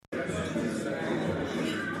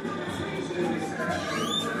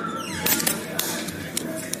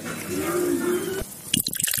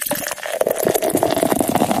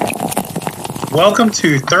Welcome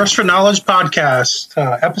to Thirst for Knowledge podcast,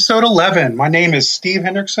 episode 11. My name is Steve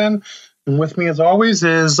Hendrickson, and with me, as always,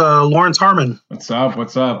 is Lawrence Harmon. What's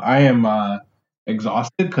up? I am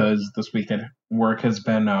exhausted because this week at work has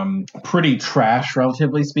been pretty trash,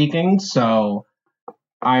 relatively speaking. So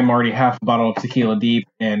I'm already half a bottle of tequila deep,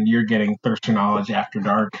 and you're getting Thirst for Knowledge after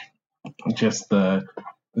dark. Just the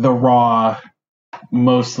raw,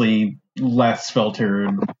 mostly less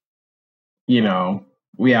filtered.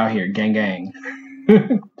 We out here, gang, gang.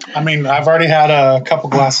 I mean, I've already had a couple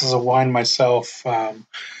glasses of wine myself. I'm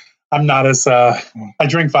not as I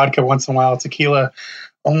drink vodka once in a while, tequila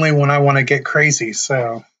only when I want to get crazy.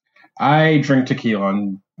 So I drink tequila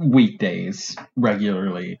on weekdays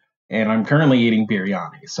regularly, and I'm currently eating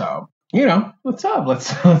biryani. So what's up?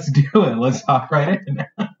 Let's do it. Let's hop right in.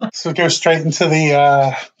 So go straight into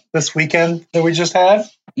the this weekend that we just had.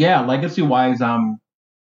 Yeah, legacy wise,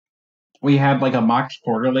 we had like a Mox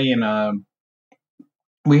quarterly, and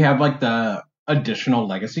we have like the additional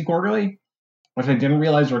legacy quarterly, which I didn't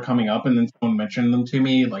realize were coming up, and then someone mentioned them to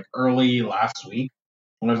me like early last week.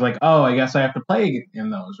 And I was like, oh, I guess I have to play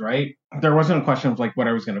in those, right? There wasn't a question of like what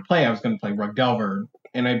I was going to play. I was going to play Rug Delver,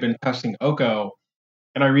 and I'd been testing Oko,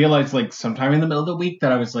 and I realized like sometime in the middle of the week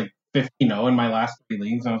that I was like 15-0 in my last 3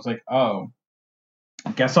 leagues, and I was like, oh,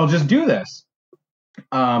 I guess I'll just do this.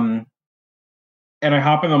 And I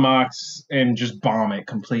hop in the Mox and just bomb it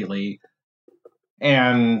completely.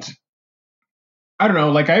 And I don't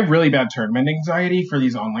know, like I have really bad tournament anxiety for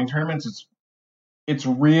these online tournaments. It's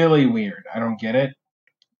really weird. I don't get it,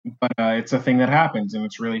 but it's a thing that happens, and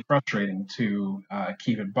it's really frustrating to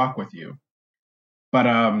keep it buck with you. But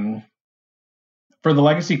for the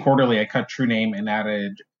Legacy Quarterly, I cut True Name and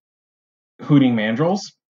added Hooting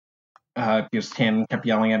Mandrills because Tan kept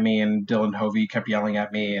yelling at me, and Dylan Hovey kept yelling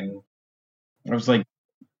at me, and I was like,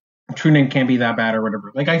 True Name can't be that bad or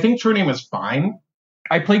whatever. Like, I think True Name is fine.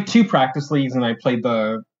 I played 2 practice leagues, and I played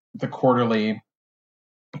the quarterly,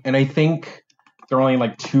 and I think there are only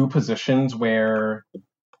like 2 positions where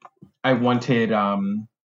I wanted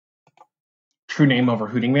True Name over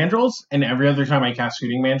Hooting Mandrills, and every other time I cast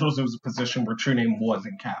Hooting Mandrills, it was a position where True Name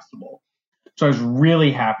wasn't castable. So I was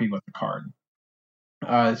really happy with the card.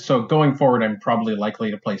 So going forward, I'm probably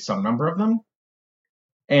likely to play some number of them.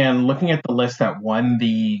 And looking at the list that won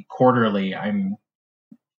the quarterly, I'm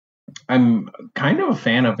kind of a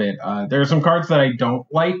fan of it. There are some cards that I don't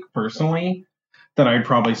like personally that I'd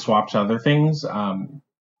probably swap to other things.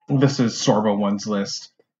 This is Sorbo One's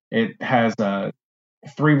list. It has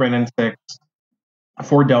 3 Wrenn and 6,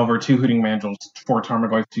 4 Delver, 2 Hooting Mandrills, 4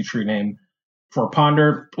 Tarmogoyf, 2 True Name, 4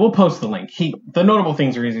 Ponder. We'll post the link. The notable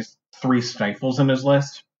things are he's 3 Stifles in his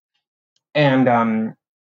list. And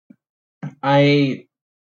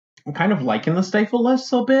I'm kind of liking the Stifle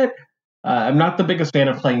list a bit. I'm not the biggest fan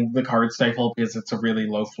of playing the card Stifle because it's a really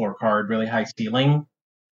low floor card, really high ceiling.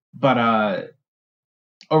 But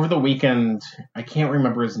over the weekend, I can't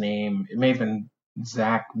remember his name. It may have been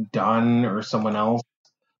Zach Dunn or someone else.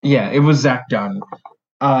 Yeah, it was Zach Dunn.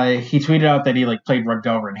 He tweeted out that he like played Rug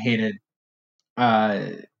Delver and hated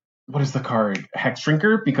what is the card? Hex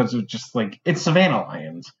Drinker, because it's just like it's Savannah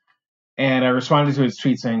Lions. And I responded to his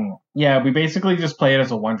tweet saying, yeah, we basically just play it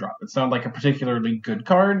as a 1-drop. It's not like a particularly good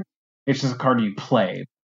card. It's just a card you play.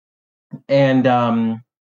 And I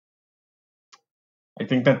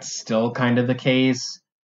think that's still kind of the case.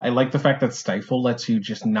 I like the fact that Stifle lets you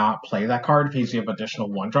just not play that card because you have additional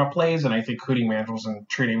 1-drop plays. And I think Hooting Mandrills and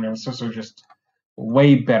True Name Nemesis are just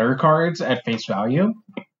way better cards at face value.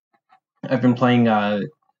 I've been playing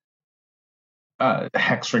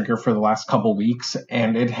Hex Drinker for the last couple weeks,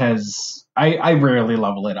 and it has I rarely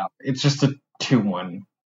level it up. It's just a 2/1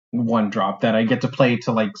 1-drop that I get to play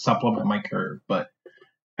to like supplement my curve. But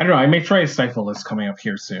I don't know, I may try a Stifle list coming up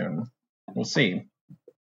here soon. We'll see.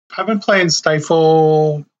 I've been playing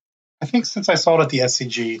Stifle, I think, since I saw it at the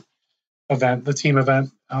SCG event, the team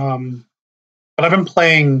event. But I've been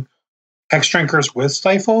playing Hex Drinkers with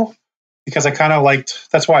Stifle because I kind of liked,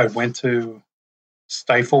 that's why I went to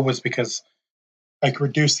Stifle, was because I could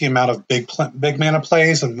reduce the amount of big mana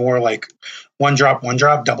plays and more like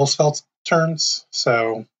 1-drop, double spell turns.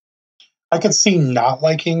 So I could see not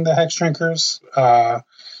liking the Hex Drinkers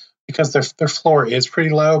because their floor is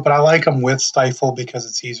pretty low, but I like them with Stifle because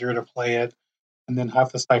it's easier to play it and then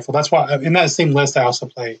have the Stifle. That's why in that same list I also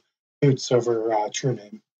play Boots over True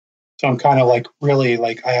Name. So I'm kind of like really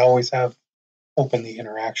like I always have open the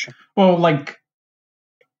interaction. Well, like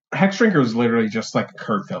Hex Drinker is literally just like a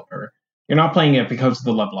curve filter. You're not playing it because of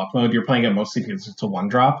the level up mode. You're playing it mostly because it's a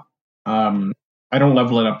 1-drop. I don't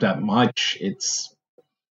level it up that much. It's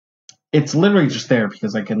literally just there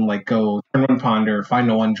because I can like go turn 1 ponder,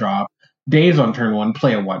 find a 1-drop, days on turn 1,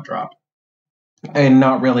 play a 1-drop, and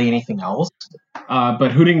not really anything else.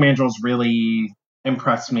 But Hooting Mandrills really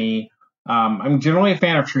impressed me. I'm generally a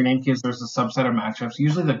fan of True Name because there's a subset of matchups,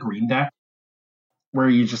 usually the green deck, where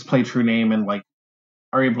you just play True Name and like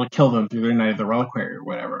are able to kill them through their Night of the Reliquary or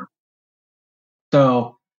whatever.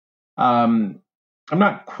 So I'm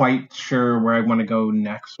not quite sure where I want to go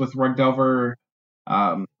next with Rug Delver.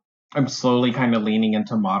 I'm slowly kind of leaning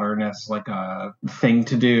into Modern as like a thing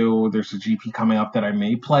to do. There's a GP coming up that I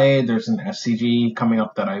may play. There's an SCG coming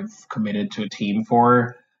up that I've committed to a team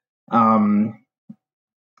for.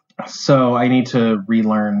 So I need to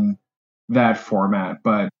relearn that format.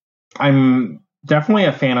 But I'm definitely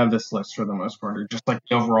a fan of this list for the most part, or just like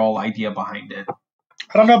the overall idea behind it.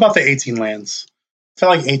 I don't know about the 18 lands. I feel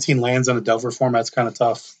like 18 lands in a Delver format's kind of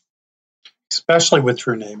tough, especially with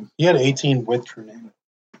True Name. He had 18 with True Name.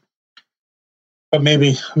 But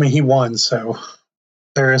maybe, I mean, he won, so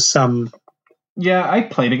there is some. Yeah, I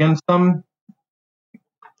played against them,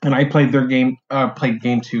 and I played their game. Played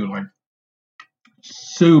game 2 like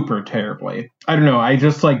super terribly. I don't know. I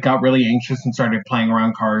just like got really anxious and started playing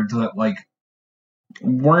around cards that like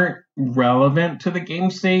weren't relevant to the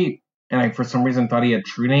game state, and I for some reason thought he had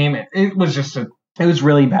True Name. It was just it was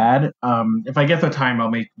really bad. If I get the time,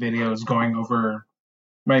 I'll make videos going over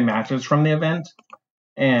my matches from the event,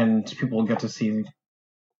 and people will get to see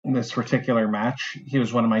this particular match. He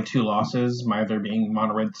was one of my 2 losses, my other being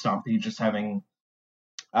Mono Red Stompy, just having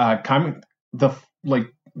kind of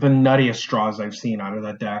the nuttiest straws I've seen out of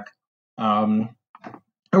that deck.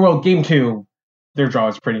 Well, game 2, their draw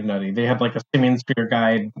is pretty nutty. They had like a Simian Spear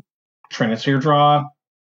Guide Trinisphere draw,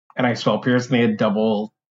 and I Spell Pierce, and they had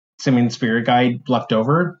double Simian Spirit Guide left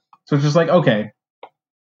over. So it's just like, okay,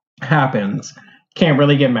 happens. Can't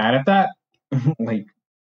really get mad at that. Like,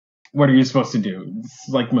 what are you supposed to do? It's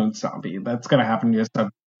like Moon Stompy. That's going to happen just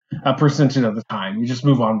a percentage of the time. You just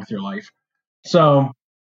move on with your life. So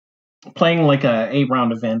playing like a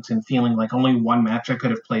 8-round event and feeling like only one match I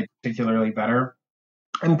could have played particularly better,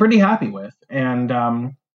 I'm pretty happy with. And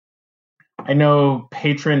I know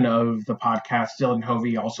patron of the podcast, Dylan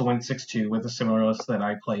Hovey, also went 6-2 with a similar list that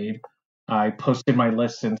I played. I posted my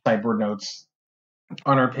list in sideboard notes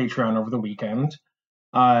on our Patreon over the weekend.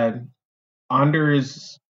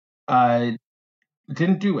 Anders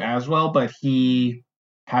didn't do as well, but he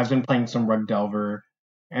has been playing some Rug Delver.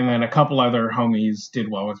 And then a couple other homies did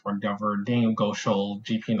well with Rug Delver. Daniel Goschel,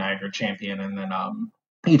 GP Niagara champion, and then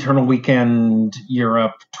Eternal Weekend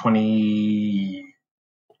Europe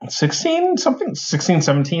 2016, something 16,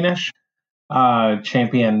 17-ish.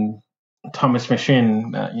 Champion Thomas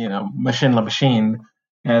Machine, Machine La Machine,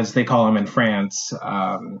 as they call him in France,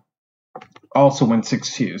 also went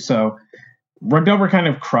 6-2. So Rug Delver kind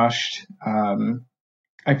of crushed. I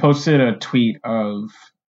posted a tweet of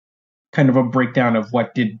kind of a breakdown of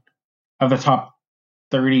of the top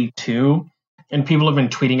 32, and people have been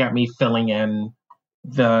tweeting at me filling in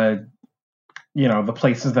the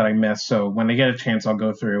places that I missed. So when I get a chance, I'll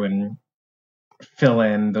go through and fill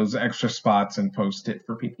in those extra spots and post it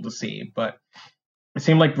for people to see. But it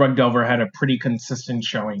seemed like Rug Delver had a pretty consistent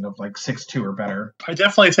showing of like 6-2 or better. I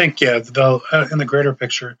definitely think, in the greater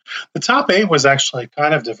picture, the top 8 was actually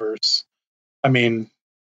kind of diverse. I mean,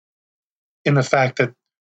 in the fact that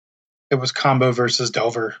it was combo versus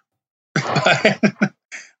Delver.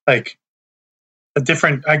 Like a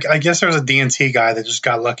different, I guess there was a D&T guy that just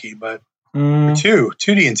got lucky, but two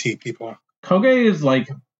D&T people. Koge is like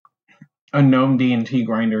a gnome D&T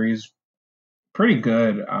grinder. He's pretty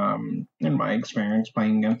good in my experience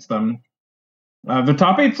playing against them. The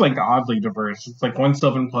top 8's like oddly diverse. It's like 1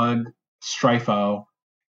 Sylvan Plug, Strifo,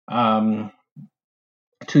 2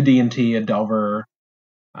 D&T, a Delver,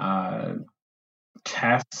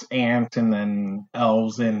 Tess, Ant, and then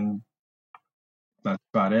Elves, and that's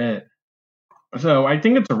about it. So I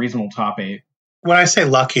think it's a reasonable top 8. When I say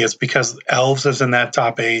lucky, it's because Elves is in that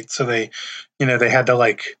top 8, so they had to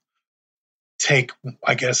like take,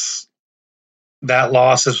 I guess, that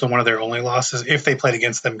loss as one of their only losses if they played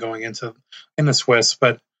against them going in the Swiss.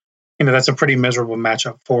 But that's a pretty miserable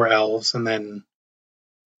matchup for Elves. And then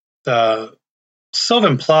the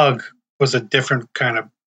Sylvan Plug was a different kind of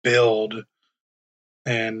build,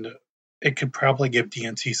 and it could probably give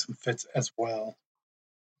D&T some fits as well.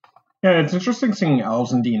 Yeah, it's interesting seeing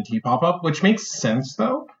Elves and D&T pop up, which makes sense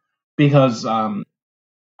though, because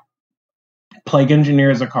Plague Engineer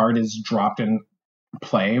as a card is dropped in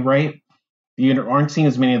play, right? You aren't seeing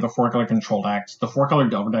as many of the 4-color control decks. The 4-color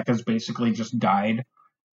Delver deck has basically just died,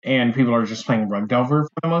 and people are just playing Rug Delver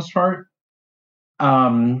for the most part.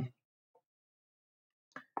 And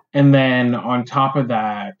then on top of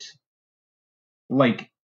that, like,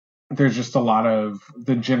 there's just a lot of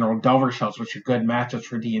the general Delver shells, which are good matchups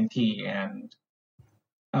for D&T and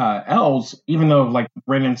elves. Even though like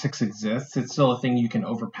Wrenn and 6 exists, it's still a thing you can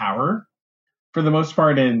overpower for the most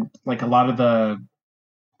part, and like a lot of the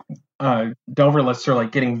Delver lists are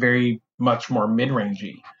like getting very much more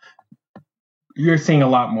mid-rangey. You're seeing a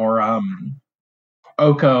lot more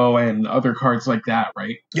Oko and other cards like that,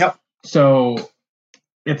 right? Yep. So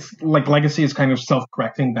it's like Legacy is kind of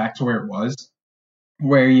self-correcting back to where it was,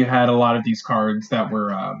 where you had a lot of these cards that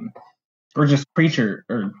were or just creature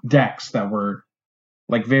or decks that were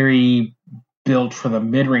like very built for the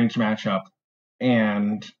mid-range matchup,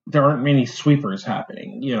 and there aren't many sweepers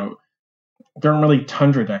happening. You know, there aren't really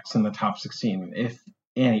Tundra decks in the top 16, if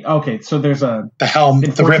any. Okay, so there's the helm,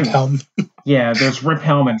 the Rip Helm. Yeah, there's Rip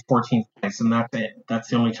Helm in 14th place, and that's it. That's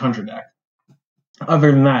the only Tundra deck.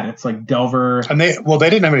 Other than that, it's like Delver. And they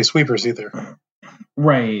didn't have any sweepers either.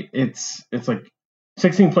 Right. It's like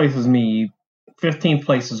 16th place is me, 15th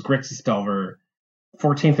place is Grixis Delver,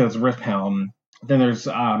 14th is Rip Helm. Then there's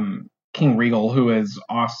King Regal, who is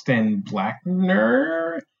Austin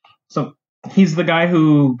Blackner. So he's the guy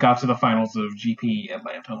who got to the finals of GP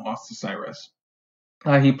Atlanta and lost to Cyrus.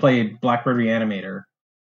 He played Black Red Reanimator.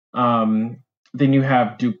 Then you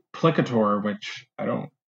have Duplicator, which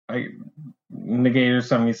Negator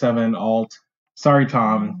 77 Alt. Sorry,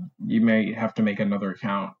 Tom, you may have to make another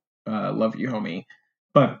account. Love you, homie.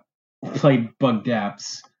 But played Bug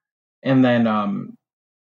Depths. And then,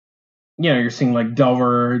 you're seeing like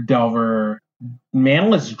Delver,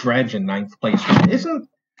 Manaless Dredge in 9th place, which isn't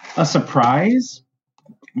a surprise.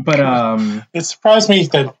 But it surprised me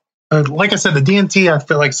that, like I said, the D&T, I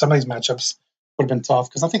feel like some of these matchups would have been tough,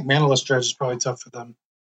 because I think Manaless Dredge is probably tough for them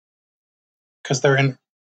because their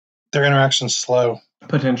interaction's slow.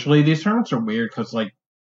 Potentially, these tournaments are weird because, like,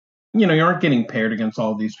 you aren't getting paired against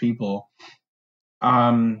all these people.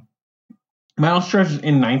 Manaless Dredge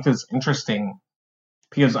in 9th is interesting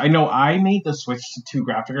because I know I made the switch to 2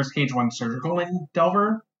 Grafdigger's Cage, 1 Surgical in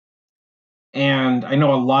Delver, and I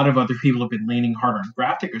know a lot of other people have been leaning hard on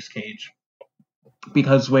Grafdigger's Cage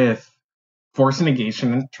because with Force and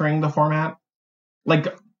Negation entering the format,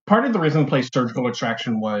 like, part of the reason to play Surgical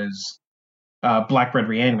Extraction was Black Red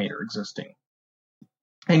Reanimator existing,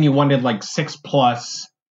 and you wanted like 6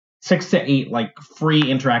 to 8 like free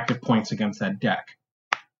interactive points against that deck.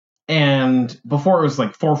 And before it was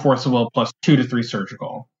like 4 Force of Will plus 2 to 3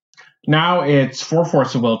 Surgical. Now it's 4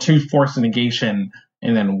 Force of Will, 2 Force of Negation,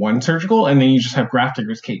 and then 1 Surgical, and then you just have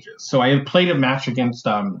Grafdigger's Cages. So I had played a match against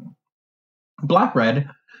Black Red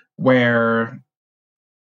where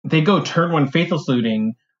they go turn 1 Faithless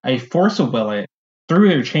Looting, I Force of Will it through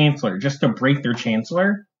their Chancellor just to break their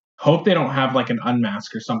Chancellor, hope they don't have like an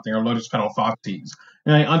Unmask or something, or Lotus Petal Thoughtseize,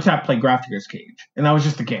 and I untap play Grafdigger's Cage, and that was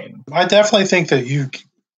just the game. I definitely think that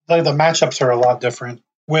the matchups are a lot different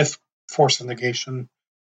with Force of Negation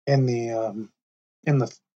in the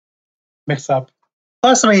mix-up.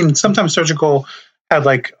 Plus, I mean, sometimes Surgical had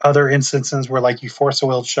like other instances where like you Force a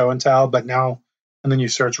Will show and tell, but now, and then you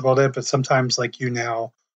Surgical it, but sometimes like you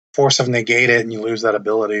now Force of Negate it and you lose that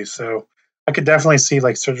ability. So I could definitely see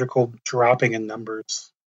like Surgical dropping in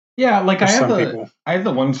numbers. Yeah, like I have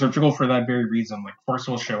the 1 Surgical for that very reason, like Force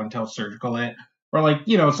will show and tell Surgical it, or like,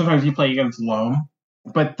 sometimes you play against Loam,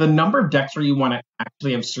 but the number of decks where you want to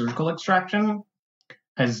actually have Surgical Extraction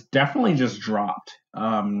has definitely just dropped.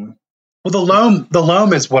 Well, the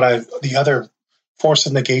Loam is what the other Force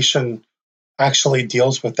of Negation actually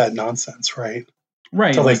deals with that nonsense, right? Right.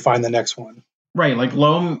 Until they find the next one. Right, like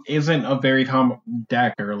Loam isn't a very common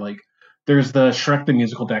deck, or like there's the Shrek the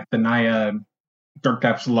Musical deck, the Naya Dark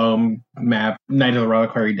Depths Loam map, Knight of the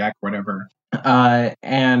Reliquary deck, whatever.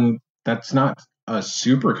 And that's not a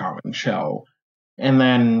super common shell. And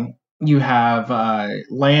then you have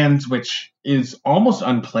Lands, which is almost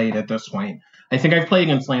unplayed at this point. I think I've played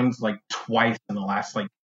against Lands like twice in the last like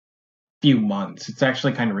few months. It's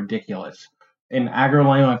actually kind of ridiculous. In Aggro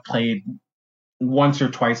Lane, I've played once or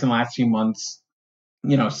twice in the last few months.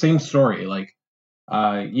 Same story. Like,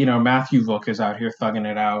 Matthew Vuk is out here thugging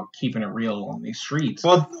it out, keeping it real on these streets.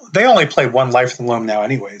 Well, they only play 1 Life in Loam now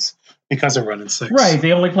anyways, because they're running 6. Right,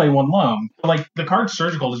 they only play 1 Loam. Like, the card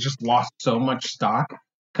Surgical has just lost so much stock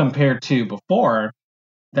compared to before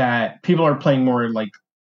that people are playing more, like,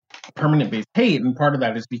 permanent-based hate, and part of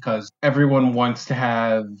that is because everyone wants to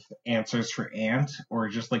have answers for Ant, or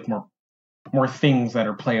just, like, more things that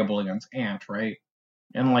are playable against Ant, right?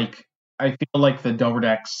 And, like, I feel like the Delver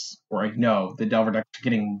decks, or I know the Delver decks are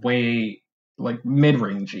getting way like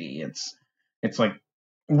mid-rangey. It's like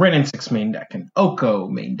Ren and 6 main deck and Oko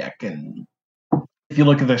main deck. And if you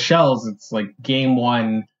look at the shells, it's like game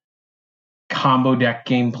one combo deck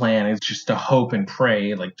game plan is just to hope and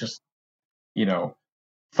pray, like just,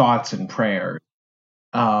 thoughts and prayers.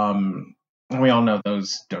 We all know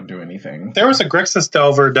those don't do anything. There was a Grixis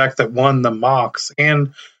Delver deck that won the Mox,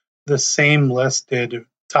 and the same list did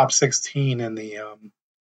top 16 in the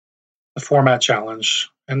format challenge.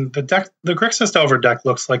 And the Grixis Delver deck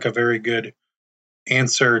looks like a very good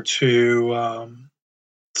answer to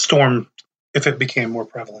Storm if it became more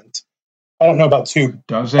prevalent. I don't know about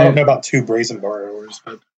two Brazen Borrowers,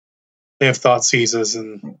 but they have Thought Seizes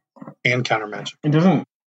and Counter Magic. It doesn't.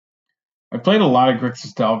 I played a lot of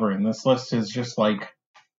Grixis Delver, and this list is just like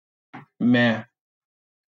meh.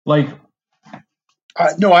 Like,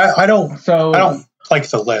 no, I don't. So I don't like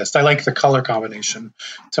the list. I like the color combination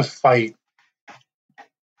to fight.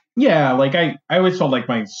 Yeah, like I always felt like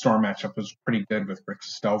my Storm matchup was pretty good with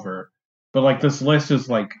Grixis Delver, but like this list is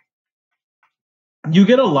like you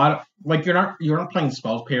get a lot of like you're not playing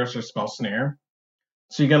Spell Pierce or Spell Snare,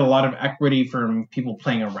 so you get a lot of equity from people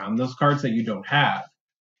playing around those cards that you don't have,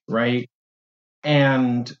 right?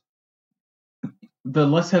 And the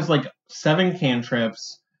list has like 7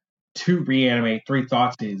 cantrips, 2 reanimate, 3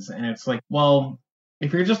 Thoughtseize, and it's like, well,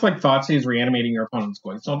 if you're just like Thoughtseize reanimating your opponent's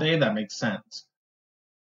voice all day, that makes sense.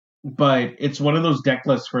 But it's one of those deck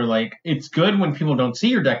lists where like it's good when people don't see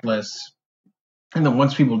your deck list, and then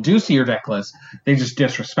once people do see your deck list, they just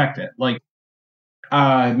disrespect it. Like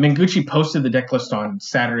Mengucci posted the deck list on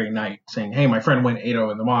Saturday night saying, "Hey, my friend went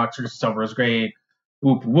 8-0 in the Mox. Grixis Delver is great.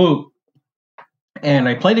 Whoop whoop." And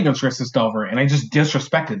I played against Grixis Delver, and I just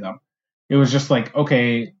disrespected them. It was just like,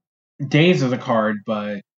 okay, Daze is a card,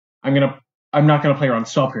 but I'm not gonna play around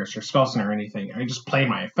Spell Pierce or Spell Snare or anything. I just played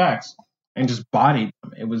my effects and just bodied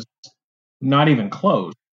them. It was not even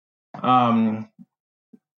close. I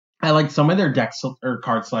like some of their deck or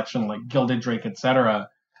card selection, like Gilded Drake, etc.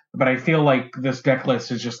 But I feel like this deck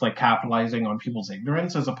list is just like capitalizing on people's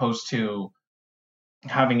ignorance as opposed to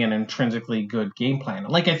having an intrinsically good game plan.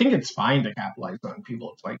 Like, I think it's fine to capitalize on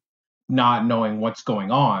people. It's like not knowing what's going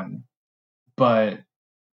on, but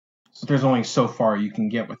there's only so far you can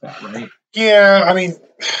get with that, right? Yeah, I mean,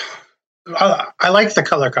 I like the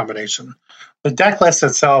color combination. The deck list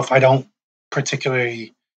itself, I don't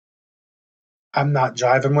particularly. I'm not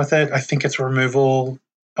jiving with it. I think its removal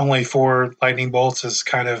only for lightning bolts is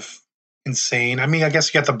kind of insane. I mean, I guess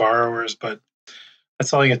you get the borrowers, but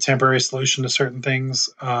that's only a temporary solution to certain things.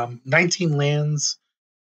 19 lands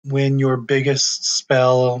when your biggest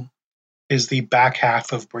spell is the back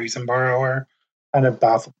half of Brazen Borrower kind of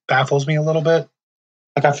baffles me a little bit.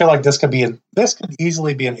 Like, I feel like this could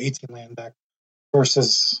easily be an 18 land deck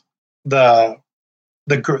versus the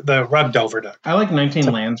Red Delver deck. I like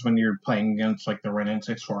 19 lands when you're playing against like the Ren and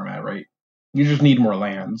 6 format, right? You just need more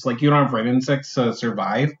lands. Like, you don't have Ren and 6 to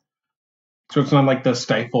survive, so it's not like the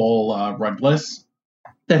Stifle Red list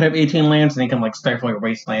that have 18 lands and they can like stifle your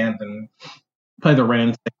wasteland and play the Ren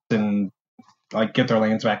and 6 and like get their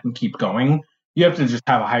lands back and keep going. You have to just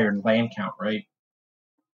have a higher land count, right?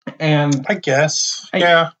 And I guess,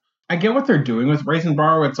 yeah. I get what they're doing with Brazen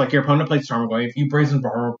Borrower. It's like your opponent plays Tarmogoyf. If you Brazen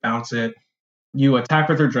Borrower, bounce it, you attack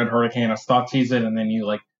with your Dread Hurricane, a Thoughtseize it, and then you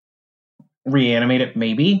like reanimate it,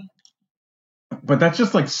 maybe. But that's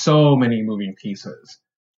just like so many moving pieces.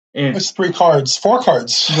 It's 4 cards.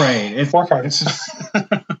 Right. It's 4 cards.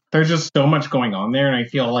 There's just so much going on there, and I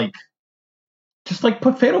feel like just like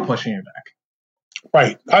put Fatal Push in your deck.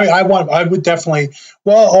 Right. I would definitely.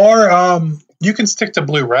 Well, or you can stick to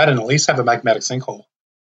blue red and at least have a Magmatic Sinkhole.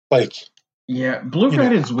 Like, yeah, blue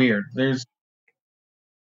red is weird. There's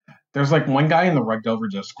like one guy in the Red Delver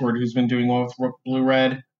Discord who's been doing well with blue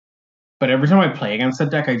red, but every time I play against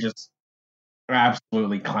that deck, I just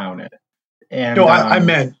absolutely clown it. And no, I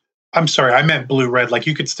meant blue red. Like,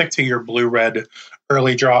 you could stick to your blue red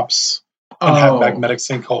early drops and have Magmatic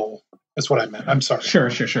Sinkhole. That's what I meant. I'm sorry.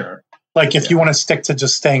 Sure. Like, if you want to stick to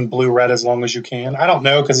just staying blue red as long as you can. I don't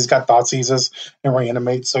know, because he's got Thoughtseizes and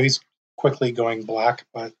Reanimate, so he's quickly going black.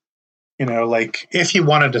 But, like, if you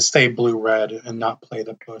wanted to stay blue red and not play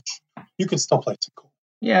the push, you could still play Sinkhole.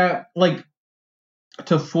 Yeah, like,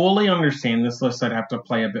 to fully understand this list, I'd have to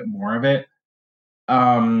play a bit more of it.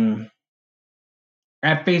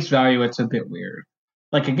 At face value, it's a bit weird.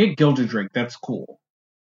 Like, I get Gilded Drake, that's cool.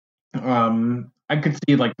 I could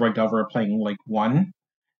see, like, Red Delver playing, like, 1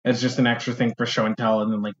 as just an extra thing for show and tell,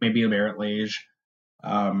 and then, like, maybe a Merit Lage.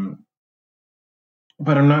 But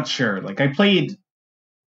I'm not sure. Like, I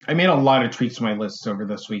made a lot of tweaks to my lists over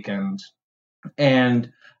this weekend,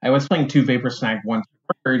 and I was playing 2 Vapor Snag, 1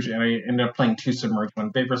 Submerge, and I ended up playing 2 Submerge,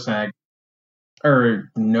 1 Vapor Snag. or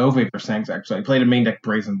no Vapor Snags, actually. I played a main deck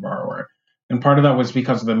Brazen Borrower. And part of that was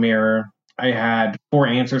because of the mirror. I had 4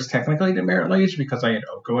 answers technically to Merit Lage because I had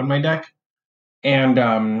Oko in my deck.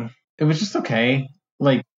 And it was just okay.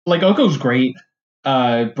 Like Oko's great.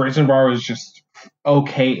 Brazen Borrower is just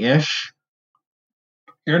okay-ish.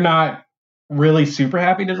 You're not really super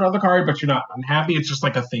happy to draw the card, but you're not unhappy. It's just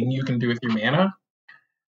like a thing you can do with your mana.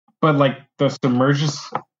 But like the Submerges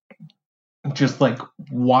just like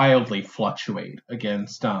wildly fluctuate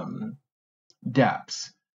against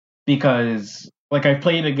depths, because like I've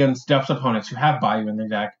played against depths opponents who have Bayou in their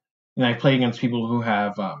deck, and I play against people who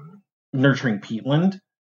have Nurturing Peatland,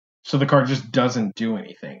 so the card just doesn't do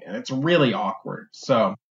anything, and it's really awkward.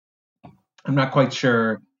 So I'm not quite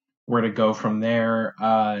sure where to go from there.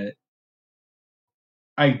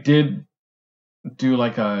 I did do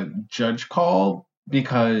like a judge call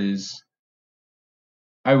because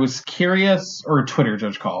I was curious, or a Twitter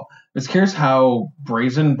judge call. I was curious how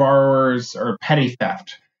Brazen Borrowers or Petty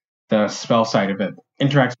Theft, the spell side of it,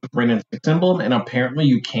 interacts with Wrenn and Six Emblem, and apparently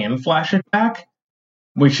you can flash it back,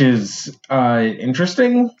 which is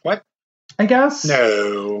interesting. What? I guess.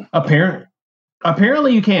 No.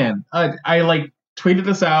 Apparently you can. I like tweeted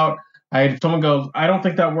this out. I had someone go, I don't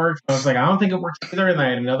think that works. I was like, I don't think it works either. And I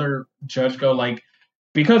had another judge go like,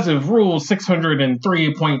 because of rule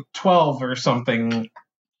 603.12 or something,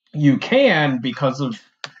 you can, because of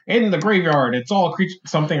in the graveyard, it's all creature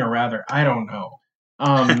something or rather. I don't know.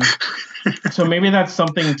 So maybe that's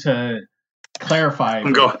something to clarify.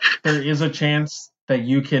 There is a chance that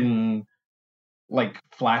you can like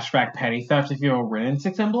flashback Petty Theft if you have a Wrenn and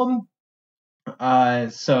Six Emblem.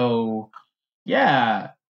 So yeah,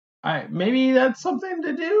 maybe that's something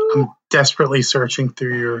to do. I'm desperately searching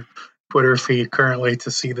through your Twitter feed currently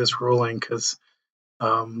to see this ruling, because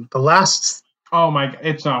the last... Oh my,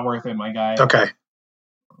 it's not worth it, my guy. Okay.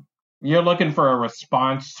 You're looking for a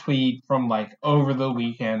response tweet from like over the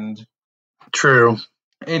weekend. True.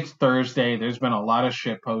 It's Thursday. There's been a lot of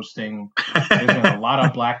shit posting. There's been a lot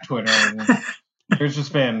of black Twittering. There's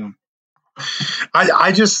just been...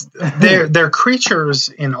 I just... They're creatures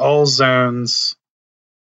in all zones,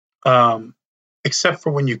 except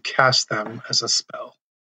for when you cast them as a spell.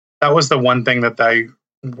 That was the one thing that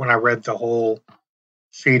when I read the whole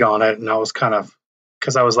feed on it, and I was kind of...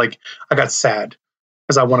 Because I was like, I got sad,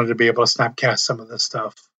 because I wanted to be able to snapcast some of this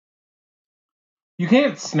stuff. You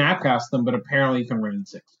can't snapcast them, but apparently you can Wrenn and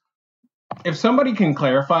Six. If somebody can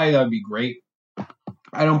clarify, that would be great.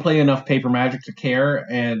 I don't play enough Paper Magic to care,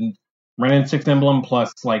 and Wrenn and Six Emblem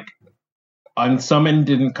plus like Unsummoned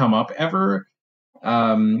didn't come up ever.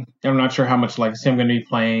 I'm not sure how much Legacy I'm going to be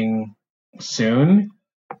playing soon,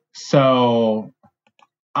 so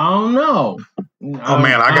I don't know. Oh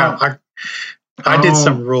man, I did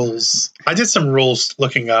some rules. I did some rules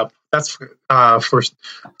looking up. That's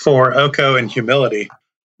for Oko and Humility,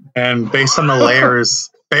 and based on the layers,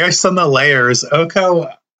 Oko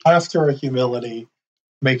after a Humility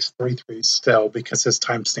makes 3/3 still because his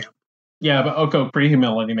timestamp. Yeah, but Oko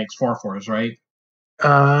pre-Humility makes 4/4s, right?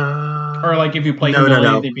 Or like if you play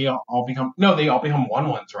Humility, they all become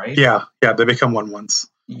 1/1s, right? Yeah, they become 1/1s.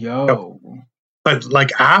 Yo. But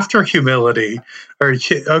like after Humility, or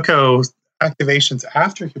Oko activations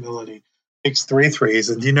after Humility makes 3/3s,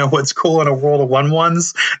 and you know what's cool in a world of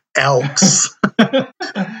 1/1s? Elks.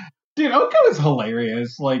 Dude, Oko is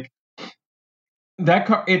hilarious. Like that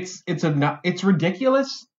car, it's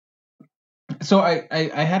ridiculous. So I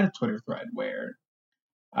had a Twitter thread where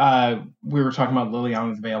we were talking about Liliana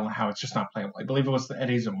of the Veil and how it's just not playable. I believe it was the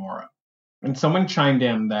Eddie Zamora, and someone chimed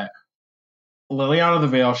in that Liliana of the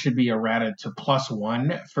Veil should be errated to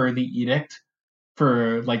 +1 for the Edict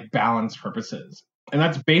for like balance purposes. And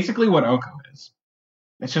that's basically what Oko is.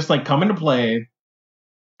 It's just like come into play,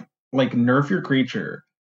 like nerf your creature.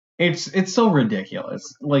 It's so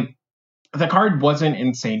ridiculous. Like the card wasn't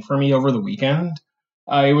insane for me over the weekend.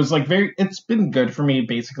 It was like it's been good for me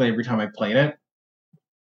basically every time I played it.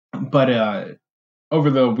 But over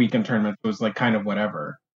the weekend tournament it was like kind of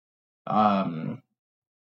whatever.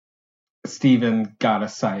 Steven got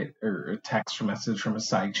a text message from a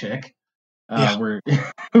side chick. Sorry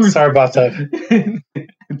about that.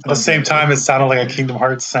 At the same time, it sounded like a Kingdom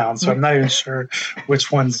Hearts sound, so I'm not even sure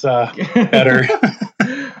which one's better.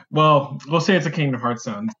 Well, we'll say it's a Kingdom Hearts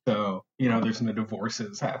sound, so there's no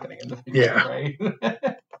divorces happening in the future, right?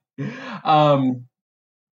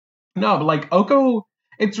 No, but like Oko,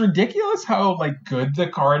 it's ridiculous how like good the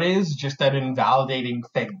card is just at invalidating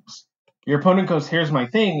things. Your opponent goes, "Here's my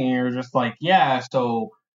thing," and you're just like, "Yeah,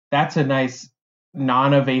 so that's a nice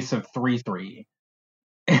non-evasive 3/3."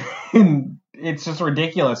 And it's just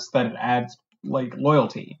ridiculous that it adds like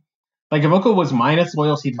loyalty. Like if Oko was minus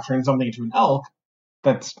loyalty to turn something into an elk,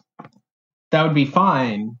 that would be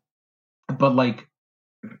fine. But like,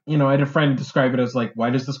 I had a friend describe it as like, why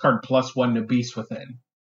does this card +1 to Beast Within?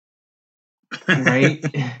 Right?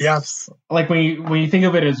 Yes. Like when you think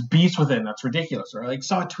of it as Beast Within, that's ridiculous. Or like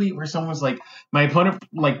saw a tweet where someone was like, my opponent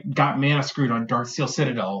like got mana screwed on Darksteel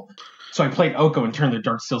Citadel, so I played Oko and turned the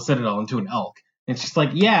Darksteel Citadel into an elk. And it's just like,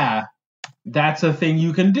 yeah, that's a thing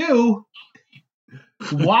you can do.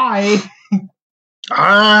 Why?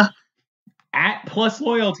 At plus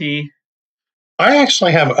loyalty. I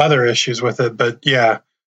actually have other issues with it, but yeah,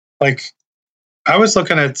 like I was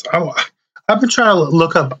looking at, I've been trying to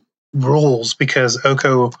look up rules because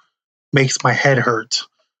Oko makes my head hurt.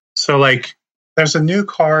 So like, there's a new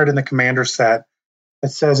card in the commander set that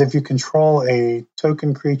says if you control a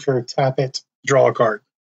token creature, tap it, draw a card.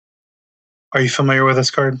 Are you familiar with this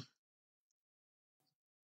card?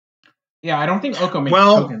 Yeah, I don't think Oko makes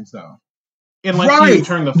tokens though. Unless you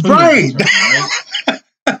turn the food right. Turn,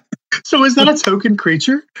 right? So is that a token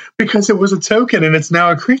creature? Because it was a token and it's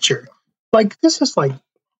now a creature. Like this is like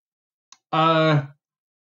I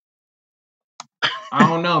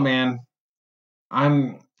don't know, man.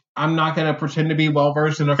 I'm not gonna pretend to be well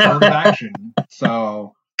versed in affirmative action.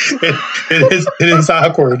 So it is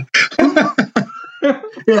awkward.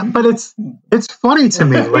 Yeah, but it's funny to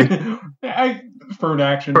me. Like affirmative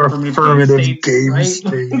action, affirmative game right?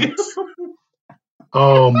 states.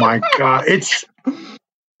 Oh my god, it's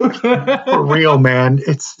for real, man.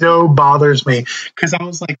 It so bothers me because I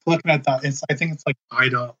was like looking at that. I think it's like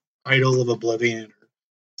Idol of Oblivion or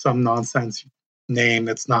some nonsense name.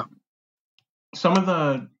 It's not. Some of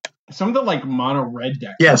the like mono red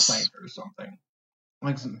decks, yes, or something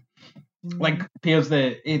like because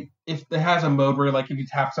if it has a mode where like if you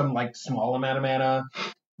tap some like small amount of mana,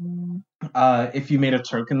 if you made a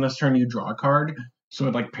token this turn, you draw a card. So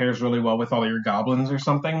it like pairs really well with all your goblins or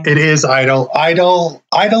something. It is Idol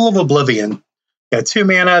of Oblivion. Yeah, 2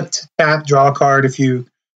 mana, tap, draw a card. If you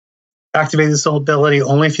activate this ability,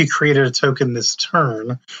 only if you created a token this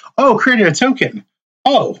turn. Oh, created a token.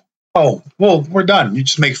 Oh, well, we're done. You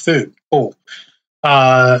just make food. Cool.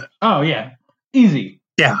 Oh yeah, easy.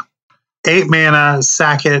 Yeah, 8 mana,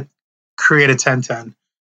 sack it, create a 10/10.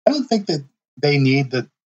 I don't think that they need the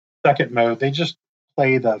second mode. They just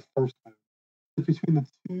play the first mode. Between the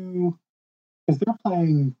two, because they're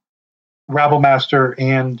playing Rabble Master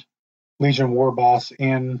and Legion War Boss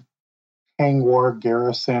and Hang War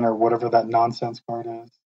Garrison or whatever that nonsense card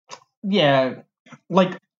is. Yeah,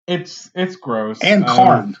 like it's gross. And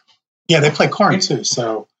Karn. Yeah, they play Karn too.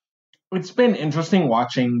 So it's been interesting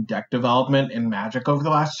watching deck development in Magic over the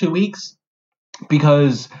last 2 weeks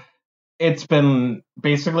because it's been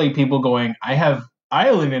basically people going, I have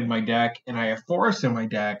Island in my deck and I have Forest in my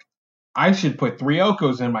deck. I should put 3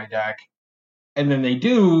 Okos in my deck, and then they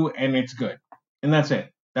do, and it's good, and that's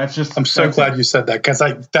it. That's just. I'm so glad you said that because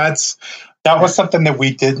that was something that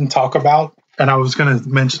we didn't talk about, and I was going to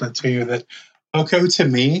mention it to you that Oko to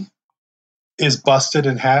me is busted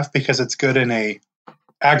in half because it's good in a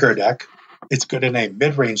aggro deck, it's good in a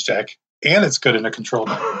mid-range deck, and it's good in a control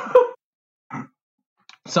deck.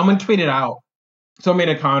 Someone tweeted out, someone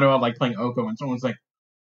made a comment about like playing Oko, and someone's like,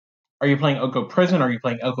 are you playing Oko Prison? Are you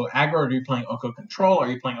playing Oko Aggro? Are you playing Oko Control? Are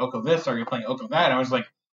you playing Oko this? Are you playing Oko that? And I was like,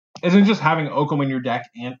 isn't just having Oko in your deck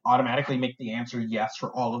and automatically make the answer yes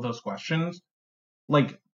for all of those questions?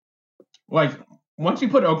 Like once you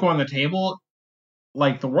put Oko on the table,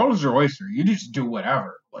 like the world is your oyster. You just do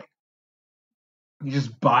whatever. Like you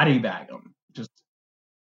just body bag them. Just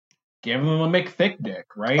give them a McThick dick,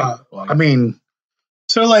 right? I mean,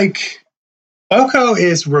 so like Oko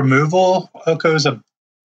is removal. Oko's a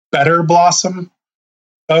better Blossom.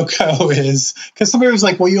 Oko is because somebody was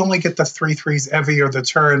like, well, you only get the 3/3s every other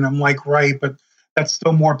turn. I'm like, right, but that's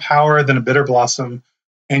still more power than a Bitter Blossom,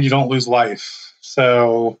 and you don't lose life.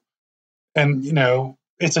 So, and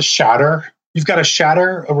it's a shatter. You've got a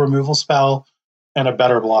shatter, a removal spell, and a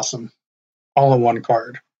Better Blossom, all in one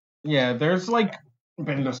card. Yeah, there's like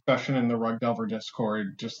been discussion in the Rug Delver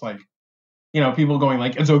Discord, just like people going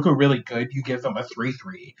like, is Oko really good? You give them a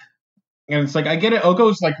 3/3. And it's like, I get it.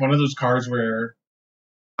 Oko's like one of those cards where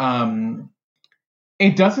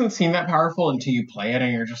it doesn't seem that powerful until you play it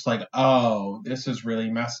and you're just like, oh, this is really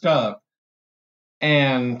messed up.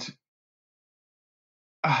 And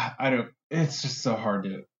it's just so hard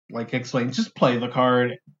to like explain. Just play the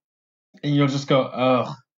card and you'll just go,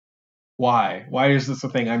 oh, why? Why is this a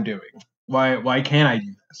thing I'm doing? Why can't I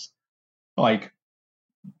do this? Like,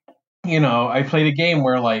 I played a game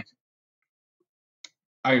where like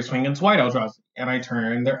I was swinging White Eldrazi, and I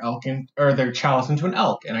turned their Chalice into an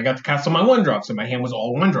Elk, and I got to cast on my 1-drops, and my hand was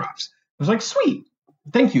all 1-drops. was like, sweet,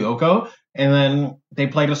 thank you, Oko. And then they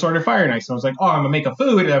played a Sword of Fire and Ice, and I was like, oh, I'm gonna make a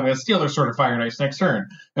food, and I'm gonna steal their Sword of Fire and Ice next turn.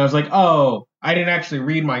 And I was like, oh, I didn't actually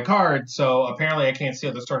read my card, so apparently I can't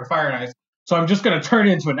steal the Sword of Fire and Ice. So I'm just gonna turn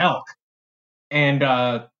it into an elk. And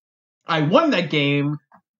I won that game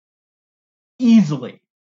easily.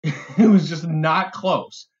 It was just not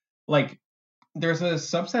close. Like, there's a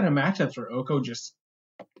subset of matchups where Oko just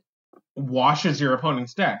washes your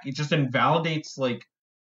opponent's deck. It just invalidates like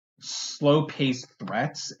slow-paced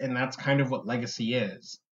threats, and that's kind of what Legacy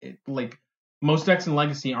is. Like, most decks in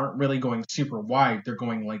Legacy aren't really going super wide. They're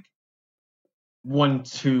going like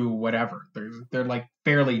 1-2 whatever. They're like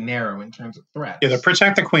fairly narrow in terms of threats. Yeah, they're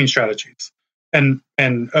protect the queen strategies, and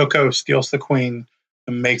Oko steals the queen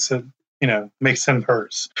and makes it, makes him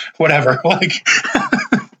hers, whatever. Like,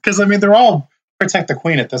 because I mean, they're all protect the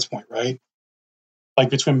queen at this point, right?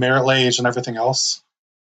 Like between Merit Lage and everything else,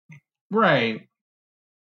 right?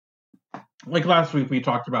 Like last week, we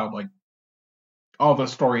talked about like all the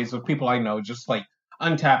stories of people I know just like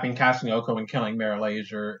untapping, casting Oko, and killing Merit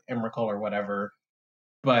Lage or Emrakul or whatever.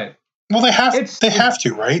 But well, they have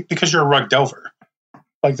to, right? Because you're a Rug Delver.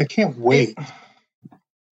 Like, they can't wait.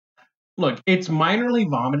 Look, it's minorly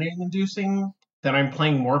vomiting inducing that I'm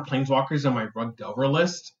playing more Planeswalkers on my Rug Delver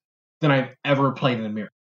list than I've ever played in a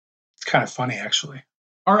mirror. It's kind of funny, actually.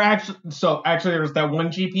 Actually, there was that one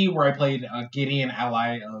GP where I played a Gideon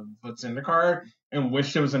ally of Zendikar and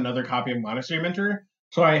wished there was another copy of Monastery Mentor.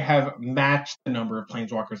 So I have matched the number of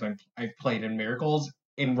Planeswalkers I've played in Miracles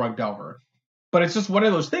in Rug Delver. But it's just one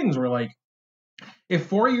of those things where, like, if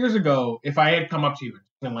 4 years ago, if I had come up to you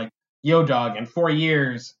and been like, yo, dog, in 4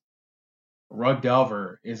 years, Rug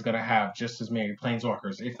Delver is going to have just as many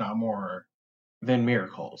Planeswalkers, if not more, than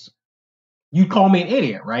Miracles, you'd call me an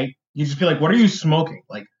idiot, right? You'd just be like, what are you smoking?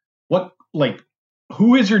 Like,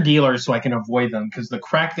 who is your dealer so I can avoid them? Because the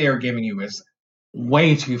crack they are giving you is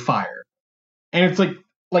way too fire. And it's like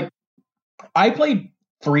I played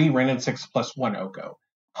 3 Wrenn and 6 plus 1 Oko.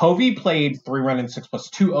 Hovey played 3 Wrenn and 6 plus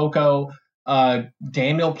 2 Oko.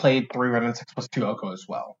 Daniel played 3 Wrenn and 6 plus 2 Oko as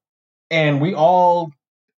well. And we all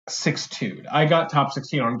 6-2'd. I got top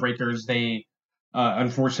 16 on Breakers. They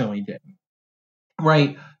unfortunately didn't.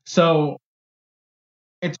 Right? So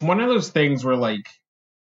it's one of those things where, like,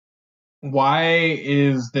 why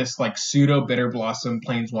is this, like, pseudo Bitter Blossom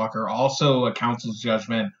Planeswalker also a Council's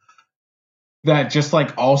Judgment that just,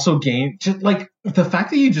 like, also gain... Just, like, the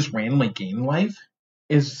fact that you just randomly gain life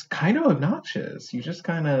is kind of obnoxious. You just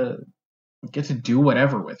kind of get to do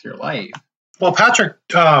whatever with your life. Well, Patrick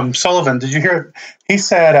Sullivan, did you hear? He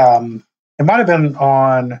said it might have been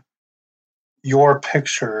on your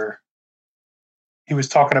picture. He was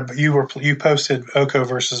talking about you posted Oko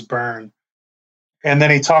versus Burn, and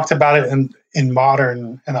then he talked about it in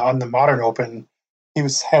Modern and on the Modern Open. He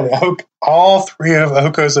had all 3 of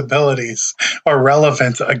Oko's abilities are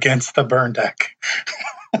relevant against the Burn deck.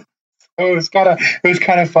 It was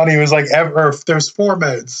kind of funny. It was like there's 4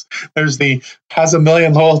 modes. There's the has a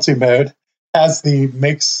million loyalty mode, has the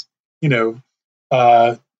makes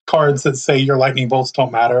cards that say your lightning bolts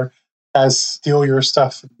don't matter, has steal your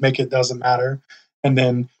stuff, make it doesn't matter, and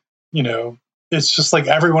then it's just like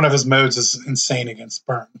every one of his modes is insane against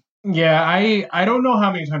Burn. Yeah, I don't know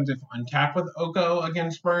how many times I've untapped with Oko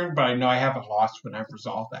against Burn, but I know I haven't lost when I've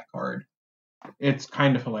resolved that card. It's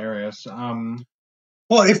kind of hilarious.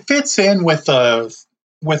 Well, it fits in with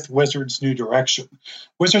Wizards' new direction.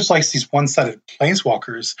 Wizards likes these one-sided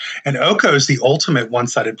planeswalkers, and Oko is the ultimate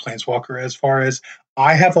one-sided planeswalker as far as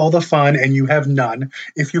I have all the fun and you have none.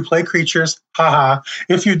 If you play creatures, haha.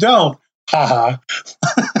 If you don't, haha.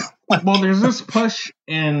 Well, there's this push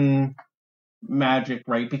in Magic,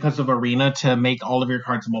 right, because of Arena to make all of your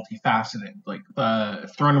cards multifaceted, like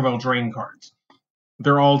the Throne of Eldraine cards.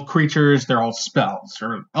 They're all creatures, they're all spells,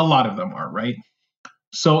 or a lot of them are, right?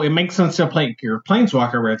 So it makes sense to play your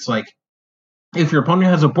Planeswalker where it's like, if your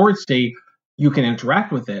opponent has a board state, you can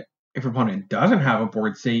interact with it. If your opponent doesn't have a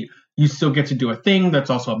board state, you still get to do a thing that's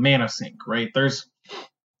also a mana sink, right? There's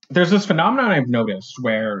this phenomenon I've noticed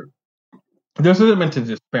where this isn't meant to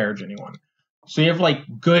disparage anyone. So you have like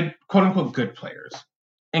good, quote unquote, good players.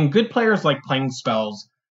 And good players like playing spells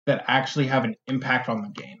that actually have an impact on the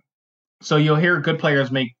game. So you'll hear good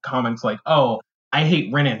players make comments like, oh, I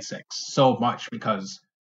hate Wrenn and 6 so much because,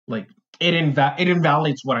 like, it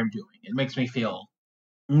invalidates what I'm doing. It makes me feel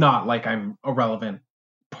not like I'm a relevant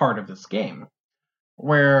part of this game.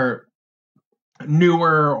 Where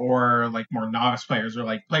newer or, like, more novice players or,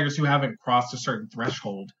 like, players who haven't crossed a certain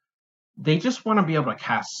threshold, they just want to be able to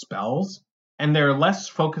cast spells, and they're less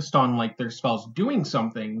focused on, like, their spells doing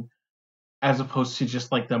something as opposed to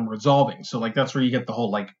just, like, them resolving. So, like, that's where you get the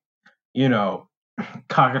whole, like, you know,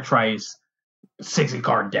 Cockatrice 60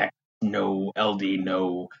 card deck, no LD,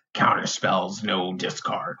 no counter spells, no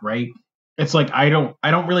discard, right? It's like I don't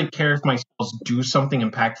really care if my spells do something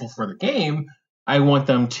impactful for the game. I want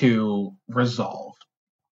them to resolve.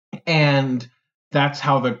 And that's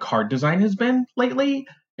how the card design has been lately.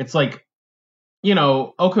 It's like,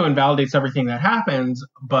 Oko invalidates everything that happens,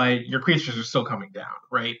 but your creatures are still coming down,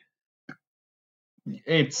 right?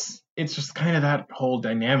 It's just kind of that whole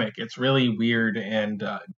dynamic. It's really weird, and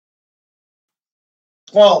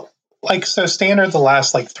Well, so standard, the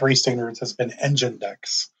last like three standards has been engine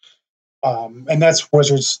decks, and that's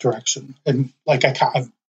Wizards' direction. And like I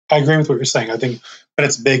agree with what you're saying. I think that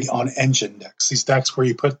it's big on engine decks. These decks where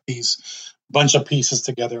you put these bunch of pieces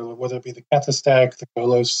together, whether it be the Kethis deck, the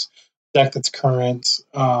Golos deck that's current.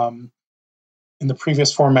 In the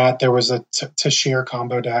previous format, there was a Tashir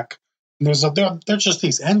combo deck. And they're just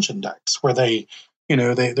these engine decks where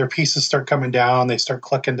their pieces start coming down, they start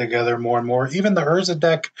clicking together more and more. Even the Urza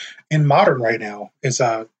deck in Modern right now is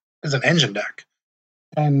an engine deck,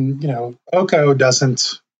 and Oko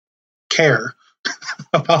doesn't care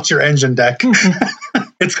about your engine deck.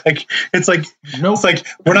 It's like nope. It's like,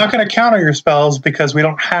 we're not going to counter your spells because we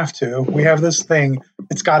don't have to. We have this thing.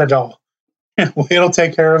 It's got it all. It'll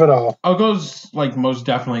take care of it all. Oko's like most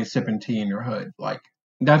definitely sipping tea in your hood. Like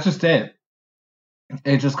that's just it.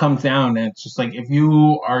 It just comes down, and it's just like if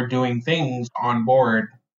you are doing things on board,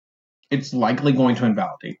 it's likely going to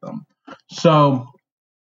invalidate them. So,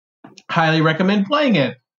 highly recommend playing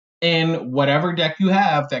it in whatever deck you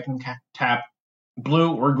have that can tap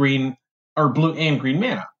blue or green, or blue and green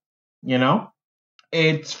mana.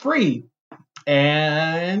 It's free,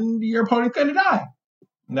 and your opponent's gonna die.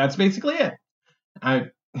 And that's basically it.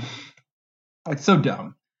 It's so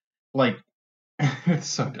dumb. Like, it's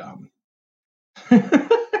so dumb.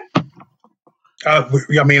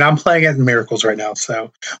 I'm playing it in Miracles right now,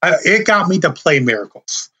 so it got me to play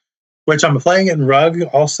Miracles, which I'm playing it in Rug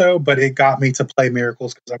also, but it got me to play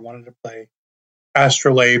Miracles because I wanted to play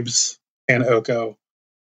Astrolabes and Oko,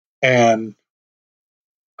 and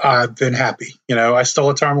I've been happy. I stole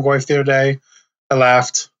a Tarmogoyf the other day. I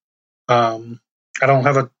laughed. I don't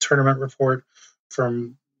have a tournament report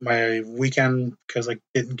from my weekend because I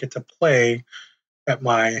didn't get to play at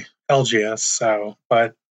my LGS.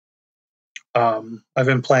 But I've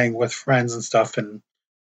been playing with friends and stuff, and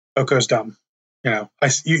Oko's dumb.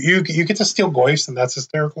 You get to steal Goyfs, and that's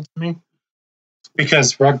hysterical to me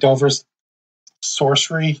because Rug Delver's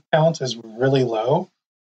sorcery count is really low.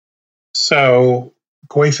 So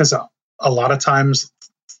Goyf is a lot of times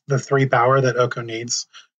the 3 power that Oko needs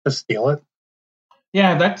to steal it.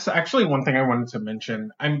 Yeah, that's actually one thing I wanted to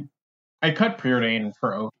mention. I cut Preordain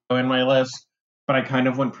for Oko in my list, but I kind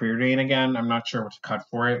of went Preordain again. I'm not sure what to cut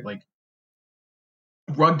for it. Like,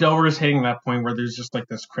 Rug Delver is hitting that point where there's just like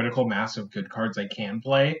this critical mass of good cards I can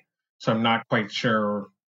play, so I'm not quite sure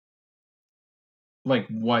like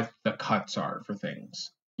what the cuts are for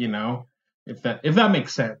things. If that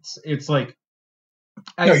makes sense. It's like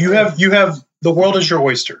you have the world is your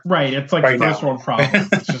oyster, right? It's like first world problem.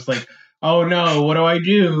 It's just like, oh no, what do I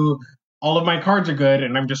do? All of my cards are good,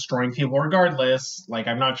 and I'm destroying people regardless. Like,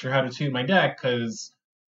 I'm not sure how to tune my deck because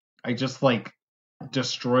I just like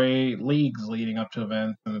destroy leagues leading up to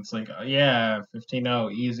events, and it's like, yeah,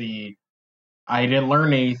 15-0, easy. I didn't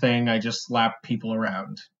learn anything. I just slapped people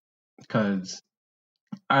around because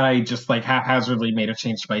I just like haphazardly made a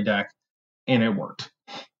change to my deck, and it worked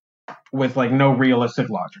with like no realistic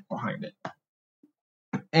logic behind it.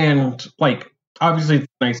 And like, obviously, it's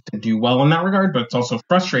nice to do well in that regard, but it's also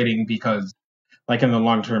frustrating because, like, in the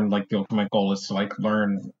long term, like the ultimate goal is to like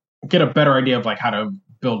get a better idea of like how to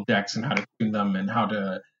build decks and how to tune them and how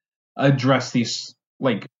to address these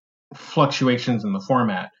like fluctuations in the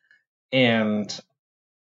format. And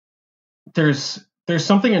there's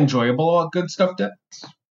something enjoyable about good stuff decks,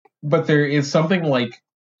 but there is something like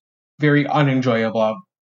very unenjoyable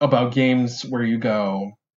about games where you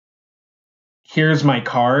go, here's my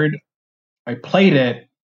card, I played it,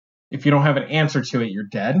 if you don't have an answer to it, you're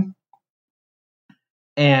dead.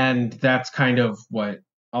 And that's kind of what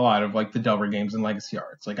a lot of like the Delver games in Legacy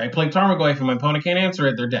are. It's like, I played Tarmogoyf and my opponent can't answer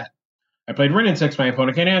it, they're dead. I played Wrenn and 6, my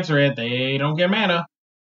opponent can't answer it, they don't get mana.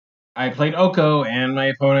 I played Oko and my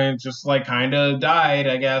opponent just like kind of died,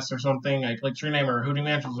 I guess, or something. I played Tree Name or Hooting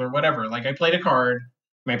Mantles or whatever. Like, I played a card,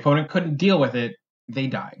 my opponent couldn't deal with it, they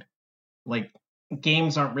died. Like,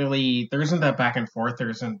 games aren't really, there isn't that back and forth, there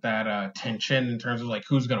isn't that tension in terms of like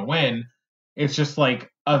who's gonna win. It's just like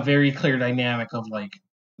a very clear dynamic of like,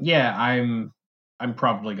 yeah, I'm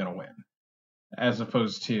probably gonna win, as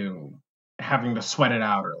opposed to having to sweat it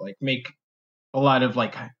out or like make a lot of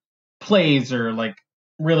like plays or like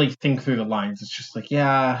really think through the lines. It's just like,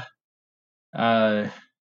 yeah, I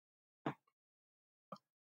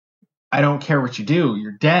don't care what you do,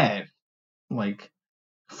 you're dead. Like,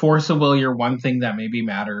 force a will your one thing that maybe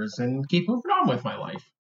matters and keep moving on with my life.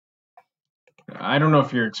 I don't know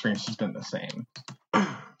if your experience has been the same.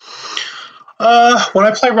 When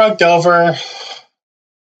I play Rug Delver,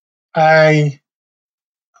 I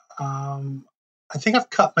think I've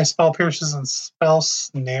cut my spell pierces and spell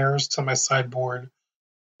snares to my sideboard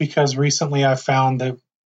because recently I found that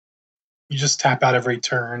you just tap out every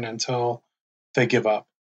turn until they give up.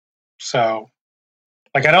 So,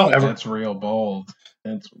 like, I don't ever. That's real bold.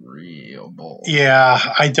 That's real bold. Yeah,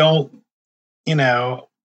 I don't.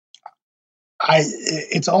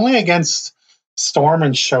 It's only against Storm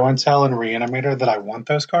and Show and Tell and Reanimator that I want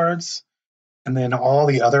those cards. And then all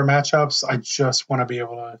the other matchups, I just want to be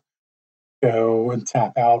able to go and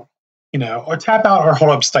tap out, or tap out or hold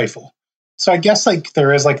up Stifle. So I guess like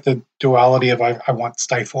there is like the duality of I want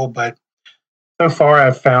Stifle, but so far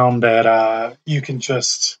I've found that you can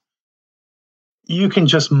just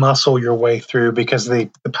muscle your way through because the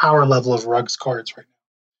power level of Rug's cards right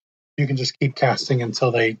now. You can just keep casting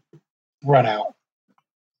until they run out.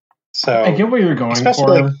 So I get what you're going for.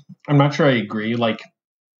 like, I'm not sure I agree. Like,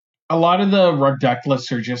 a lot of the Rug deck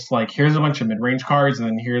lists are just like, here's a bunch of mid-range cards, and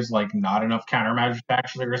then here's like not enough counter magic to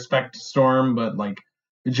actually respect Storm, but like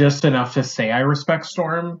just enough to say I respect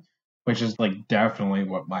Storm, which is like definitely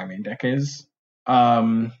what my main deck is.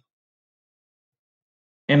 And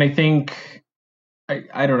I think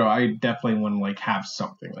I don't know, I definitely want to like have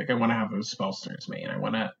something. Like, I want to have those spell snares main. I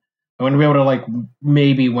want to be able to like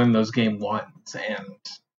maybe win those game ones, and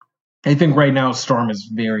I think right now Storm is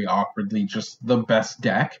very awkwardly just the best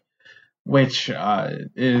deck, which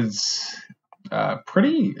is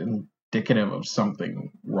pretty indicative of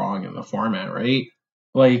something wrong in the format, right?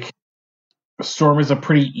 Like, Storm is a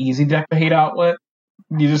pretty easy deck to hate out with.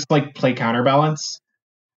 You just like play counterbalance,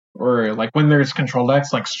 or like when there's control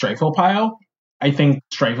decks like Strifle Pile. I think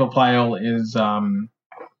Strifle Pile is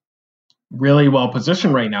really well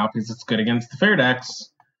positioned right now because it's good against the fair decks,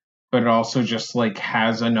 but it also just like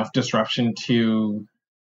has enough disruption to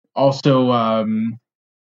also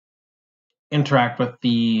interact with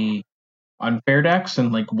the unfair decks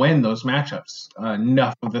and like win those matchups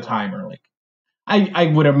enough of the time. Or like, I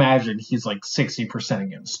would imagine he's like 60%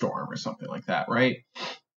 against Storm or something like that, right?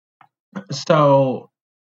 So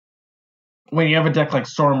when you have a deck like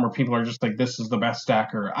Storm where people are just like, this is the best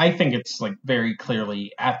deck, or I think it's like very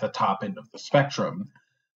clearly at the top end of the spectrum,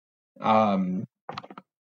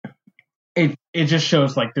 it just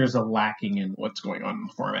shows like there's a lacking in what's going on in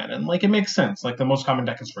the format. And like, it makes sense. Like, the most common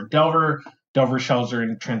deck is for Delver. Delver shells are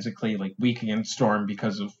intrinsically like weak against Storm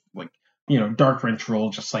because of like, Dark Ritual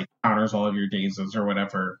just like counters all of your dazes or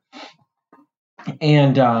whatever.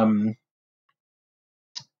 And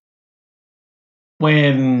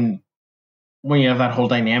when you have that whole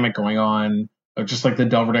dynamic going on of just like the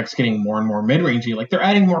Delver decks getting more and more mid-rangey, like they're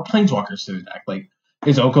adding more Planeswalkers to the deck. Like,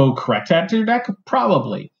 is Oko correct to add to your deck?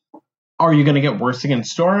 Probably. Are you going to get worse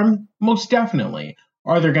against Storm? Most definitely.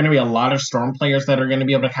 Are there going to be a lot of Storm players that are going to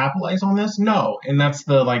be able to capitalize on this? No. And that's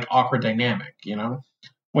the like awkward dynamic,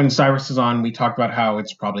 When Cyrus is on, we talked about how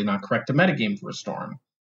it's probably not correct to metagame for a Storm,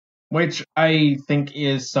 which I think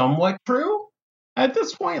is somewhat true at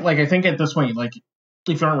this point. Like, I think at this point, like,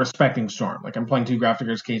 if you aren't respecting Storm, like, I'm playing 2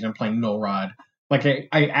 Grafdigger's Cage, I'm playing Null Rod. Like,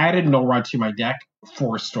 I added Null Rod to my deck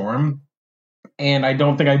for Storm, and I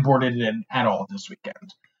don't think I boarded it in at all this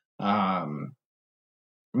weekend.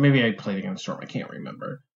 Maybe I played against Storm, I can't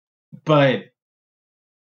remember. But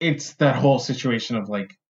it's that whole situation of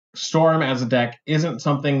like, Storm as a deck isn't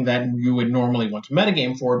something that you would normally want to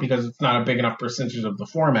metagame for because it's not a big enough percentage of the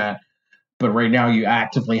format. But right now you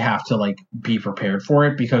actively have to like be prepared for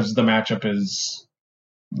it because the matchup is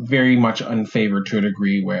very much unfavored to a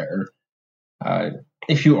degree where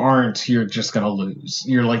if you aren't, you're just going to lose.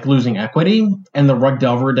 You're like losing equity, and the Rug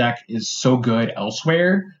Delver deck is so good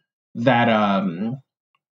elsewhere that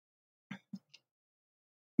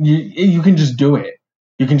you can just do it.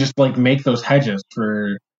 You can just like make those hedges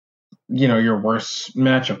for your worst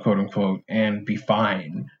matchup, quote unquote, and be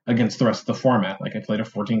fine against the rest of the format. Like, I played a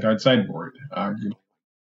 14-card sideboard.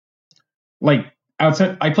 Like,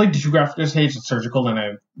 outside, I played 2 Grafdigger's Cage and Surgical and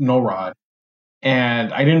a Null Rod,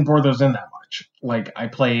 and I didn't board those in that much. Like, I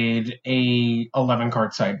played a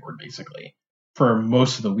 11-card sideboard basically for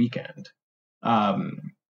most of the weekend,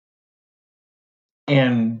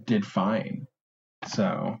 and did fine.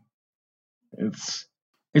 So it's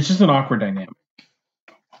just an awkward dynamic.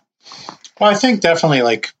 Well, I think definitely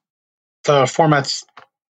like the format's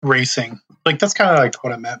racing. Like that's kind of like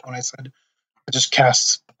what I meant when I said I just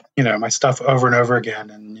cast, my stuff over and over again,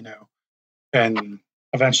 and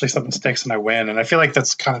eventually something sticks and I win. And I feel like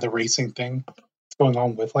that's kind of the racing thing that's going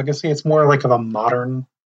on with Legacy. It's more like of a modern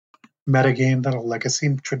metagame than a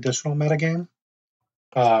Legacy traditional metagame.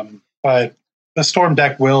 But the Storm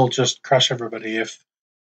deck will just crush everybody if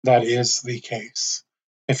that is the case.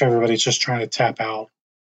 If everybody's just trying to tap out,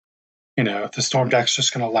 the Storm deck's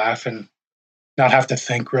just going to laugh and not have to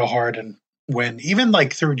think real hard and win. Even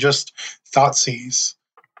like through just Thoughtseize,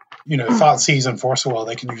 Thoughtseize and Force of Will,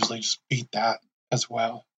 they can usually just beat that as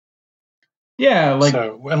well. Yeah, like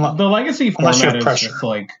the Legacy format is pressure. just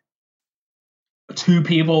like two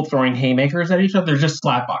people throwing haymakers at each other. They're just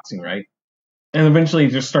slapboxing, right? And eventually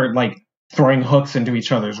just start like throwing hooks into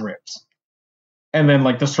each other's ribs. And then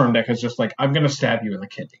like the Storm deck is just like, I'm gonna stab you in the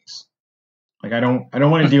kidneys. Like I don't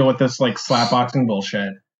want to deal with this like slapboxing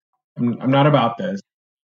bullshit. I'm not about this.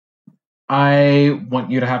 I want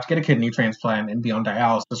you to have to get a kidney transplant and be on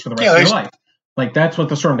dialysis for the rest of your life. Like that's what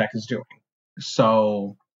the Storm deck is doing.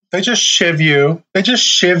 So they just shiv you. They just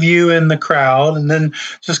shiv you in the crowd and then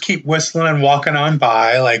just keep whistling and walking on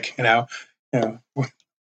by, like,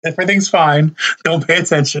 everything's fine. Don't pay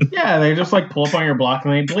attention. Yeah, they just like pull up on your block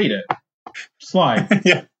and they bleed it. Slide.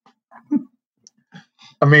 Yeah.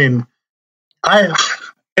 I mean,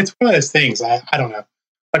 it's one of those things. I don't know.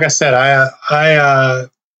 Like I said, I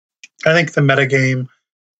think the metagame,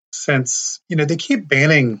 since they keep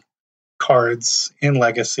banning cards in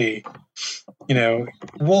Legacy,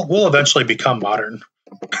 we'll eventually become modern.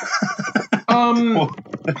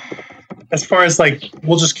 As far as like,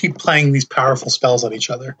 we'll just keep playing these powerful spells at each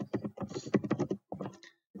other.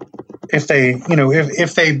 If they,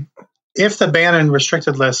 if the ban and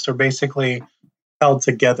restricted list are basically held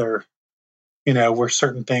together, where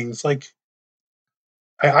certain things like,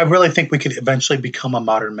 I really think we could eventually become a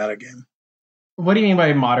modern metagame. What do you mean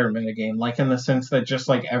by modern metagame? Like in the sense that just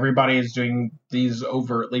like everybody is doing these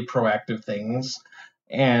overtly proactive things,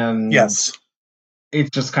 and yes,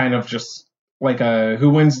 it's just kind of just like a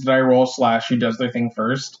who wins the die roll / who does their thing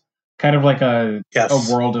first, kind of like a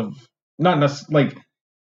world of not necessarily like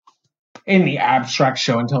in the abstract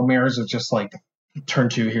show and tell mirrors. It's just like turn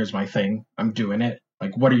 2, here's my thing, I'm doing it.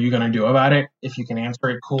 Like, what are you gonna do about it? If you can answer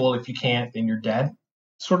it, cool. If you can't, then you're dead.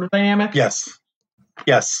 Sort of dynamic. Yes.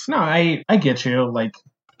 No, I get you. Like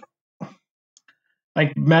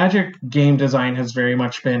Magic game design has very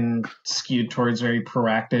much been skewed towards very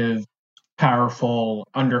proactive, powerful,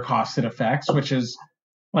 undercosted effects, which is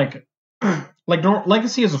like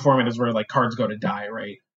Legacy as a format is where like cards go to die,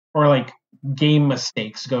 right? Or like game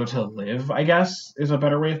mistakes go to live, I guess is a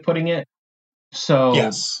better way of putting it. So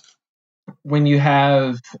yes, when you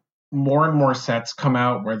have more and more sets come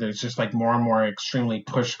out where there's just like more and more extremely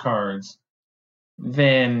push cards,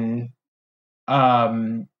 then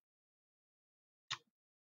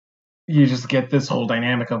you just get this whole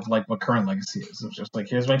dynamic of like what current Legacy is. It's just like,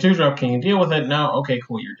 here's my 2-drop, can you deal with it? No, okay,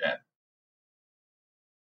 cool, you're dead.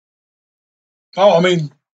 Oh, I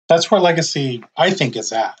mean, that's where Legacy, I think,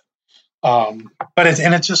 is at. But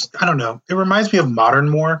it's just, I don't know. It reminds me of Modern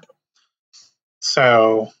more.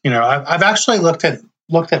 So, I've actually looked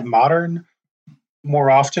at Modern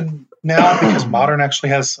more often now because Modern actually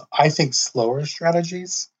has, I think, slower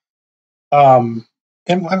strategies. And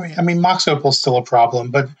I mean, Mox Opal's still a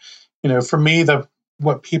problem, but for me,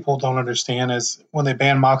 what people don't understand is when they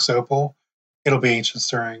ban Mox Opal, it'll be Ancient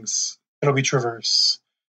Stirrings, it'll be Traverse,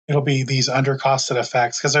 it'll be these undercosted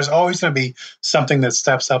effects because there's always going to be something that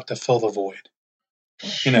steps up to fill the void.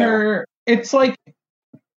 Sure, it's like,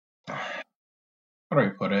 how do I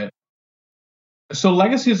put it? So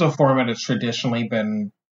Legacy as a format has traditionally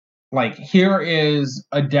been like, here is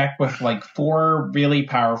a deck with like 4 really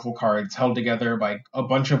powerful cards held together by a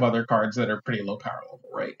bunch of other cards that are pretty low power level,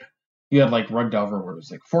 right? You had like Rug Delver, where it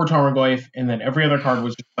was like 4 Tarmogoyf, and then every other card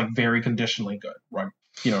was just like very conditionally good. Rug,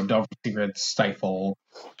 Delver Secret, Stifle,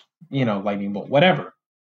 Lightning Bolt, whatever.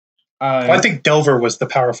 I think Delver was the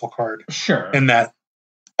powerful card. Sure. In that,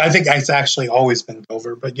 I think it's actually always been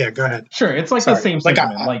Delver, but yeah, go ahead. Sure, it's like the same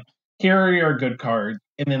sentiment. Like, here are your good cards,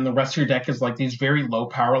 and then the rest of your deck is like these very low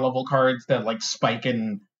power level cards that like spike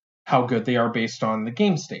in how good they are based on the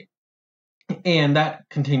game state. And that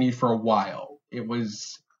continued for a while. It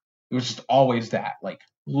was just always that, like,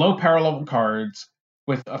 low power level cards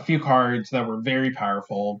with a few cards that were very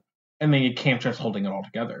powerful, and then you Cantrips holding it all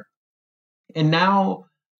together. And now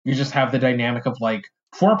you just have the dynamic of like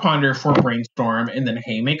 4 Ponder, 4 Brainstorm, and then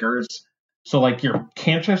Haymakers. So like your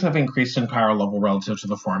Cantrips have increased in power level relative to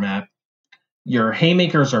the format. Your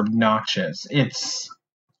Haymakers are obnoxious. It's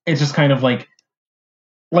just kind of like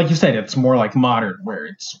like you said, it's more like modern, where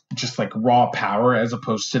it's just like raw power as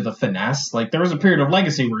opposed to the finesse. Like there was a period of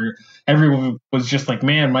Legacy where everyone was just like,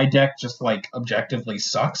 man, my deck just like objectively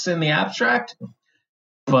sucks in the abstract.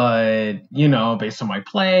 But, based on my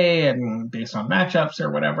play and based on matchups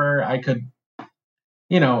or whatever, I could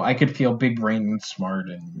feel big brain and smart,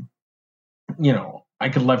 and, I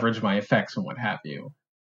could leverage my effects and what have you.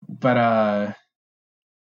 But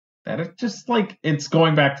that is just like, it's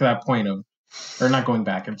going back to that point of, or not going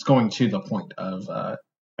back, it's going to the point of,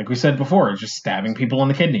 like we said before, just stabbing people in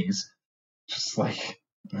the kidneys. Just like.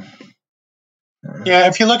 Yeah,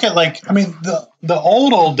 if you look at the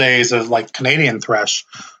old days of like Canadian Thresh,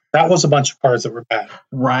 that was a bunch of cards that were bad.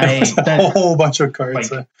 Right. A whole bunch of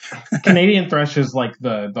cards. Like, Canadian Thresh is like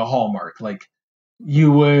the hallmark. Like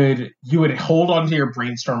you would hold onto your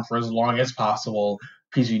Brainstorm for as long as possible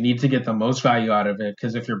because you need to get the most value out of it.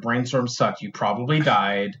 Because if your Brainstorm sucked, you probably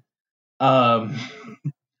died. Well,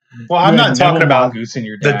 I'm not talking about Mongoose in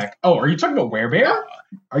your deck. Are you talking about Werebear?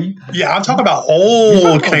 Are you? Yeah, I'm talking about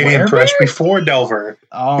old Canadian Thresh before Delver.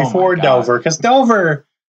 Before Delver, because Delver,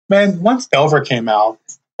 man, once Delver came out,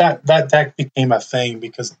 that deck became a thing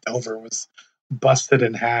because Delver was busted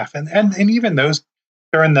in half, and even those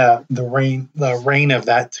during the reign of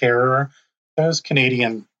that terror, those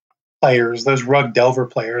Canadian players, those Rug Delver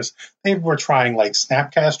players, they were trying like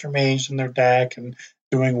Snapcaster Mage in their deck and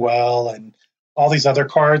doing well, and all these other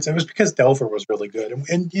cards. It was because Delver was really good,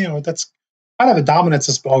 and that's kind of the dominance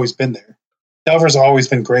has always been there. Delver's always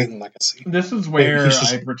been great in Legacy. This is where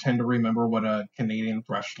I pretend to remember what a Canadian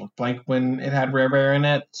Thresh looked like when it had Werebear in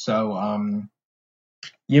it. So,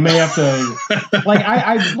 you may have to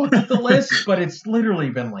I looked at the list, but it's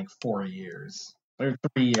literally been like 4 years or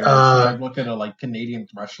 3 years. I've looked at a Canadian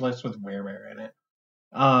Thresh list with Werebear in it.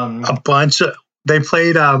 A bunch of they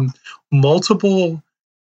played multiple.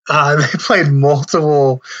 They played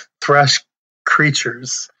multiple Thresh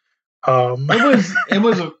creatures. It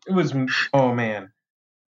was oh man,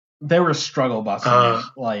 they were struggle busting.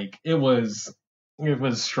 It was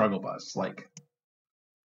struggle bus.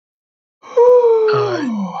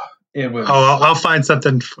 It was. I'll find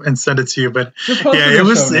something and send it to you. But yeah, it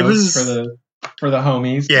was for the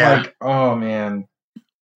homies. Yeah. Oh man,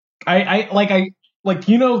 I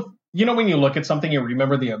when you look at something, you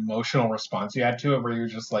remember the emotional response you had to it, where you're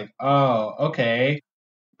just like, oh, okay,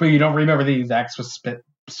 but you don't remember the exact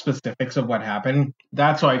specifics of what happened.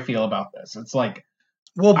 That's how I feel about this. It's like,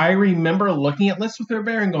 well, I remember looking at lists with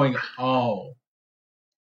Werebear and going, oh,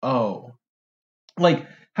 like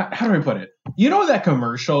how do I put it? You know that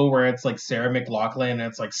commercial where it's like Sarah McLachlan and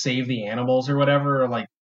it's like Save the Animals or whatever, or like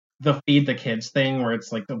the Feed the Kids thing where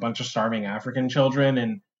it's like a bunch of starving African children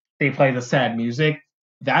and they play the sad music.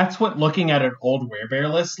 That's what looking at an old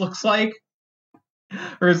Werebear list looks like.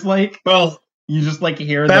 Or it's like, well, you just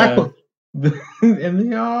hear in the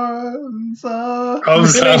arms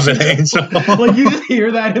of an angel. You just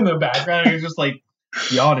hear that in the background and you're just like,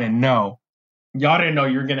 y'all didn't know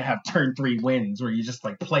you're gonna have turn 3 wins where you just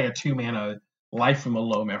play a 2-mana Life from a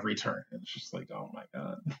Loam every turn. It's just like, oh my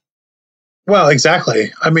god. Well,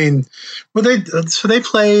 exactly. I mean, they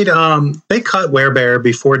played they cut Werebear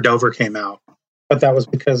before Delver came out. But that was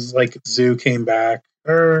because Zoo came back,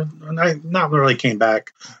 or not really came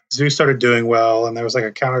back. Zoo started doing well, and there was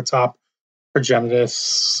a countertop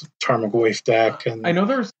Progenitus Tarmogoyf deck. And I know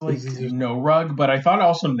there's no rug, but I thought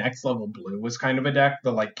also Next Level Blue was kind of a deck.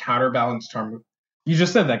 The counterbalance You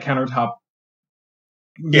just said that countertop.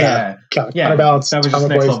 Yeah, counterbalance. That was just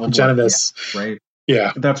Next Level Progenitus. Blue. Yeah, right.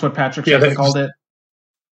 Yeah, that's what Patrick Shepard called it.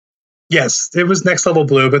 Yes, it was Next Level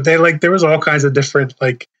Blue, but they there was all kinds of different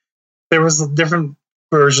there was different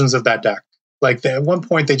versions of that deck. At one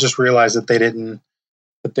point, they just realized that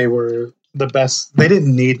they were the best. They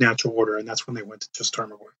didn't need Natural Order, and that's when they went to just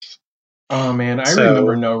Tarmogoyf. Oh man, I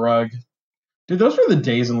remember No Rug. Dude, those were the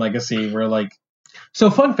days in Legacy where So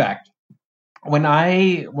fun fact, when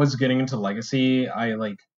I was getting into Legacy, I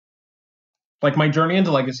my journey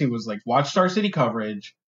into Legacy was watch Star City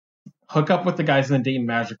coverage, hook up with the guys in the Dayton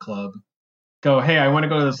Magic Club, go, hey, I want to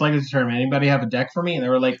go to this Legacy tournament. Anybody have a deck for me? And they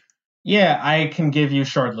were like, yeah, I can give you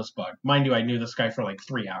Shardless Bug. Mind you, I knew this guy for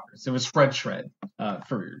 3 hours. It was Fred Shred,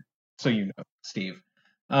 so you know, Steve.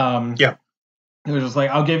 Yeah. It was just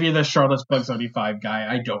I'll give you this Shardless Bug 75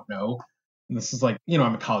 guy. I don't know. And this is I'm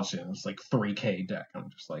a college student. It's 3K deck. I'm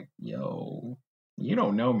just yo, you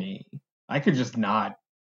don't know me. I could just not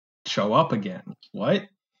show up again. What?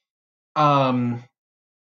 I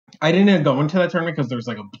didn't go into that tournament because there was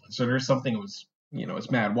a blizzard or something. It was, it was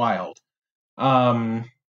mad wild.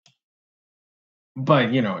 But,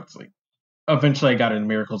 it's eventually I got into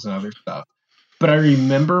Miracles and other stuff. But I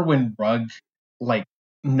remember when Rug,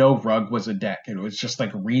 No Rug was a deck. It was just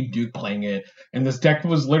like Reed Duke playing it, and this deck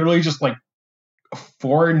was literally just like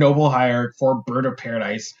 4 Noble Hierarch, 4 Bird of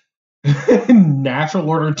Paradise, Natural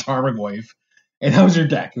Order Tarmogoyf, and that was your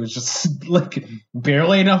deck. It was just like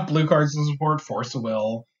barely enough blue cards to support Force of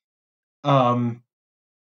Will.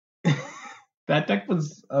 That deck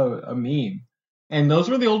was a meme, and those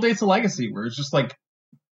were the old days of Legacy, where it's just like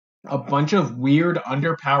a bunch of weird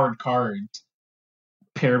underpowered cards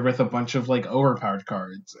paired with a bunch of like overpowered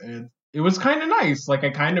cards, and it was kind of nice. Like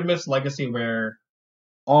I kind of miss Legacy, where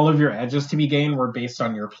all of your edges to be gained were based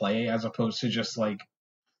on your play, as opposed to just like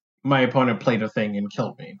my opponent played a thing and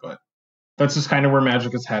killed me. But that's just kind of where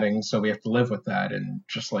Magic is heading, so we have to live with that, and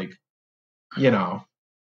just like, you know.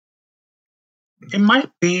 It might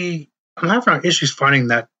be. I'm having issues finding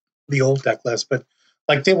the old deck list, but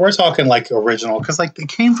like we're talking like original, because like it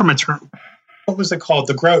came from a term. What was it called?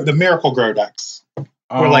 The Miracle Grow decks.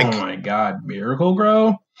 Oh my god, Miracle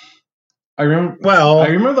Grow! I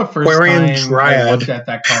remember the first Quarian time Dryad. I looked at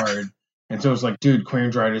that card, and so it was like, dude,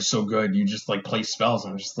 Quarian Dryad is so good. You just like play spells.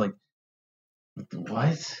 I'm just like,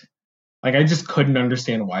 what? Like I just couldn't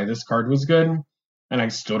understand why this card was good, and I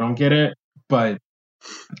still don't get it. But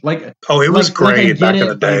like, it was great back in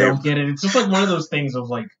the day. I don't get it. It's just like one of those things of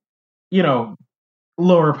like, you know,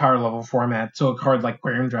 lower power level format. So a card like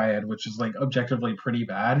Quarian Dryad, which is like objectively pretty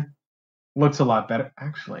bad, looks a lot better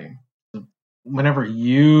actually. Whenever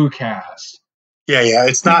you cast,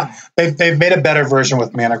 it's not. They've made a better version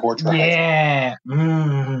with Mana Gorge. Yeah.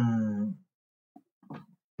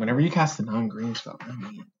 Whenever you cast the non-green spell,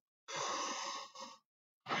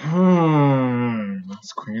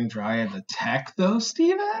 That's Quarian Dryad the tech though,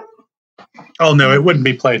 Steven? Oh no, it wouldn't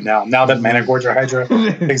be played now. Now that Mana Gorge Hydra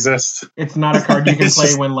exists, it's not a card you can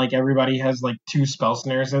play when like everybody has like 2 spell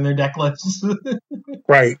snares in their deck lists.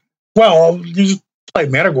 Right. Well, you just play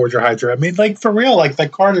Mana Gorge Hydra. I mean, like for real, like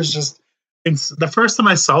that card is just. It's the first time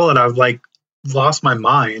I saw it, I've like lost my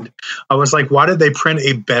mind. I was like, why did they print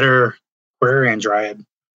a better Quarian Dryad?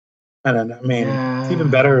 And I mean, it's even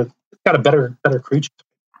better. It's got a better creature.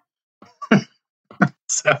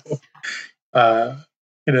 So,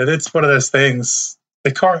 it's one of those things.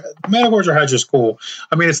 The card Mana Gorge Hydra is cool.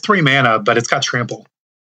 I mean, it's 3 mana, but it's got trample.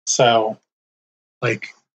 So, like,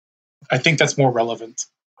 I think that's more relevant.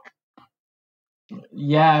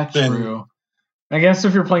 Yeah, true. I guess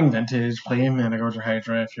if you're playing Vintage, play Mana Gorge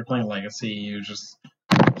Hydra. If you're playing Legacy, you just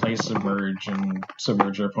play Submerge and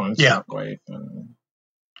Submerge your opponent's Shockwave and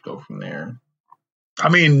go from there. I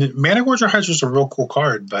mean, Mana Gorge Hydra is a real cool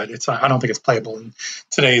card, but I don't think it's playable in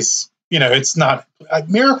today's. It's not.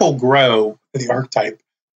 Miracle Grow, the archetype,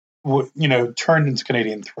 turned into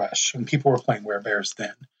Canadian Thresh, and people were playing Werebears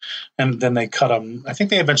then. And then they cut them. I think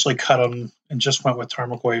they eventually cut them and just went with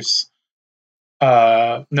Tarmogoyf's,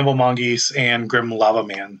 Nimble Mongoose, and Grim Lava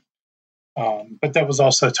Man. But that was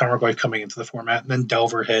also Tarmogoyf coming into the format, and then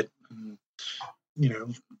Delver hit. And,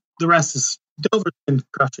 the rest is Delver's been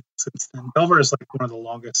crushing since then. Delver is like one of the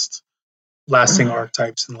longest lasting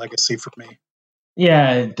archetypes in Legacy for me.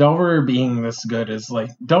 Yeah, Delver being this good is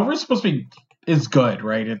like Delver is supposed to be good,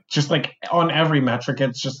 right? It's just like on every metric,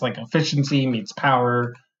 it's just like efficiency meets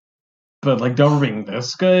power. But like Delver being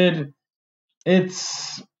this good,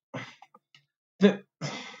 it's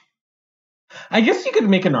I guess you could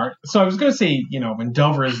make an art. So I was going to say, when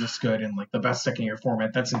Delver is this good and like the best deck in your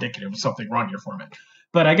format, that's indicative of something wrong in your format.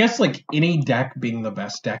 But I guess like any deck being the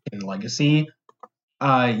best deck in Legacy,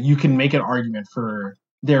 you can make an argument for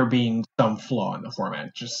there being some flaw in the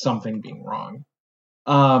format, just something being wrong.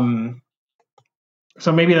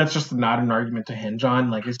 So maybe that's just not an argument to hinge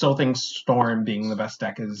on. Like I still think Storm being the best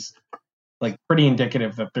deck is like pretty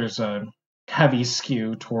indicative that there's a heavy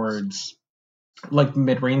skew towards like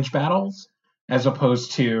mid-range battles as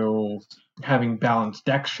opposed to having balanced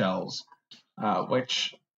deck shells,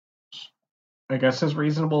 which I guess is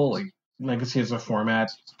reasonable. Like Legacy as a format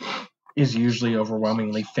is usually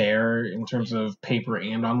overwhelmingly fair in terms of paper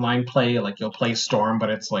and online play. Like you'll play Storm, but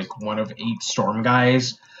it's like one of 8 Storm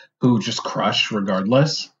guys who just crush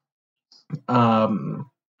regardless. So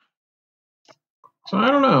I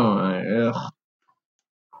don't know.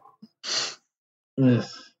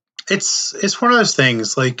 It's one of those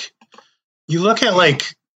things. Like you look at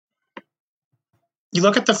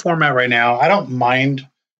the format right now. I don't mind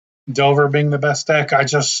Delver being the best deck. I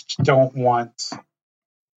just don't want.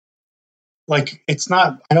 Like it's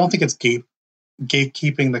not. I don't think it's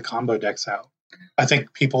gatekeeping the combo decks out. I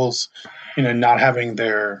think people's, not having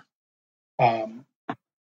their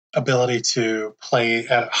ability to play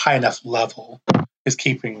at a high enough level is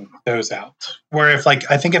keeping those out. Where if I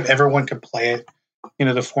think if everyone could play it,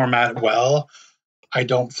 the format well, I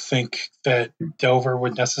don't think that Delver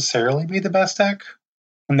would necessarily be the best deck,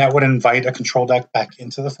 and that would invite a control deck back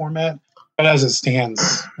into the format. But as it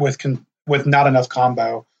stands, with not enough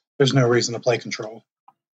combo, there's no reason to play control.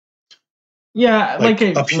 Yeah, like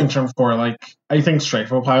I mentioned before, like I think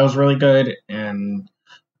Strifeful Pile is really good, and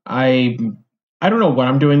I don't know what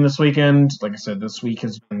I'm doing this weekend. Like I said, this week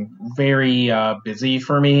has been very busy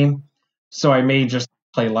for me, so I may just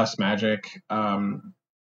play less Magic. But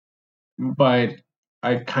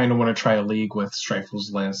I kind of want to try a league with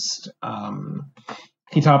Strifle's List.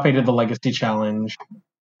 He top 8'd the Legacy Challenge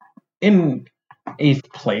in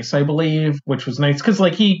 8th place, I believe, which was nice because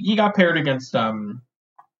like he got paired against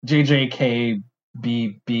JJKBB,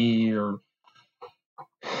 or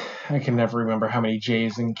I can never remember how many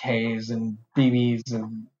J's and K's and BB's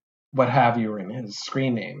and what have you were in his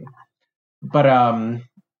screen name. But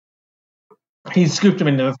he scooped him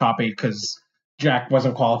into the top 8 because Jack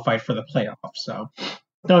wasn't qualified for the playoffs. So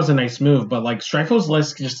that was a nice move. But like Strifle's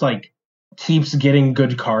List just like keeps getting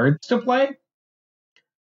good cards to play.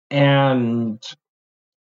 And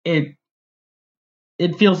it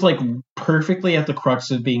feels like perfectly at the crux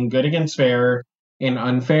of being good against fair and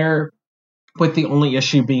unfair, with the only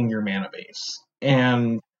issue being your mana base.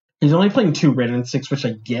 And he's only playing 2 Red and 6, which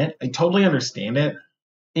I get. I totally understand it.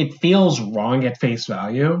 It feels wrong at face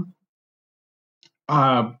value.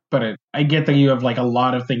 But I get that you have like a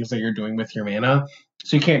lot of things that you're doing with your mana,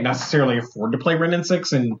 so you can't necessarily afford to play Red and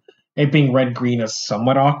 6, and it being red-green is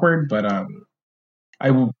somewhat awkward, but I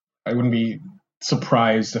wouldn't be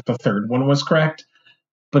surprised if the third one was correct.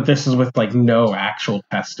 But this is with like no actual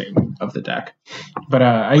testing of the deck.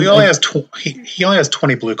 But he only has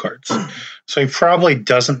 20 blue cards, so he probably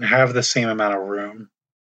doesn't have the same amount of room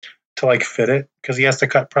to like fit it because he has to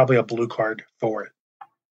cut probably a blue card for it.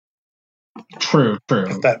 True.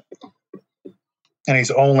 And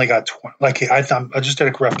he's only got 20. Like I just did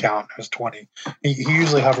a rough count. It was 20. He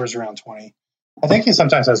usually hovers around 20. I think he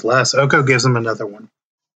sometimes has less. Oko gives him another one.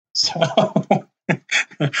 So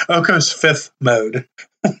Oko's 5th mode.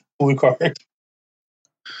 Blue card.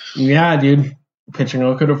 Yeah, dude. Pitching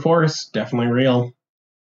Oko to Force, definitely real.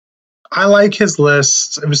 I like his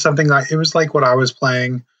list. It was like what I was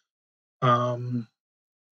playing. I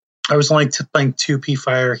was only playing 2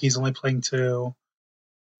 P-Fire. He's only playing 2.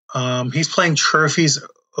 He's playing trophies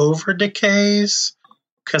over decays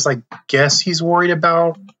because I guess he's worried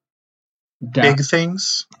about big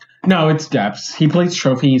things. No, it's depths. He plays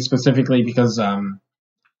trophy specifically because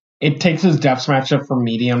it takes his depths matchup from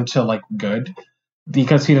medium to like good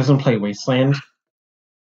because he doesn't play Wasteland.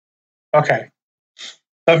 Okay.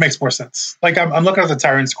 That makes more sense. Like I'm looking at the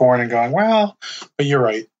Tyrant scoring and going, well, but you're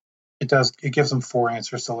right. It gives him 4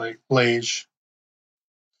 answers to Lage.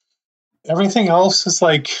 Everything else is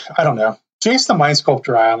like, I don't know. Jace the Mind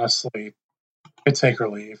Sculptor, I honestly could take or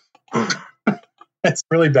leave. It's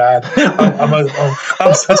really bad.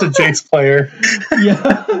 I'm such a Jace player.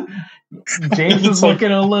 Yeah. Jace is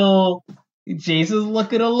looking a little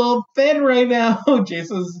thin right now.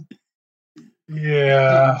 Jace is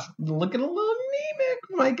looking a little anemic,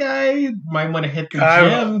 my guy. Might want to hit the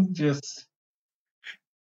gym. Just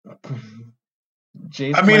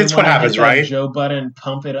Jace, I mean, it's what happens, right? Joe Budden,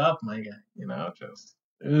 pump it up, my guy.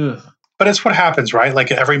 Ugh. But it's what happens, right? Like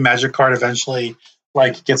every Magic card eventually,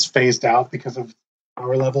 like gets phased out because of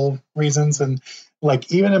power level reasons, and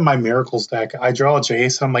like even in my Miracles deck, I draw a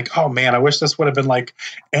Jace, and I'm like, oh man, I wish this would have been like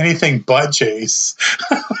anything but Jace.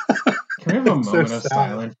 Can we have a moment of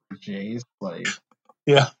silence for Jace? Like,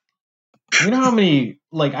 yeah. You know how many,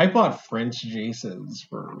 like, I bought French Jaces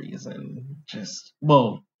for a reason.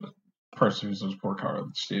 Perseus was poor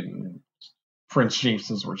card student. French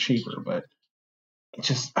Jaces were cheaper, but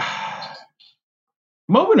just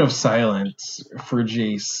moment of silence for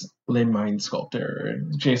Jace Le Mind Sculptor.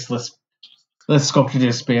 Jace Le Sculptor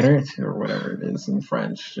de Spirit, or whatever it is in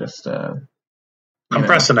French. Just I'm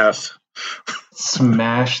pressing F.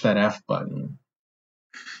 Smash that F button.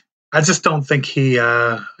 I just don't think he.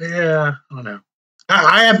 I don't know.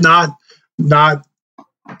 I have not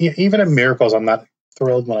even in Miracles. I'm not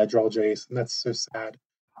thrilled when I draw Jace, and that's so sad.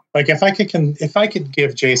 Like if I could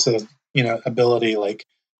give Jace a ability like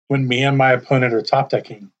when me and my opponent are top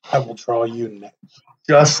decking, I will draw you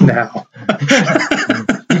just now.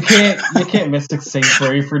 You can't Mystic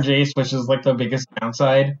Sanctuary for Jace, which is like the biggest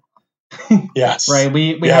downside. Yes. Right.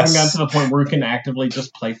 We haven't gotten to the point where we can actively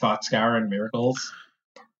just play Thought Scour and Miracles.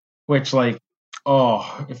 Which, like,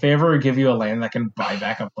 if they ever give you a land that can buy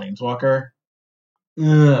back a Planeswalker,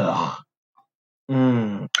 ugh.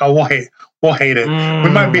 Oh, we'll hate it. We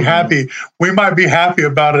might be happy. We might be happy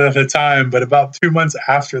about it at the time, but about 2 months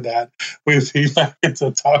after that, we see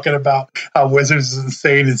into talking about how Wizards is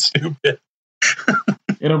insane and stupid.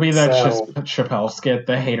 It'll be that Chappelle skit.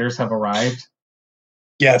 The haters have arrived.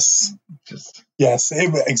 Yes.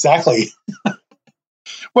 Exactly.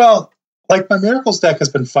 Well, like my Miracles deck has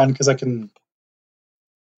been fun because I can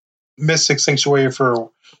Mystic Sanctuary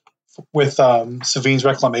with Savine's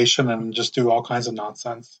Reclamation and just do all kinds of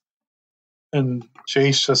nonsense. And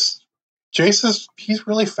Jace he's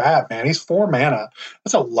really fat, man. He's 4 mana.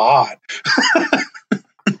 That's a lot.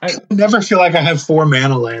 I never feel like I have 4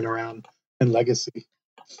 mana laying around in Legacy.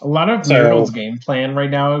 A lot of Miracle's game plan right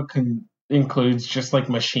now includes just like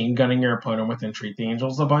machine gunning your opponent with Entreat the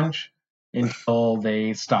Angels a bunch until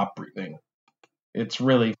they stop breathing. It's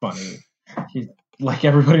really funny. Like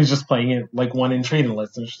everybody's just playing it like one Entreat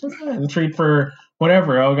list. And just like, Entreat for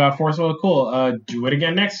whatever. Oh, got Force Will, cool. Do it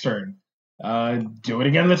again next turn. Do it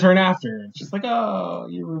again the turn after. It's just like, oh,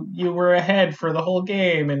 you were ahead for the whole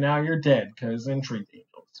game and now you're dead because Entreat the Angels.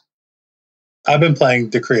 I've been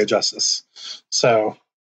playing Decree of Justice, so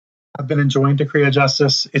I've been enjoying Decree of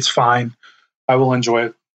Justice. It's fine. I will enjoy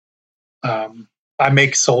it. I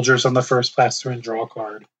make soldiers on the first pass through and draw a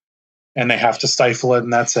card, and they have to stifle it,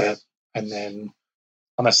 and that's it. And then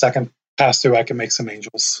on the second pass through, I can make some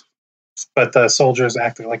angels. But the soldiers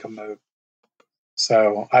acting like a moat.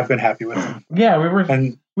 So I've been happy with them. Yeah,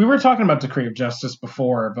 we were talking about Decree of Justice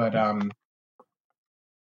before, but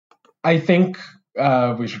I think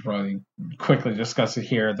we should probably quickly discuss it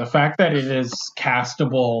here. The fact that it is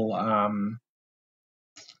castable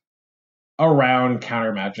around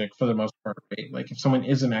counter magic for the most part, right? Like if someone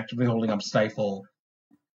isn't actively holding up Stifle,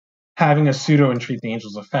 having a pseudo Entreat the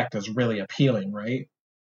Angels effect is really appealing, right?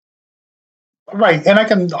 Right, and I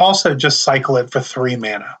can also just cycle it for 3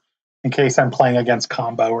 mana in case I'm playing against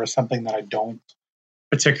combo or something that I don't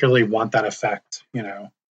particularly want that effect,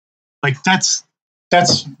 Like that's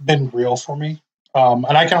been real for me. And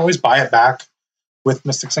I can always buy it back with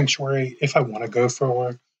Mystic Sanctuary if I want to go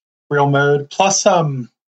for real mode. Plus, I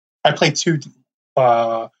play 2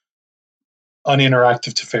 uninteractive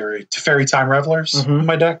Teferi Time Revelers in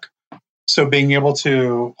my deck. So being able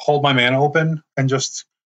to hold my mana open and just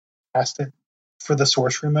cast it for the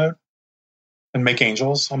sorcery mode and make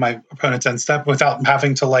angels on my opponent's end step without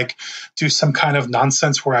having to do some kind of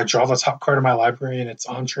nonsense where I draw the top card of my library and it's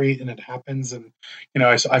Entreat and it happens. And,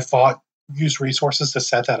 I used resources to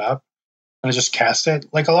set that up and I just cast it.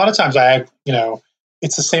 Like a lot of times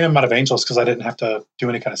it's the same amount of angels because I didn't have to do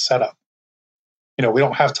any kind of setup. We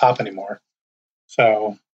don't have top anymore.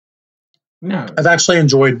 So no, I've actually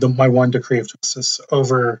enjoyed my one Decree of Justice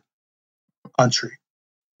over Entreat.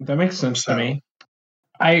 That makes sense to me.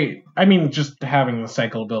 I mean, just having the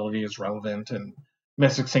cycle ability is relevant, and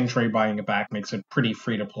Mystic Sanctuary buying it back makes it pretty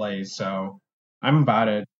free to play. So I'm about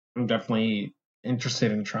it. I'm definitely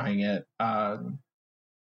interested in trying it.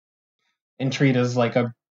 Entreat is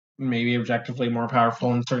maybe objectively more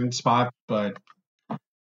powerful in certain spots, but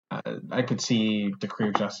I could see Decree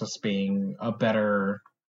of Justice being a better,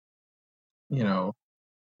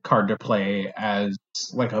 card to play as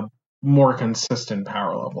a more consistent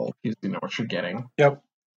power level because you know what you're getting. Yep.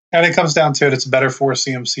 And it comes down to it's a better 4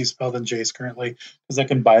 CMC spell than Jace currently because I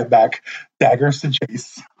can buy it back daggers to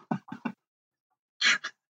Jace.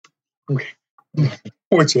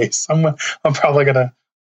 Poor Jace. I'm probably gonna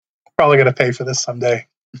pay for this someday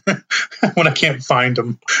when I can't find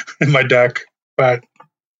him in my deck. But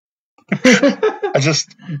I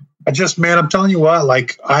just man, I'm telling you what,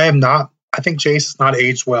 I think Jace is not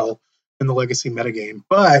aged well in the Legacy metagame.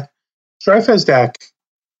 But Strife's deck,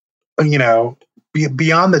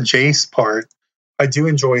 beyond the Jace part, I do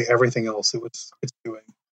enjoy everything else it's doing.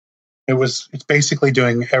 It's basically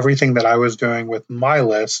doing everything that I was doing with my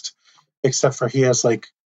list, except for he has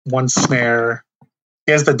 1 snare.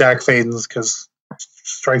 He has the Dak Fadens because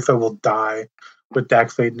Strife will die with Dak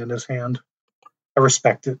Faden in his hand. I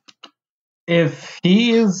respect it. If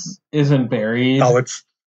he isn't buried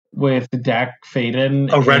with Dak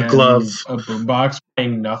Faden, a red glove, a boombox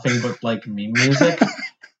playing nothing but meme music,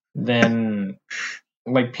 then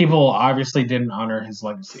people obviously didn't honor his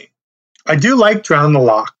legacy. I do like Drown the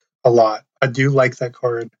Lock a lot. I do like that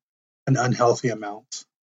card an unhealthy amount.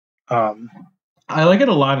 I like it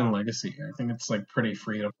a lot in Legacy. I think it's pretty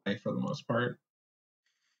free to play for the most part.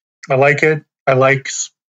 I like it. I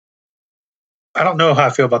don't know how I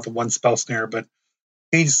feel about the 1 spell snare, but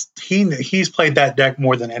he's played that deck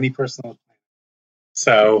more than any person.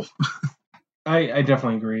 So I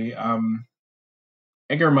definitely agree.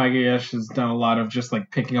 Edgar Magayesh has done a lot of just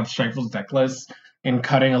picking up Strifle's deck list and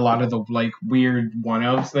cutting a lot of the like weird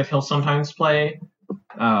one-outs that he'll sometimes play,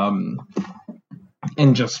 and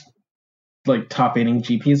just like top 8ing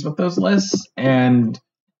GPs with those lists. And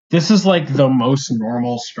this is like the most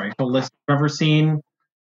normal Strifle list I've ever seen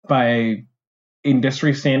by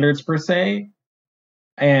industry standards per se,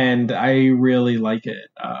 and I really like it.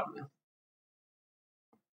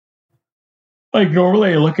 Like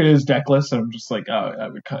normally I look at his deck list and I'm just like, oh, I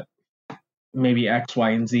would cut maybe X, Y,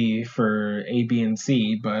 and Z for A, B, and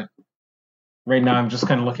C, but right now I'm just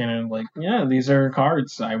kind of looking at it like, yeah, these are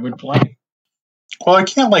cards I would play. Well, I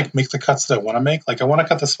can't like make the cuts that I want to make. Like I want to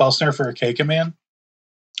cut the Spell Snare for a Kagan man,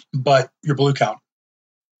 but you're blue count,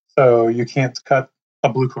 so you can't cut a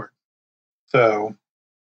blue card. So,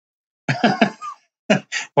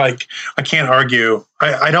 like, I can't argue.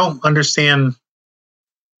 I don't understand.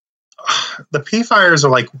 The P fires are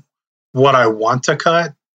like what I want to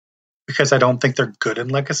cut because I don't think they're good in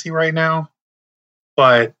Legacy right now.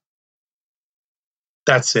 But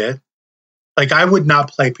that's it. Like, I would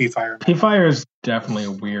not play P fire. P fire is definitely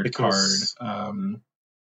a weird card.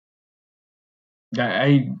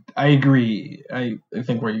 I agree. I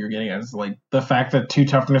think what you're getting at is like the fact that 2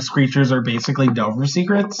 toughness creatures are basically Delver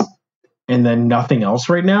Secrets and then nothing else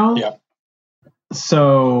right now. Yeah.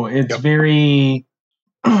 So it's very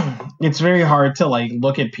it's very hard to like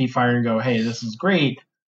look at P Fire and go, hey, this is great,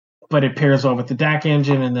 but it pairs well with the deck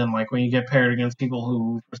engine, and then like when you get paired against people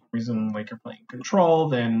who for some reason like are playing control,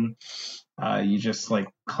 then you just like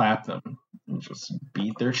clap them and just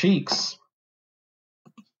beat their cheeks.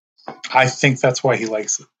 I think that's why he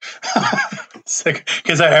likes it.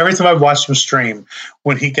 Because every time I watch him stream,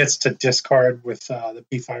 when he gets to discard with the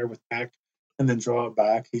P Fire with back and then draw it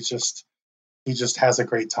back, he just has a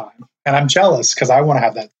great time, and I'm jealous because I want to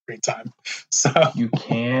have that great time. So you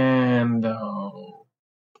can though,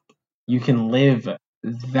 you can live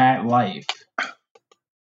that life.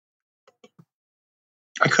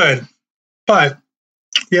 I could, but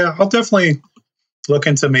yeah, I'll definitely look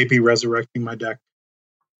into maybe resurrecting my deck,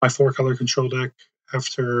 my 4-color control deck,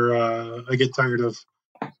 after I get tired of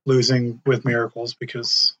losing with Miracles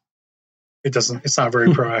because it's not very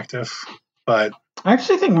proactive. But I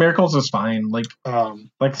actually think Miracles is fine. Like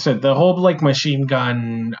I said, the whole like machine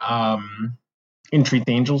gun Entreat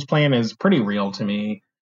the Angels plan is pretty real to me,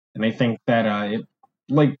 and I think that it,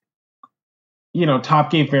 like, you know, Top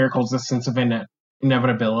gave Miracles this sense of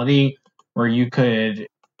inevitability where you could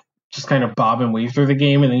just kind of bob and weave through the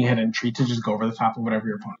game, and then you had Entreat to just go over the top of whatever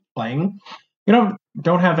your opponent's playing. You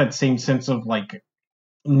don't have that same sense of like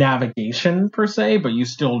navigation per se, but you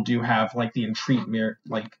still do have like the Entreat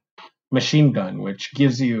like machine gun, which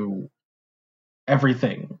gives you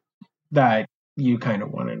everything that you kind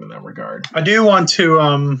of wanted in that regard. I do want to,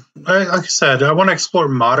 like I said, I want to explore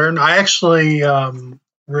Modern. I actually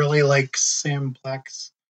really like Sam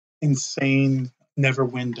Black's insane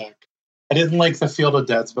Neverwin deck. I didn't like the Field of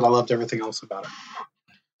Deaths, but I loved everything else about it.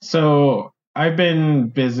 So I've been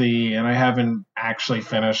busy and I haven't actually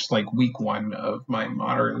finished like week 1 of my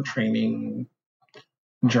Modern training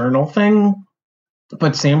journal thing.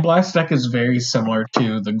 But Sandblast deck is very similar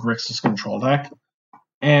to the Grixis control deck.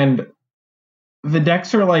 And the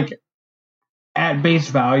decks are like at base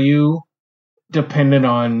value dependent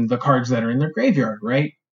on the cards that are in their graveyard,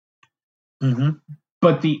 right? Mm-hmm.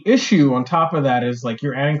 But the issue on top of that is like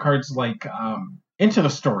you're adding cards like Into the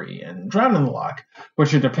Story and Drown in the Loch,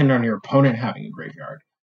 which are dependent on your opponent having a graveyard.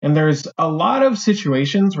 And there's a lot of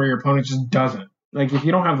situations where your opponent just doesn't. Like if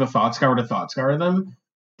you don't have the Thought Scour to Thought Scour them,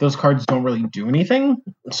 those cards don't really do anything.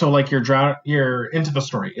 So like your Into the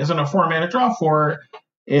Story isn't a 4-mana draw 4,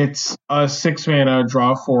 it's a 6-mana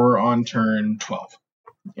draw 4 on turn 12.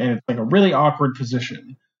 And it's like a really awkward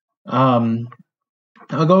position.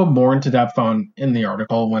 I'll go more into depth on in the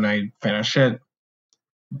article when I finish it.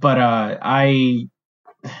 But I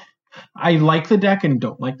like the deck and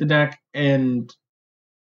don't like the deck, and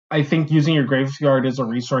I think using your graveyard as a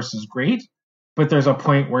resource is great, but there's a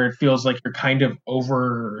point where it feels like you're kind of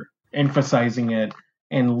overemphasizing it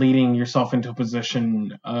and leading yourself into a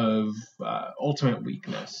position of ultimate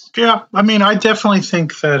weakness. Yeah, I mean, I definitely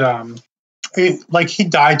think that he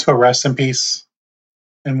died to a rest in peace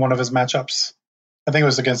in one of his matchups. I think it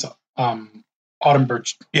was against Autumn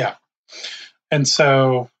Birch. Yeah. And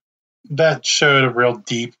so that showed a real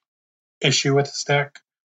deep issue with his deck.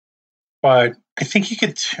 But I think you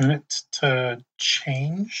could tune it to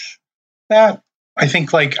change that. I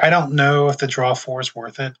think, I don't know if the draw 4 is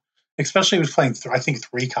worth it, especially with playing, I think,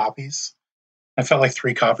 3 copies. I felt like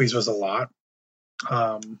 3 copies was a lot.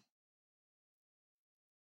 And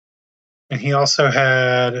he also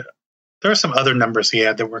had, there were some other numbers he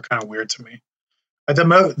had that were kind of weird to me.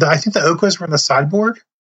 I think the Okwas were in the sideboard,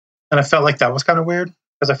 and I felt like that was kind of weird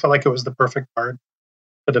because I felt like it was the perfect card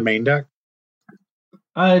for the main deck.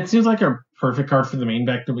 It seems like a perfect card for the main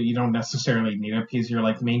deck, but you don't necessarily need it because your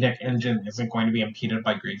like main deck engine isn't going to be impeded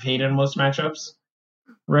by Grave Hate in most matchups,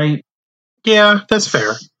 right? Yeah, that's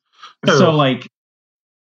fair. So like,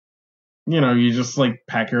 you just like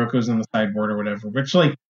pack your Okos in the sideboard or whatever. Which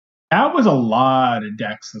like that was a lot of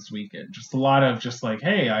decks this weekend. Just a lot of just like,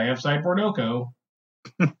 hey, I have sideboard Oko.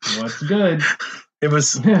 What's good? It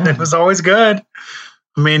was always good.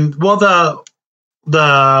 I mean, well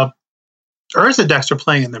the Urza decks are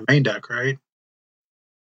playing in their main deck, right?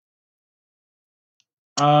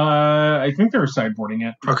 I think they were sideboarding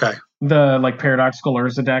it. Okay. The like paradoxical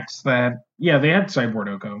Urza decks they had sideboard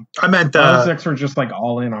Oko. I meant those decks were just like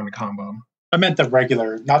all in on combo. I meant the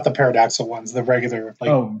regular, not the paradoxical ones, the regular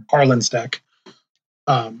Harlan's deck.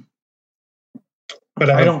 But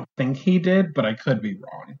I don't think he did, but I could be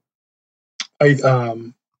wrong. I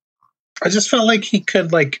just felt like he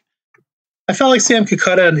could I felt like Sam could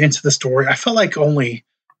cut it into the story. I felt like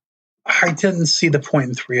I didn't see the point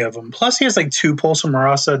in 3 of them. Plus, he has 2 Pulse of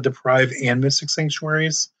Marasa, Deprive, and Mystic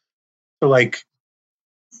Sanctuaries. So,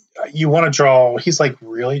 you want to draw. He's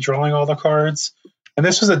really drawing all the cards. And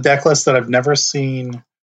this was a deck list that I've never seen.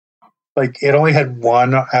 It only had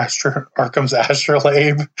one Arkham's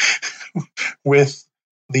Astrolabe with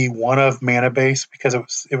the 1 of mana base because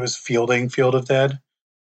it was fielding Field of Dead.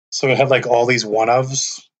 So it had all these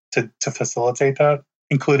 1-ofs to facilitate that,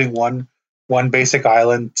 including one basic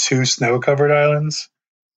island, 2 snow-covered islands.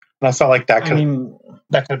 And I felt like that could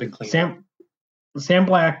have been clean. Sam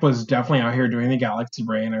Black was definitely out here doing the Galaxy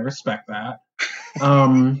Brain. I respect that.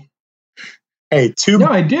 Hey, No,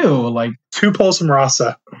 I do. 2 Pulse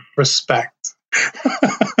Marasa. Respect.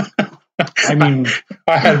 I mean,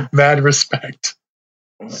 I had mad respect.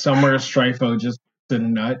 Summer Strifo just a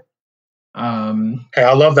nut. Hey,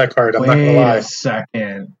 I love that card. I'm not gonna lie. Wait a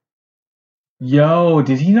second. Yo,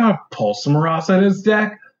 did he not Pulse Marasa in his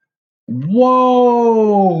deck?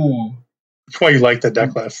 Whoa! That's why you like the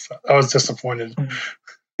deck list. I was disappointed.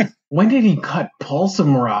 When did he cut Pulse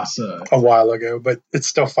Marasa? A while ago, but it's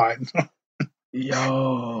still fine.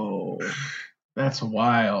 Yo, that's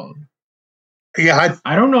wild. Yeah,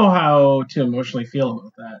 I don't know how to emotionally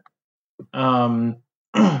feel about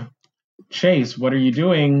that. Chase, what are you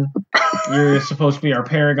doing? You're supposed to be our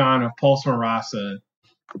paragon of Pulse Marasa.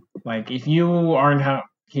 If you aren't out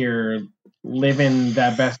here living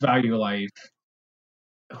that best value life,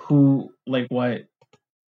 what?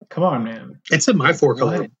 Come on, man. It's in my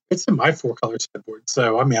 4-color. It's in my 4-color sideboard.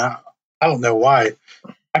 So I mean, I don't know why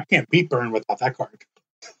I can't beat Burn without that card.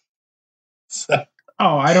 So.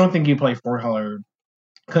 Oh, I don't think you play 4-color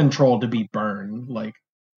control to beat Burn.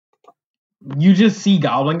 You just see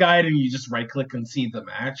Goblin Guide and you just right click and see the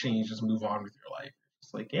match and you just move on with your life.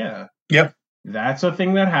 It's yeah. Yep. That's a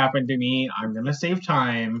thing that happened to me. I'm gonna save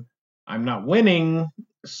time. I'm not winning,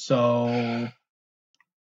 so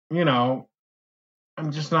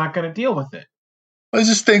I'm just not gonna deal with it. I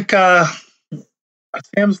just think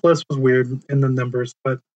Sam's list was weird in the numbers,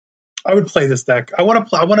 but I would play this deck. I want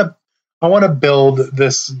to build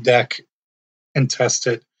this deck and test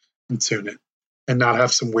it and tune it and not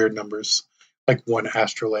have some weird numbers like 1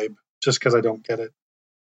 Astrolabe just because I don't get it.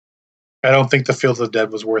 I don't think the Field of the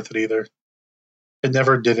Dead was worth it either. It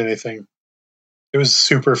never did anything. It was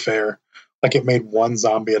super fair. It made 1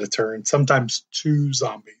 zombie at a turn, sometimes 2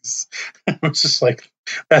 zombies. It was just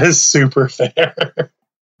that is super fair.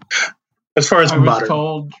 As far as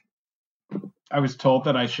modern. I was told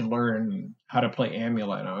that I should learn how to play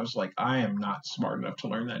Amulet. I was like, I am not smart enough to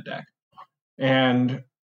learn that deck. And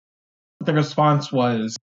the response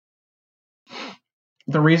was,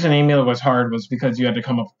 the reason Amulet was hard was because you had to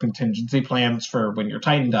come up with contingency plans for when your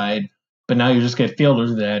Titan died, but now you just get Field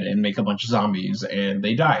of Dead and make a bunch of zombies, and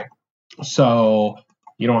they die. So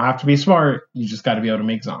you don't have to be smart. You just got to be able to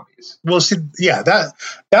make zombies. Well, see, yeah, that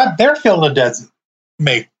their Field of Dead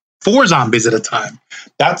make 4 zombies at a time.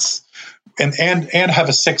 That's and have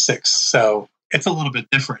a 6/6, so it's a little bit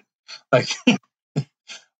different. I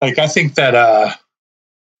think that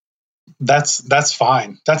that's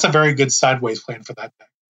fine. That's a very good sideways plan for that deck.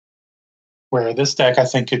 Where this deck, I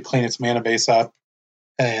think, could clean its mana base up,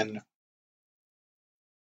 and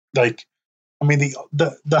the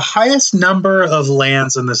highest number of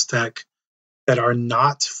lands in this deck that are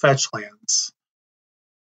not fetch lands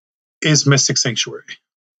is Mystic Sanctuary.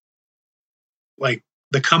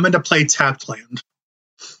 They come into play tapped land,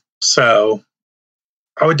 so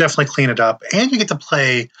I would definitely clean it up, and you get to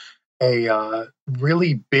play a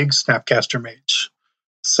really big Snapcaster Mage.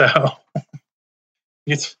 So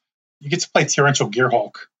you get to play Torrential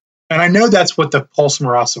Gearhulk. And I know that's what the Pulse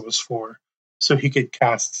Marasa was for, so he could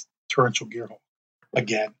cast Torrential Gearhulk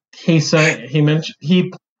again.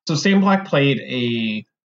 So Same Black played a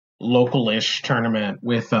local-ish tournament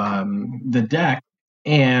with the deck,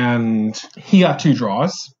 and he got 2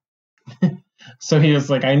 draws. So he was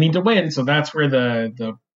like, I need to win. So that's where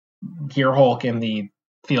the Gearhulk and the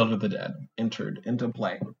Field of the Dead entered into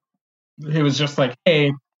play. He was just like,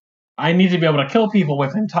 hey, I need to be able to kill people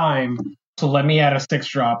within time, so let me add a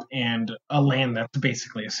 6-drop and a land that's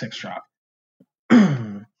basically a 6-drop.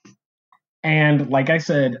 And like I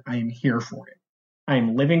said, I'm here for it.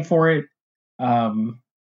 I'm living for it.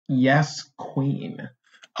 Yes, Queen.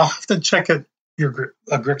 I'll have to check a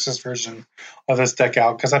Grixis version of this deck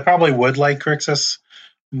out, because I probably would like Grixis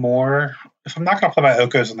more. If I'm not going to play my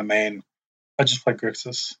Okos in the main, I just play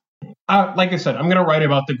Grixis. Like I said, I'm going to write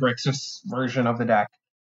about the Grixis version of the deck.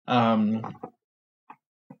 Like,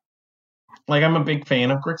 I'm a big fan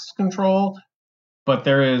of Grixis control, but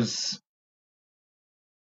there's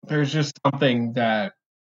just something that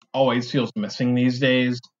always feels missing these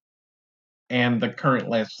days. And the current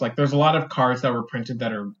list, like, there's a lot of cards that were printed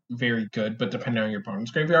that are very good, but depending on your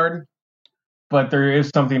opponent's graveyard. But there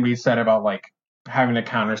is something to be said about, like, having to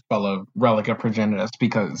counterspell a Relic of Progenitus,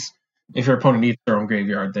 because if your opponent needs their own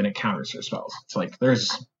graveyard, then it counters their spells. It's like, there's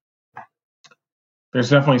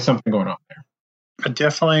definitely something going on there. I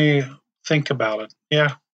definitely think about it.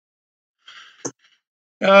 Yeah.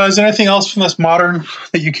 Is there anything else from this Modern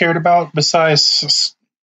that you cared about besides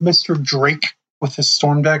Mr. Drake with his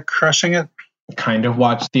Storm deck crushing it? Kind of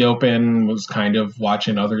watched the Open, was kind of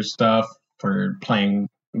watching other stuff for playing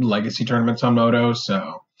Legacy tournaments on Moto,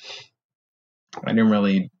 so I didn't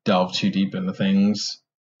really delve too deep into things.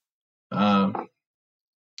 I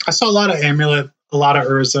saw a lot of Amulet, a lot of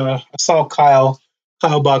Urza. I saw Kyle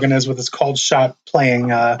Bogganez with his Cold Shot playing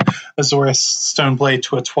Azorius Stoneblade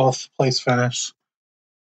to a 12th place finish.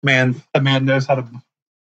 Man, that man knows how to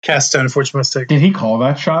cast Stoneforge Mystic. Did he call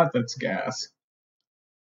that shot? That's gas.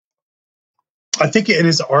 I think in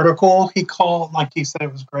his article he called, like he said,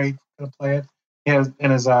 it was great to play it. He's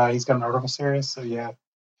got an article series, so yeah.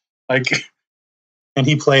 And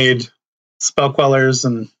he played Spellquellers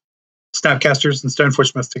and Snapcasters and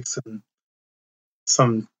Stoneforge Mystics and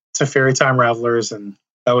some Teferi Time Ravelers, and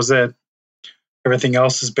that was it. Everything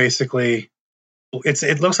else is basically,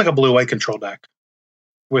 it looks like a blue-white control deck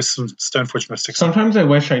with some Stoneforge Mystics. Sometimes I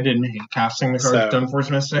wish I didn't hate casting the card Stoneforge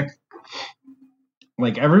Mystic.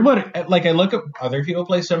 Like, everybody, like, I look at other people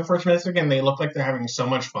play Stoneforge Mystic and they look like they're having so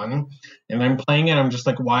much fun, and I'm playing it, I'm just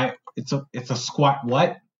like, why? It's a squat.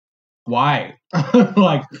 What? Why?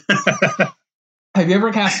 Like, have you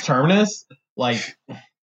ever cast Terminus? Like,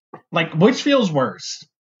 which feels worse?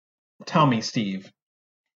 Tell me, Steve.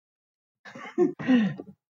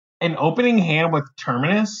 An opening hand with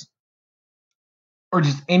Terminus, or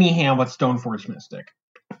just any hand with Stoneforge Mystic?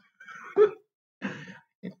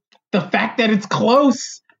 The fact that it's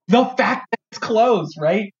close.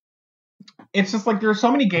 Right? It's just like, there are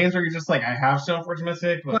so many games where you're just like, I have Stoneforge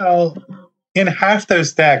Mystic. But... Well, in half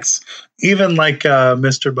those decks, even like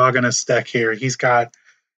Mr. Bogganus deck here, he's got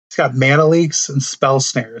Mana Leaks and Spell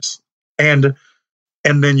Snares, and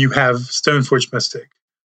then you have Stoneforge Mystic.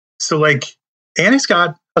 So like, and he's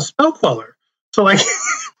got a Spell Queller. So like,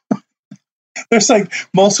 there's like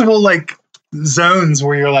multiple like zones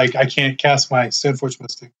where you're like, I can't cast my Stoneforge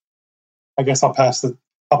Mystic. I guess I'll pass the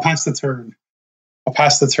turn.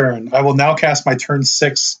 I will now cast my turn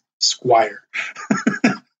 6 Squire.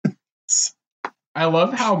 I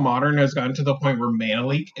love how Modern has gotten to the point where Mana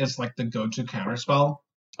Leak is like the go-to counterspell.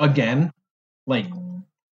 Again, like,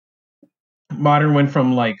 Modern went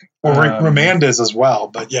from like... Well, Remand is as well,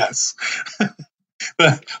 but yes.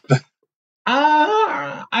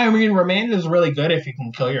 I mean, Remand is really good if you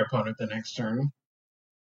can kill your opponent the next turn.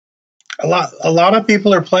 A lot of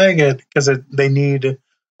people are playing it because they need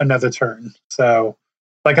another turn. So,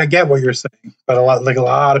 like, I get what you're saying, but a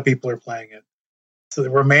lot of people are playing it. So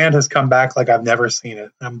the Remand has come back like I've never seen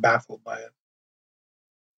it. I'm baffled by it.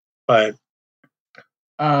 But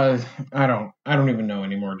I don't even know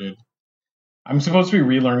anymore, dude. I'm supposed to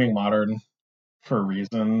be relearning Modern for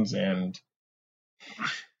reasons, and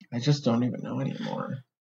I just don't even know anymore.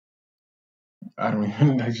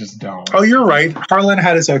 I just don't. Oh, you're right. Harlan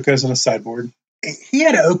had his Okos in his sideboard. He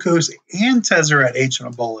had Okos and Tezzeret Agent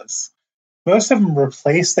of Bolas. Most of them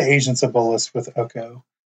replaced the Agents of Bolas with Oko.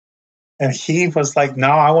 And he was like, no,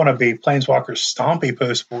 I want to be Planeswalker Stompy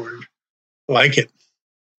postboard. Like it.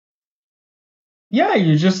 Yeah,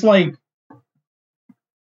 you just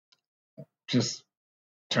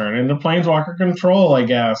turn into Planeswalker control, I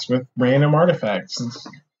guess, with random artifacts.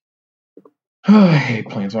 I hate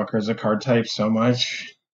Planeswalker as a card type so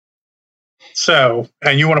much. So,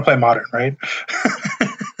 and you want to play Modern, right?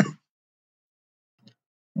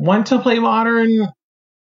 Want to play Modern?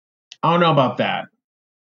 I don't know about that.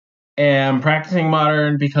 Am practicing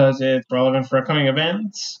Modern because it's relevant for upcoming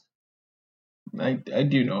events? I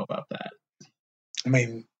do know about that. I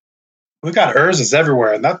mean, we got Urzas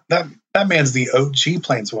everywhere, and that man's the OG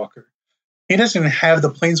Planeswalker. He doesn't even have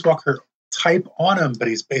the Planeswalker type on him, but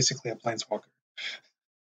he's basically a Planeswalker.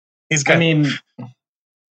 He's got. I mean,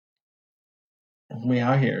 we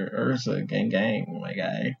out here, Urza, gang, my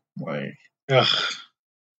guy. Like,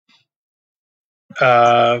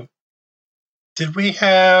 did we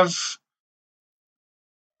have?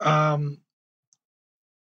 What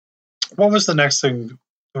was the next thing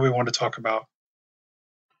that we wanted to talk about?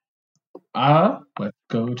 Let's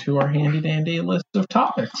go to our handy dandy list of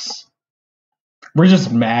topics. We're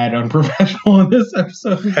just mad unprofessional in this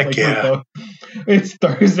episode. Heck yeah. It's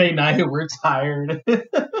Thursday night. We're tired.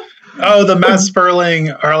 Oh, the Matt Sperling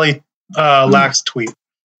early lax tweet.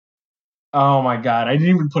 Oh my god. I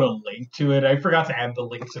didn't even put a link to it. I forgot to add the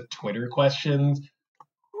link to Twitter questions.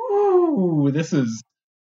 Ooh, this is...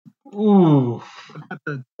 Ooh.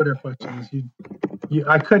 The Twitter questions.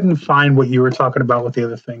 I couldn't find what you were talking about with the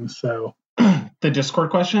other things, so... The Discord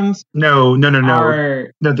questions? No. No,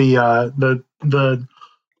 the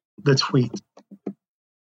tweet.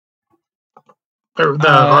 Or the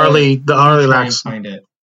Arlie Lax. Find it.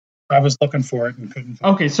 I was looking for it and couldn't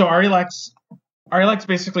find it. Okay, so Arlie Lax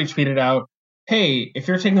basically tweeted out, hey, if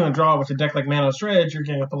you're taking a draw with a deck like Manaless Dredge, you're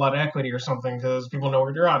getting up a lot of equity or something because people know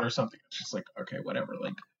where you're at or something. It's just like, okay, whatever.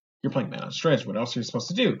 Like, you're playing Manaless Dredge. What else are you supposed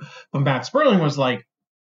to do? But Matt Sperling was like,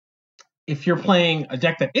 if you're playing a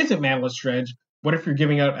deck that isn't Manaless Dredge, what if you're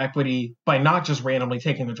giving out equity by not just randomly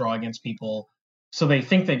taking the draw against people so they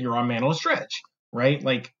think that you're on Manaless Dredge, right?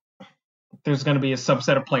 Like, there's going to be a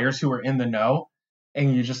subset of players who are in the know,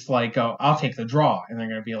 and you just like go, I'll take the draw. And they're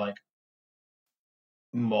going to be like,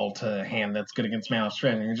 Malta hand that's good against Manaless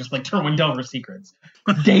Dredge. And you're just like, turn one Delver Secrets.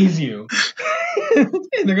 Daze you. And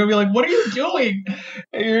they're going to be like, what are you doing?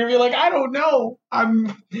 And you're going to be like, I don't know.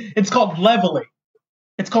 It's called leveling.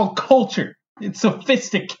 It's called culture. It's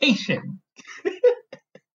sophistication.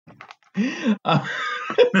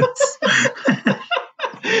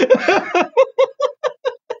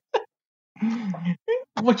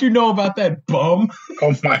 What you know about that, bum?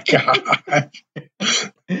 Oh my god.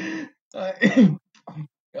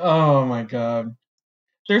 Oh my god.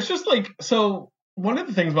 There's just like, so one of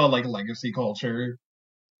the things about like legacy culture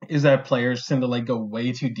is that players tend to like go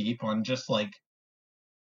way too deep on just like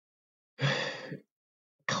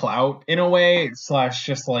clout in a way, /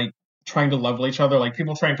 just like trying to level each other. Like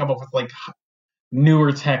people try and come up with like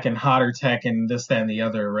newer tech and hotter tech and this, that, and the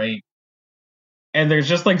other, right? And there's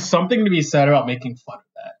just like something to be said about making fun of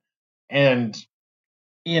that. And,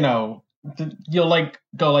 you know, you'll like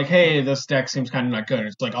go like, hey, this deck seems kind of not good.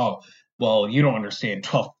 It's like, oh, well, you don't understand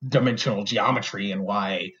 12-dimensional geometry and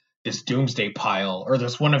why this Doomsday pile or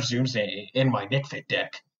this One of Doomsday in my Nick Fit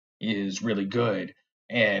deck is really good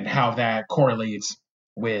and how that correlates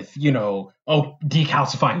with, you know,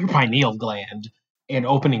 decalcifying your pineal gland and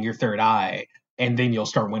opening your third eye, and then you'll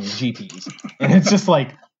start winning GPs. And it's just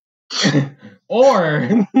like,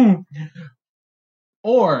 or let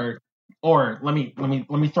me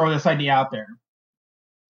throw this idea out there.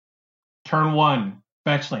 Turn 1,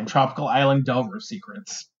 Fetchland, Tropical Island Delver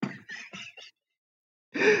Secrets.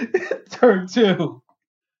 Turn 2,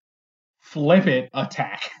 flip it,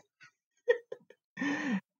 attack.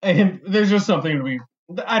 And there's just something to be,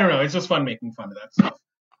 I don't know, it's just fun making fun of that stuff.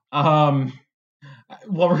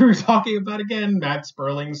 What were we talking about again? Matt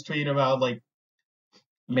Sperling's tweet about like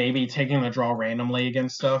maybe taking the draw randomly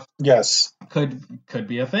against stuff. Yes. Could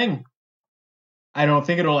be a thing. I don't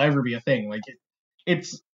think it'll ever be a thing. Like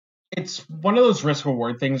it's one of those risk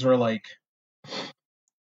reward things where like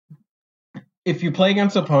if you play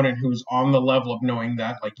against an opponent who's on the level of knowing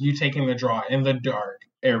that like you taking the draw in the dark,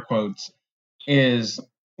 air quotes, is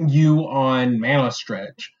you on Manaless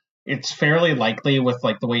Dredge, it's fairly likely with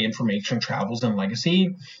like the way information travels in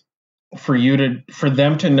Legacy for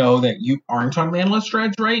them to know that you aren't on Manaless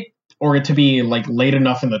Dredge, right? Or it to be like late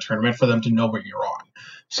enough in the tournament for them to know what you're on.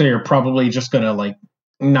 So you're probably just gonna like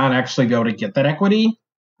not actually be able to get that equity.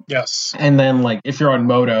 Yes. And then like if you're on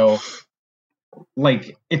Moto,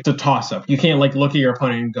 like it's a toss up. You can't like look at your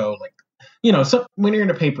opponent and go like, you know, so when you're in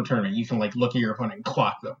a paper tournament, you can like look at your opponent and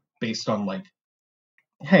clock them based on like,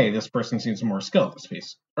 hey, this person seems more skilled this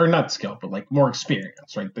piece. Or not skilled, but like more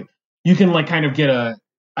experience, right? But you can like kind of get a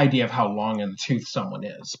idea of how long in the tooth someone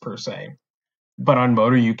is, per se. but on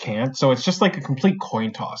Motor you can't. So it's just like a complete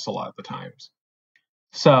coin toss a lot of the times.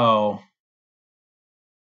 So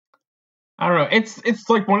I don't know. It's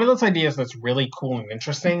like one of those ideas that's really cool and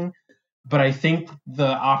interesting, but I think the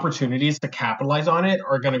opportunities to capitalize on it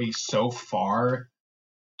are going to be so far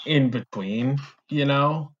in between, you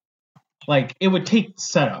know? Like, it would take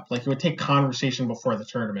setup. Like, it would take conversation before the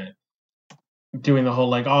tournament. Doing the whole,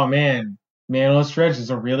 like, oh, man, Manaless Dredge is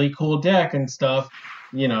a really cool deck and stuff,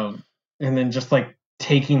 you know? And then just, like,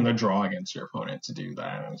 taking the draw against your opponent to do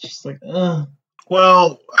that. And it's just like,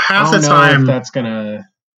 Well, half the time, that's going to...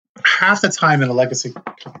 Half the time in a Legacy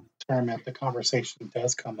tournament, the conversation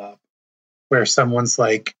does come up where someone's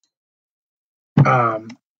like,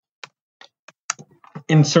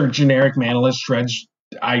 insert generic Manaless Dredge,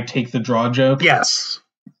 I take the draw joke. Yes.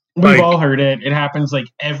 We've all heard it. It happens like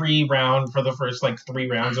every round for the first like 3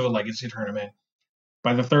 rounds of a Legacy tournament.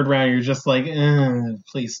 By the 3rd round, you're just like,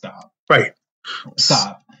 please stop. Right.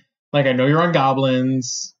 Stop. Like, I know you're on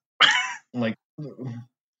goblins. like,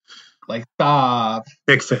 stop.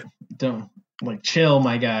 Big fit. Don't, like, chill,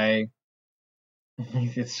 my guy.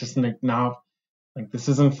 It's just like, no, like, this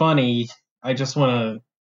isn't funny. I just want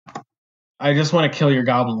to kill your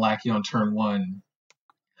goblin lackey on turn 1.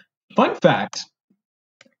 Fun fact.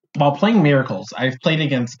 While playing Miracles, I've played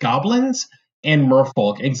against goblins and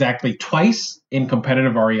merfolk exactly twice in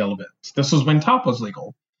competitive REL events. This was when Top was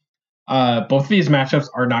legal. Both of these matchups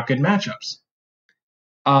are not good matchups.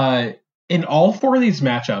 In all 4 of these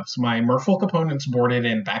matchups, my merfolk opponents boarded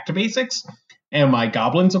in Back to Basics, and my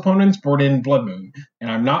goblins opponents boarded in Blood Moon. And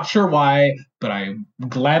I'm not sure why, but I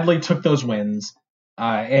gladly took those wins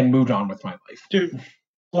and moved on with my life. Dude.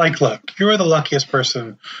 Like, look, you're the luckiest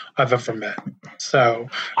person I've ever met. So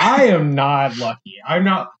I am not lucky. I'm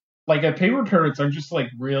not like at paper tournaments. I'm just like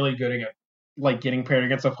really good at like getting paired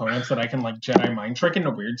against opponents that I can like Jedi mind trick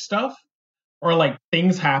into weird stuff, or like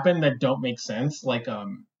things happen that don't make sense. Like there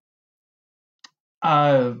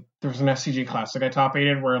was an FCG Classic I top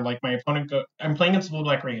 8'd where like my opponent I'm playing against Blue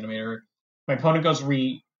Black Reanimator. My opponent goes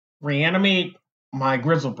reanimate my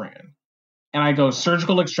Grizzlebrand. And I go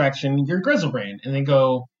surgical extraction, your Grizzlebrand, and then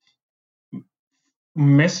go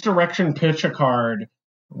misdirection pitch a card,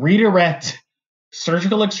 redirect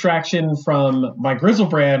surgical extraction from my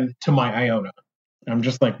Grizzlebrand to my Iona. And I'm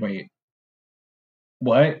just like, wait,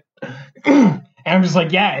 what? And I'm just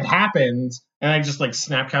like, yeah, it happens. And I just like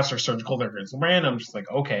Snapcaster surgical their Grizzlebrand. I'm just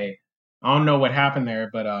like, okay, I don't know what happened there,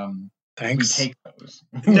 but thanks. We take those.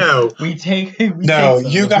 No. we take you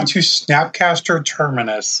got to Snapcaster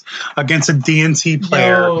Terminus against a DNT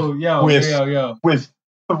player with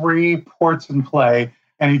 3 ports in play,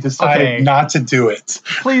 and he decided not to do it.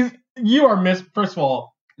 Please, first of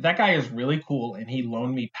all, that guy is really cool, and he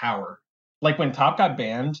loaned me power. Like, when Top got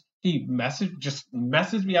banned, he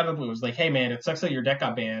messaged me out of the blue. It was like, hey, man, it sucks that your deck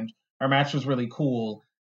got banned. Our match was really cool.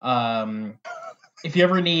 If you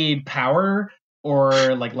ever need power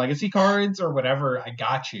or like legacy cards or whatever, I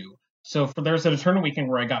got you. So there's an Eternal Weekend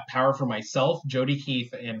where I got power for myself, Jody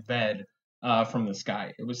Keith, and Ved from this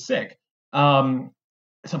guy. It was sick. To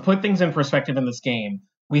put things in perspective in this game,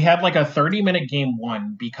 we had like a 30-minute game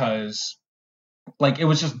 1 because like it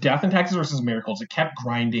was just Death and Taxes versus Miracles. It kept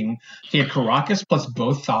grinding. He had Karakas plus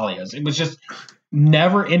both Thalias. It was just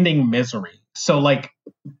never-ending misery. So like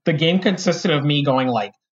the game consisted of me going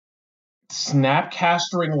like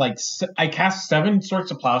Snapcastering, like I cast 7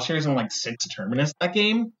 sorts of Plowshares and like 6 Terminus that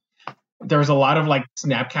game. There was a lot of like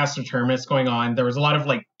Snapcaster Terminus going on. There was a lot of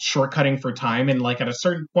like shortcutting for time, and like at a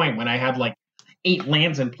certain point when I had like 8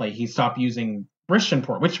 lands in play, he stopped using Brishan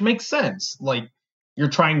Port, which makes sense. Like you're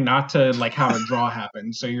trying not to like have a draw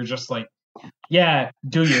happen, so you're just like, yeah,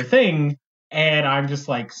 do your thing. And I'm just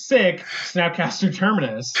like, sick, Snapcaster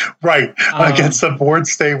Terminus. Right, against a board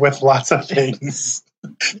state with lots of things.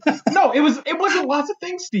 No, it wasn't lots of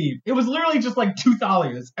things, Steve. It was literally just like 2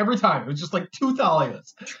 Thalias every time. It was just like 2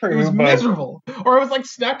 Thalias. It was miserable. Or it was like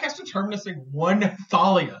Snapcaster Terminusing 1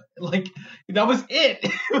 Thalia. Like, that was it.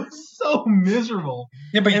 It was so miserable.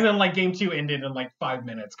 Yeah, and then like game 2 ended in like 5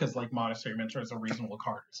 minutes because like Monastery Mentor is a reasonable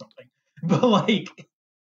card or something. But like...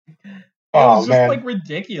 It was just like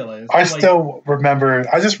ridiculous. I still remember.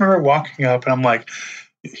 I just remember walking up and I'm like,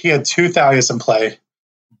 he had 2 Thalias in play.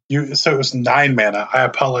 So it was 9 mana. I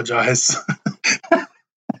apologize. And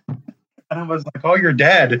I was like, oh, you're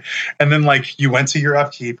dead. And then like you went to your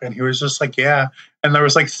upkeep and he was just like, yeah. And there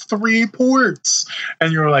was like 3 ports.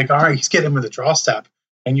 And you were like, all right, he's getting him with a draw step.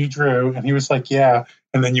 And you drew. And he was like, yeah.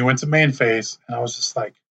 And then you went to main phase. And I was just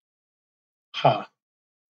like, huh.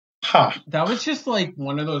 That was just like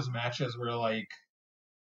one of those matches where like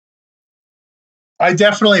I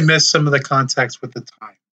definitely missed some of the context with the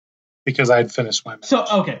time. because I had finished my match. So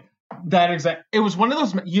okay, it was one of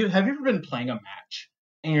those. Have you ever been playing a match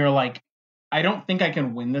and you're like, I don't think I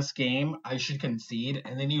can win this game. I should concede.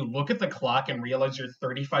 And then you look at the clock and realize you're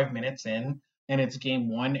 35 minutes in and it's game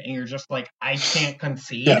one and you're just like, I can't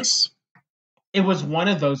concede. Yes. It was one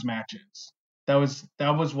of those matches. That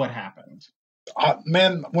was what happened.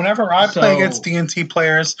 Man, whenever I play against D&T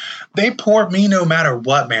players, they port me no matter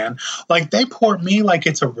what, man. Like, they port me like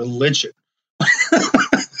it's a religion.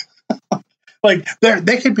 Like,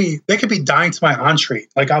 they could be dying to my entree.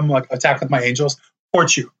 Like, I'm like, attack with my angels,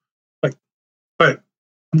 port you. Like, but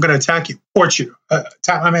I'm going to attack you, port you,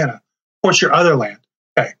 attack my mana, port your other land.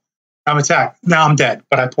 Okay, I'm attacked. Now I'm dead,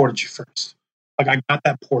 but I ported you first. Like, I got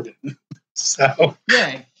that ported. So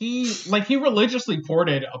yeah, he religiously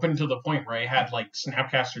ported up until the point where I had like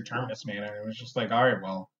Snapcaster Terminus mana, and it was just like, all right,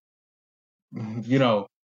 well,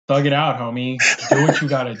 thug it out, homie. Do what you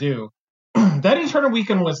gotta do. That Eternal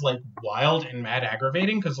Weekend was like wild and mad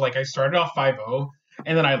aggravating because like I started off 5-0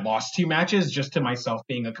 and then I lost 2 matches just to myself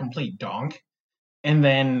being a complete donk, and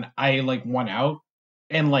then I like won out,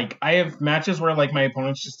 and like I have matches where like my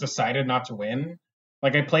opponents just decided not to win.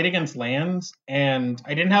 Like, I played against lands, and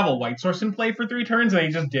I didn't have a white source in play for 3 turns, and they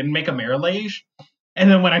just didn't make a Mirrorlage. And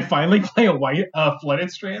then when I finally play a Flooded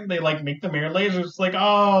Strand, they, like, make the Mirrorlage. It's like,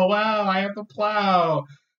 oh, wow, I have the Plow.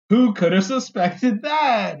 Who could have suspected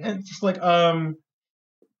that? And it's just like,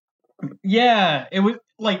 yeah, it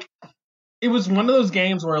was one of those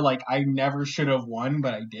games where, like, I never should have won,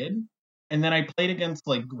 but I did. And then I played against,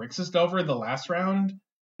 like, Grixis Dover the last round,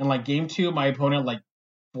 and, like, game 2, my opponent, like,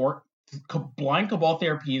 blind Cabal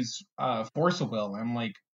Therapy's Force of Will. I'm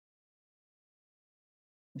like,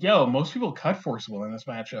 yo, most people cut Force of Will in this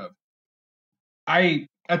matchup.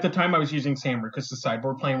 At the time I was using Sam Ruckus'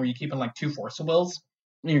 sideboard plan where you keep in like 2 Force of Wills,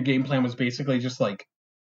 and your game plan was basically just like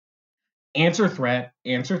answer threat,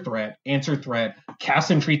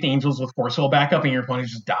 cast and treat the angels with Force of Will backup, and your opponent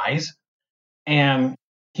just dies. And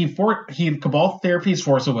he Cabal Therapy's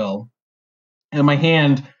Force of Will, and my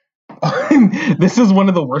hand. This is one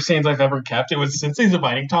of the worst hands I've ever kept. It was Sensei's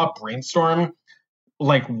Dividing Top, Brainstorm,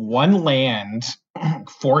 like 1 land,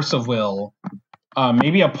 Force of Will,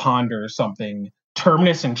 maybe a Ponder or something,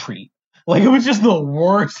 Terminus and Treat. Like, it was just the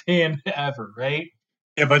worst hand ever, right?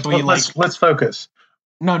 Yeah, but let's focus.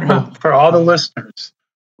 No. For all the listeners,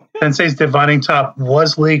 Sensei's Dividing Top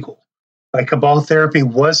was legal. Like, Cabal Therapy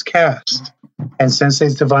was cast, and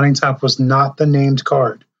Sensei's Dividing Top was not the named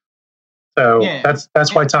card. So yeah,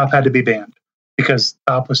 that's why Top had to be banned, because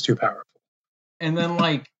Top was too powerful. And then,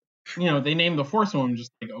 like, they named the Force one. I'm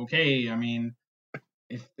just like, okay, I mean,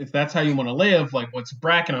 if that's how you want to live, like, what's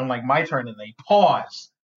Bracken? I'm like, my turn, and they pause,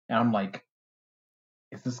 and I'm like,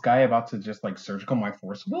 is this guy about to just like surgical my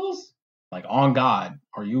Force Wills? Like, on God,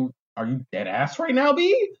 are you dead ass right now,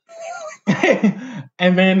 B?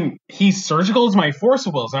 And then he surgicals my Force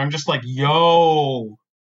Wills, and I'm just like, yo.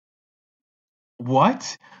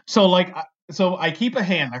 What? So I keep a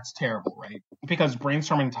hand that's terrible, right? Because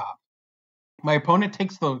Brainstorming Top. My opponent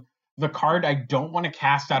takes the card I don't want to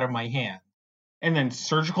cast out of my hand and then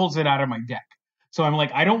surgicals it out of my deck. So I'm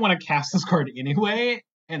like, I don't want to cast this card anyway,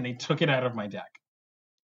 and they took it out of my deck.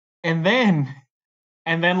 And then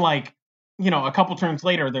like, a couple turns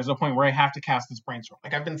later, there's a point where I have to cast this Brainstorm.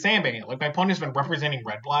 Like, I've been sandbagging it. Like, my opponent's been representing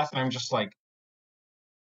Red Blast, and I'm just like,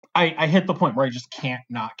 I hit the point where I just can't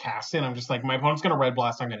not cast it. I'm just like, my opponent's going to Red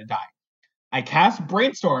Blast, I'm going to die. I cast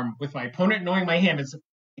Brainstorm with my opponent knowing my hand is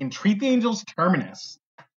Entreat the Angels Terminus.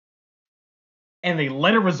 And they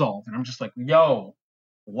let it resolve. And I'm just like, yo,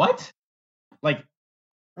 what? Like,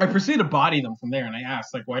 I proceed to body them from there. And I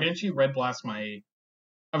asked, like, why didn't you Red Blast my...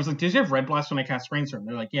 I was like, did you have Red Blast when I cast Brainstorm?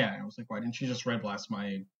 They're like, yeah. I was like, why didn't you just Red Blast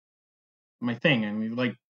my thing? And he,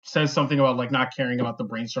 like, says something about like not caring about the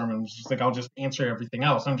Brainstorm, and was just like, I'll just answer everything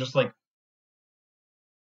else. I'm just like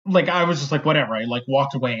I was just like, whatever. I like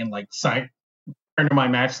walked away and like turned to my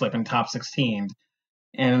match slip in top 16,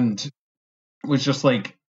 and was just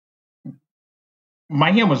like,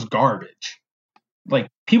 my hand was garbage. Like,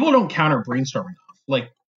 people don't counter Brainstorm enough.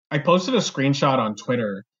 Like, I posted a screenshot on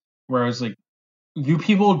Twitter where I was like, you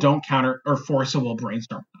people don't counter or forcible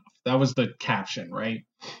Brainstorm enough. That was the caption, right?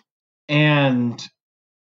 And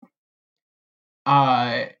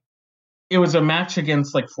it was a match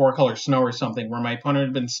against like 4-color Snow or something where my opponent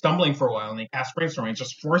had been stumbling for a while and they cast Brainstorm. I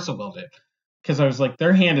just force-willed it because I was like,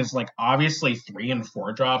 their hand is like obviously 3 and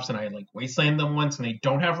 4 drops, and I like wasteland them once, and they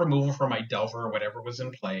don't have removal from my Delver or whatever was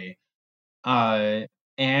in play, and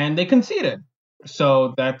they conceded.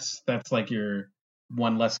 So that's like your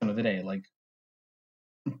one lesson of the day. Like,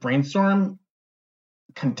 Brainstorm,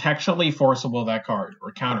 contextually forcible that card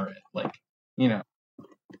or counter it. Like,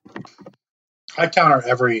 I counter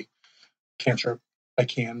every cantrip I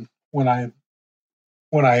can when I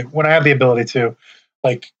have the ability to.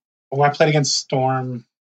 Like when I played against Storm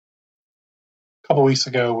a couple weeks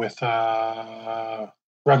ago with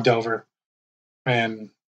Rugdover, and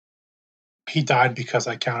he died because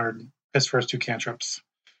I countered his first two cantrips.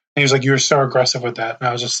 And he was like, "You were so aggressive with that," and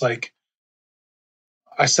I was just like,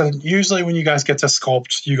 I said, usually when you guys get to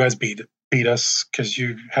sculpt, you guys beat us because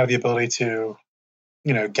you have the ability to,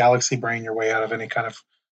 galaxy brain your way out of any kind of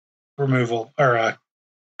removal or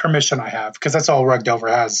permission I have, because that's all Rugdover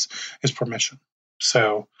has is permission.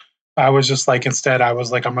 So I was just like, instead, I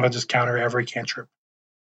was like, I'm gonna just counter every cantrip.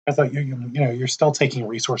 I thought you're still taking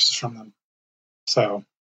resources from them. So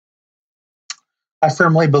I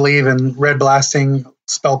firmly believe in red blasting,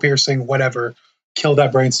 spell piercing, whatever. Kill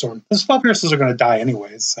that brainstorm. The spell piercers are going to die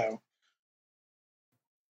anyways. So,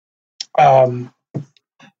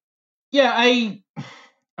 yeah, I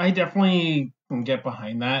definitely can get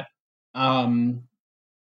behind that.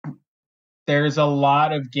 There's a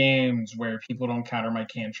lot of games where people don't counter my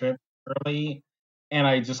cantrip early, and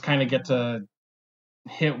I just kind of get to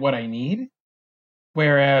hit what I need.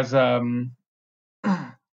 Whereas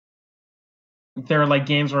there are like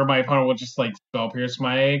games where my opponent will just like spell pierce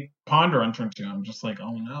my Ponder on turn 2. I'm just like,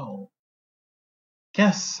 oh no.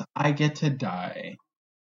 Guess I get to die.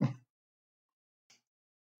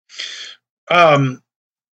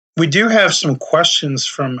 We do have some questions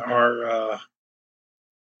from our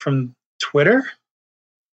from Twitter,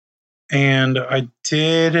 and I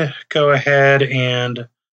did go ahead and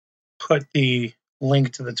put the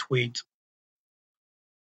link to the tweet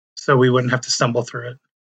so we wouldn't have to stumble through it.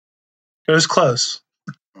 It was close.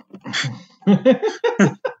 It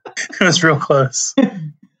was real close.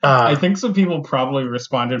 I think some people probably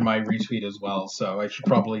responded my retweet as well, so I should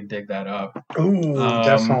probably dig that up. Ooh,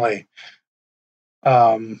 definitely.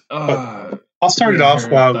 But I'll start it off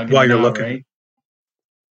while you're looking. Right?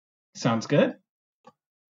 Sounds good.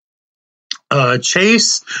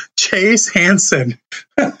 Chase Hansen.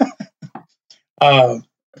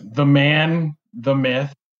 The man, the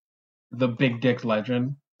myth, the big dick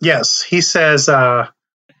legend. Yes, he says,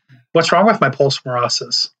 what's wrong with my Pulse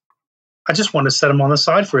Marasas? I just want to set him on the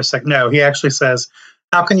side for a sec. No, he actually says,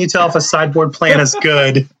 how can you tell if a sideboard plan is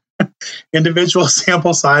good? Individual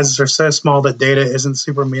sample sizes are so small that data isn't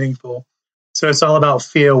super meaningful. So it's all about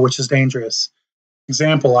feel, which is dangerous.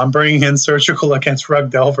 Example, I'm bringing in Surgical against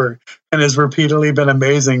Rugdelver and has repeatedly been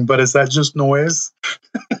amazing, but is that just noise?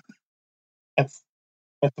 That's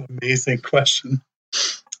an amazing question.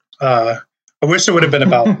 I wish it would have been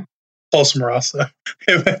about Pulse Marasa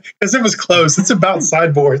because it was close. It's about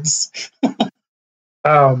sideboards.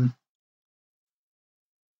 How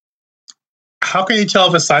can you tell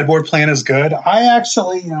if a sideboard plan is good? I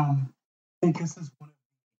actually think this is one of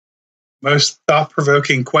the most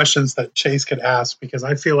thought-provoking questions that Chase could ask, because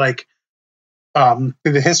I feel like through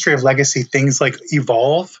the history of Legacy, things like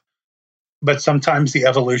evolve, but sometimes the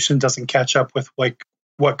evolution doesn't catch up with like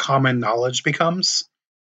what common knowledge becomes.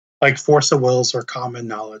 Like Force of Wills or common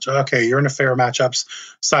knowledge. Okay, you're in a fair matchups,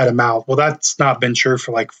 side them out. Well, that's not been true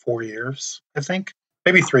for like 4 years, I think.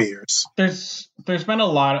 Maybe 3 years. There's been a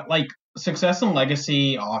lot of like success in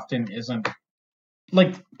Legacy often isn't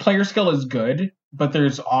like player skill is good, but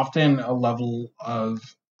there's often a level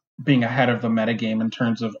of being ahead of the metagame in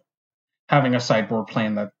terms of having a sideboard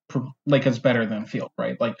plan that like is better than field,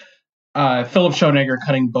 right? Like Philip Schoenegger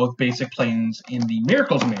cutting both basic planes in the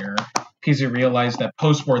Miracles Mirror because he realized that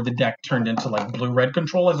post-board the deck turned into like blue-red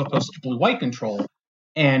control as opposed to blue-white control,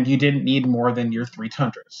 and you didn't need more than your 3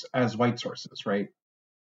 Tundras as white sources, right?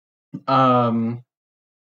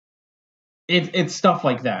 It's stuff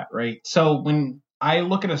like that, right? So when I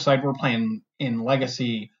look at a sideboard plan in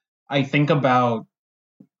Legacy, I think about...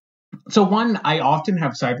 So one, I often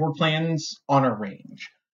have sideboard plans on a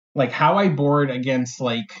range. Like how I board against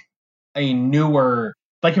like a newer...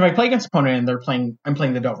 Like if I play against an opponent and I'm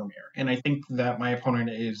playing the Delver Mirror, and I think that my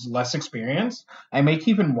opponent is less experienced, I may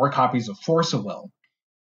keep in more copies of Force of Will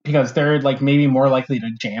because they're like maybe more likely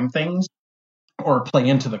to jam things or play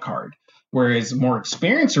into the card. Whereas more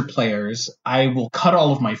experienced players, I will cut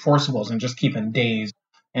all of my Force of Wills and just keep in Daze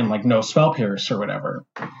and like no Spell Pierce or whatever.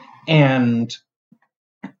 And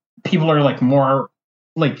people are like more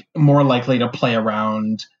likely to play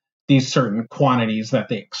around these certain quantities that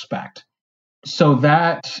they expect. So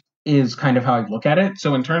that is kind of how I look at it.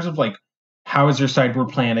 So in terms of like, how is your sideboard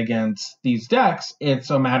plan against these decks?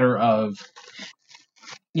 It's a matter of,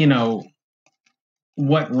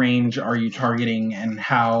 what range are you targeting and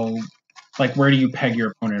how, like, where do you peg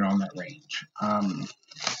your opponent on that range?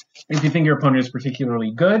 If you think your opponent is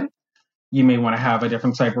particularly good, You may want to have a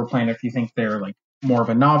different sideboard plan if you think they're like more of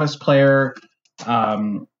a novice player.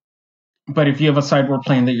 But if you have a sideboard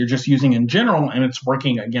plan that you're just using in general and it's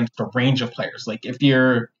working against a range of players, like if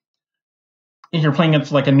you're playing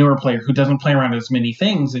against like a newer player who doesn't play around as many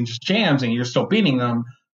things and just jams and you're still beating them,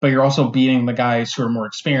 but you're also beating the guys who are more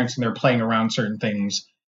experienced and they're playing around certain things,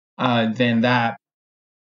 then that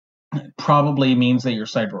probably means that your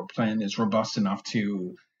sideboard plan is robust enough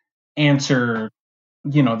to answer,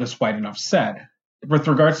 this wide enough set. With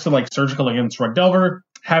regards to like surgical against Rug Delver,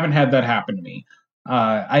 haven't had that happen to me.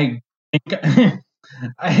 I think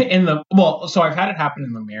so I've had it happen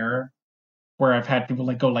in the mirror where I've had people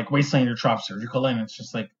like go like Wastelander drop surgical and it's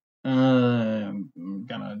just like I'm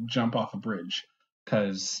gonna jump off a bridge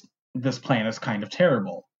because this plan is kind of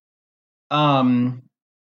terrible. Right,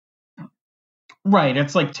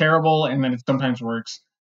 it's like terrible and then it sometimes works,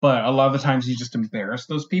 but a lot of the times you just embarrass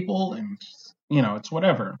those people and it's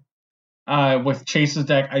whatever. With Chase's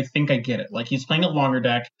deck, I think I get it. Like he's playing a longer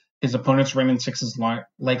deck. His opponent's Wrenn and 6 is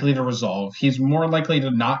likely to resolve. He's more likely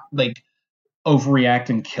to not like overreact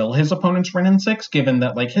and kill his opponent's Wrenn and 6, given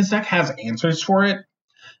that like his deck has answers for it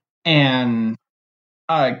and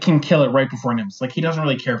can kill it right before Nimbus. Like he doesn't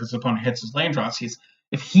really care if his opponent hits his land drops.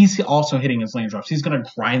 If he's also hitting his land drops, he's going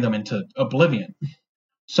to grind them into oblivion.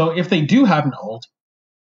 So if they do have an ult,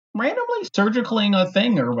 randomly surgicaling a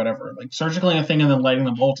thing or whatever, like surgicaling a thing and then letting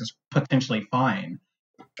them ult is potentially fine.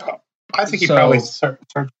 I think he probably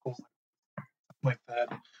surgical like that,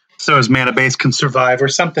 so his mana base can survive or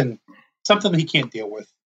something that he can't deal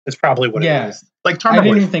with. Is probably what it is. Like Tarmogoyf. I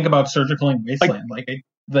didn't even think about surgicaling Wasteland.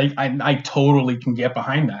 I totally can get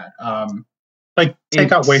behind that.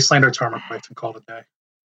 Take out Wasteland or Tarmogoyf and call it a day.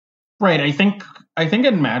 Right. I think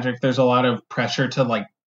in Magic there's a lot of pressure to like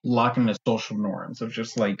lock in the social norms of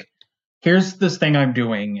just like, here's this thing I'm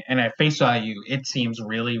doing, and at face value, it seems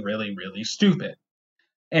really, really, really stupid.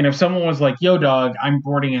 And if someone was like, yo, dog, I'm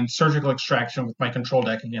boarding in surgical extraction with my control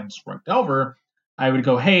deck against Rug Delver, I would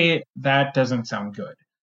go, hey, that doesn't sound good.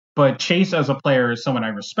 But Chase as a player is someone I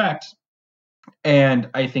respect, and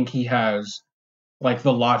I think he has like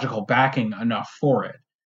the logical backing enough for it.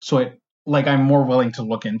 So I'm more willing to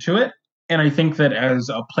look into it. And I think that as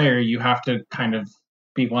a player, you have to kind of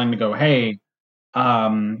be willing to go, hey,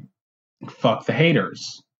 fuck the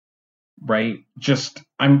haters, right?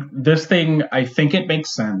 This thing, I think it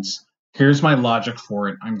makes sense. Here's my logic for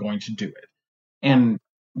it. I'm going to do it. And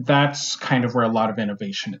that's kind of where a lot of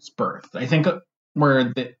innovation is birthed. I think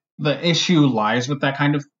where the issue lies with that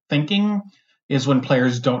kind of thinking is when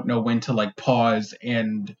players don't know when to like pause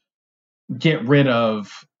and get rid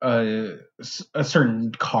of a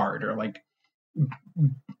certain card or like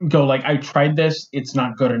go like, I tried this, it's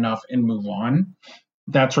not good enough, and move on.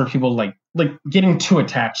 That's where people like getting too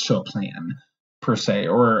attached to a plan per se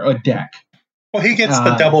or a deck. Well, he gets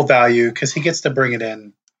the double value because he gets to bring it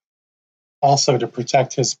in also to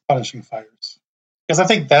protect his Punishing Fires. Because I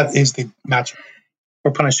think that is the matchup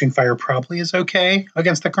where Punishing Fire probably is okay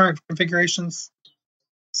against the current configurations.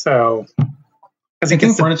 So, I think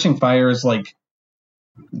Punishing Fire is like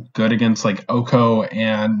good against like Oko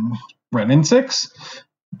and Wrenn and 6,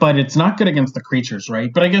 but it's not good against the creatures,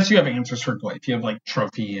 right? But I guess you have answers for Goyf. You have like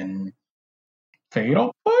Trophy and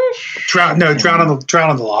Fatal Push. Drown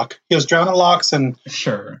on the Lock. He has Drown on the Locks and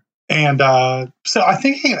sure. And so I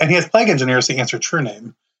think he has Plague Engineers to answer True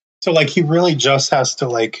Name. So like he really just has to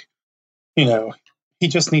like, he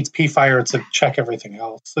just needs P-Fire to check everything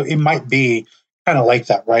else. So it might be kind of like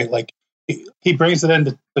that, right? Like he brings it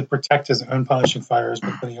in to protect his own Punishing Fires,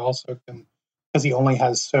 but then he also can, because he only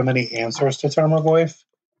has so many answers to Tarmogoyf.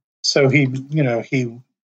 So he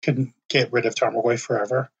couldn't get rid of Tarmogoyf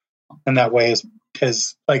forever. And that way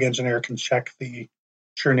his Plague Engineer can check the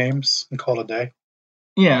True Names and call it a day.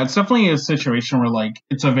 Yeah, it's definitely a situation where like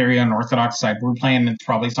it's a very unorthodox sideboard plan. It's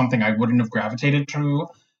probably something I wouldn't have gravitated to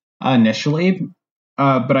initially,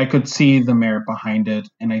 but I could see the merit behind it,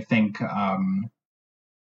 and I think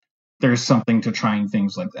there's something to trying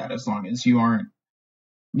things like that as long as you aren't,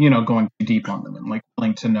 going too deep on them and like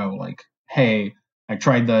willing to know like, hey, I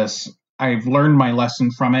tried this, I've learned my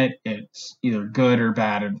lesson from it. It's either good or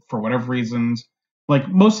bad for whatever reasons. Like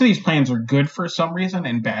most of these plans are good for some reason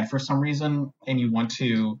and bad for some reason, and you want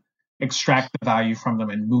to extract the value from them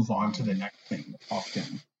and move on to the next thing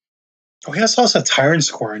often. Oh, he has also Tyrant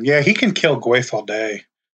Scorn. Yeah, he can kill Goyf all day.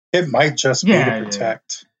 It might just be to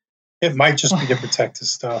protect. Yeah. It might just be to protect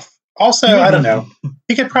his stuff. Also, I don't know.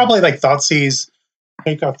 He could probably like Thoughtseize,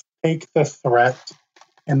 take the threat,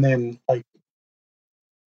 and then like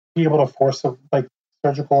be able to force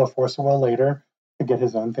surgical or force a will later to get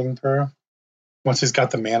his own thing through. Once he's got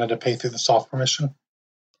the mana to pay through the soft permission.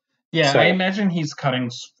 Yeah, I So imagine he's cutting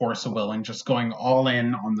Force of Will and just going all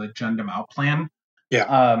in on the Gundam out plan.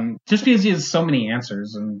 yeah, Just because he has so many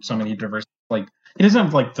answers and so many diverse, like he doesn't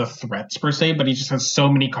have like the threats per se, but he just has so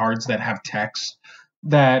many cards that have text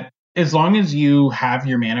that as long as you have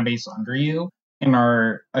your mana base under you and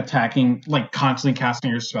are attacking, like constantly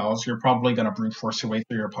casting your spells, you're probably going to brute force your way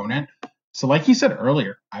through your opponent. So, like you said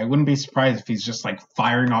earlier, I wouldn't be surprised if he's just like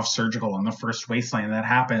firing off surgical on the first wasteland that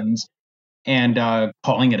happens and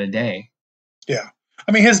calling it a day. yeah.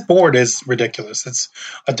 I mean, his board is ridiculous. It's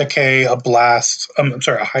a Decay, a Blast. I'm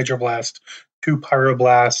sorry, a Hydroblast, 2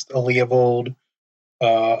 Pyroblast, a Leovold,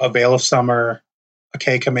 a Veil of Summer, a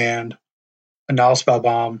K Command, a Null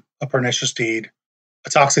Spellbomb, a Pernicious Deed, a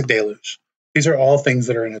Toxic Deluge. These are all things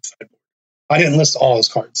that are in his sideboard. I didn't list all his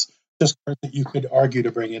cards, just cards that you could argue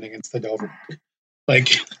to bring in against the Delver. Like,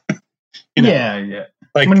 Yeah.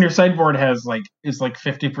 like when your sideboard has is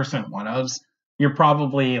 50% one-ofs, you're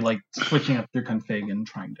probably like switching up your config and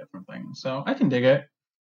trying different things. So I can dig it.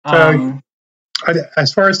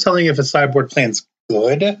 As far as telling if a sideboard plan's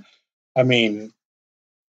good, I mean,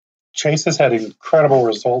 Chase has had incredible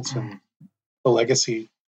results in the Legacy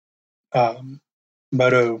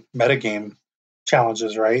Moto metagame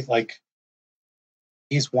challenges, right? Like,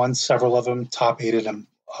 he's won several of them, top-8 them,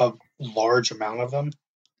 a large amount of them.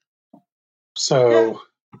 So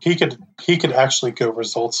he could actually go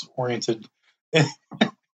results oriented.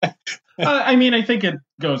 I mean, I think it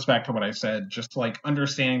goes back to what I said, just like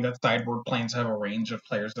understanding that sideboard planes have a range of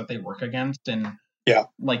players that they work against, and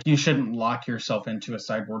like you shouldn't lock yourself into a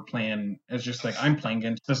sideboard plan as just like I'm playing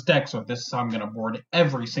against this deck, so this is how I'm going to board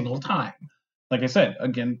every single time. Like I said,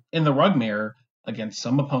 again in the Rugmare, against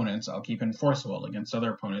some opponents I'll keep enforceable, against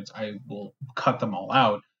other opponents I will cut them all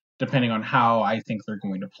out depending on how I think they're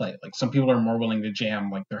going to play. Like some people are more willing to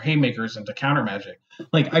jam like their haymakers into counter magic.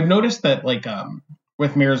 Like I've noticed that like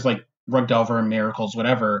with mirrors like Rug Delver and Miracles,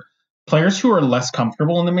 whatever, players who are less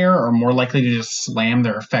comfortable in the mirror are more likely to just slam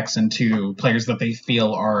their effects into players that they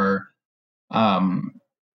feel are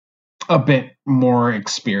a bit more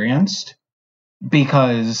experienced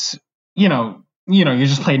because you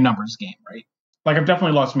just play a numbers game, right? Like I've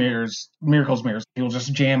definitely lost mirrors, people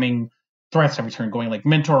just jamming threats every turn, going like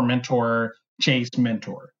mentor, chase,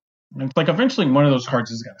 mentor. And it's like eventually one of those cards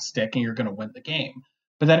is going to stick and you're going to win the game.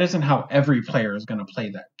 But that isn't how every player is going to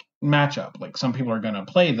play that matchup. Like some people are going to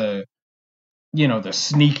play the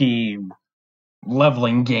sneaky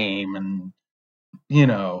leveling game and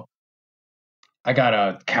I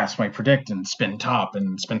gotta cast my predict and spin top,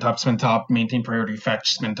 maintain priority,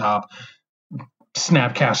 fetch, spin top,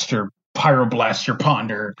 snapcaster, pyroblast your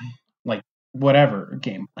ponder, like whatever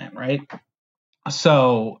game plan, right?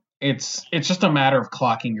 So it's just a matter of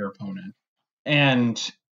clocking your opponent.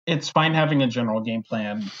 And it's fine having a general game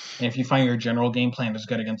plan. And if you find your general game plan is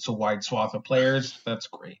good against a wide swath of players, that's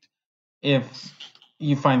great. If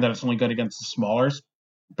you find that it's only good against a smaller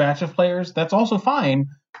batch of players, that's also fine.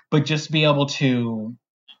 But just be able to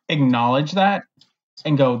acknowledge that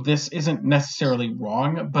and go, this isn't necessarily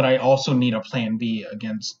wrong, but I also need a plan B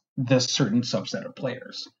against this certain subset of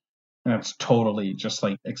players. And that's totally just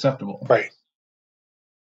like acceptable. Right.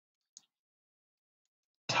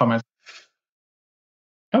 Thomas.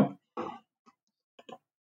 Oh.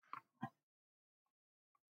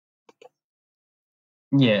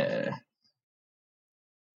 Yeah.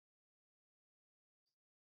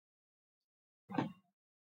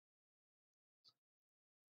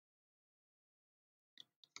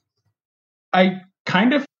 I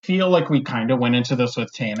kind of feel like we kind of went into this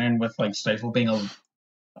with Tannen, with like Stifle being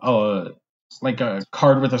like a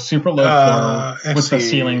card with a super low portal, with the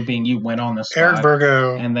ceiling being you win on the spot. Eric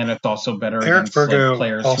Virgo, and then it's also better against like,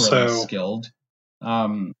 players also, who are less skilled.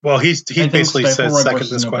 Well, he basically said second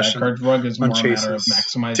this question. Rug is more a matter of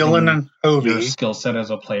maximizing Dylan and Ovi, your skill set as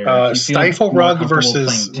a player. Stifle Rug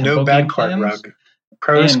versus no bad card Rug.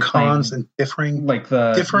 Pros, cons, and differing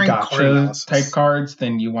gotcha type cards,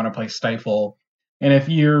 then you want to play Stifle. And if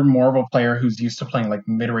you're more of a player who's used to playing like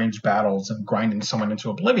mid-range battles and grinding someone into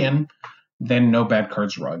oblivion, then no bad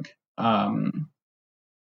cards Rug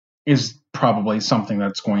is probably something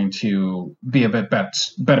that's going to be a bit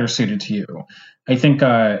better suited to you. I think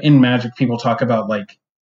in Magic people talk about like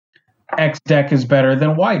X deck is better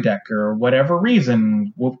than Y deck or whatever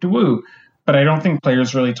reason, whoop-de-woo. But I don't think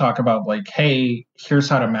players really talk about like, hey, here's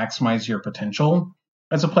how to maximize your potential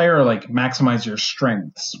as a player, or like maximize your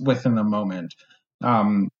strengths within the moment.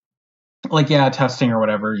 Testing or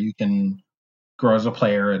whatever, you can grow as a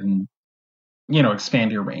player and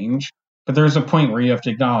expand your range. But there's a point where you have to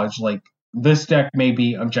acknowledge like this deck may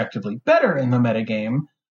be objectively better in the metagame,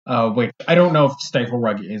 which I don't know if Stifle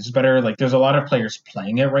Rug is better. Like, there's a lot of players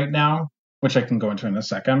playing it right now, which I can go into in a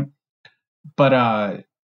second. But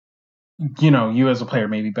you as a player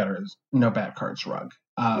may be better as No Bad Cards Rug.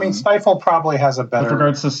 I mean, Stifle probably has a With better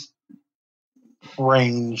regards to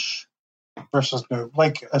range versus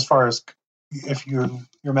like as far as if your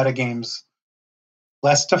metagame's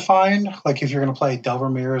less defined, like if you're going to play Delver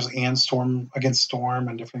Mirrors and Storm against Storm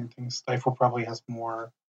and different things, Stifle probably has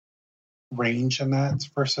more range in that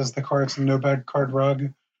versus the cards in No Bad Card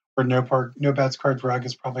Rug, or No Bad Card Rug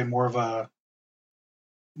is probably more of a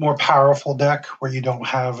more powerful deck where you don't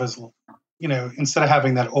have as instead of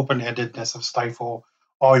having that open-endedness of Stifle,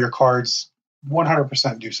 all your cards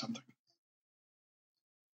 100% do something.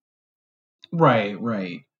 Right.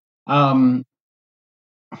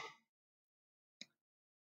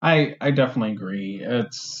 I definitely agree.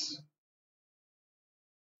 It's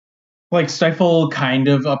like Stifle kind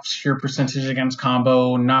of ups your percentage against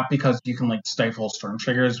combo, not because you can like stifle storm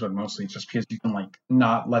triggers, but mostly just because you can like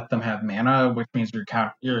not let them have mana, which means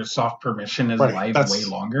your soft permission is alive way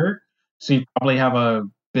longer. So you probably have a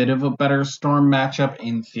bit of a better storm matchup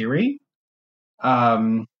in theory. But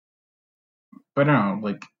I don't know,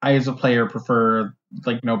 like I as a player prefer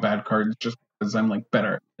like No Bad Cards just because I'm like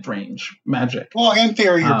better at range magic. Well, in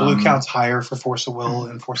theory, your blue count's higher for Force of Will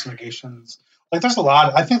and Force Negations. Like there's a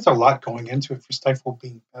lot. I think there's a lot going into it for Stifle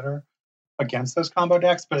being better against those combo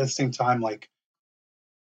decks, but at the same time, like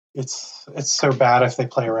it's so bad if they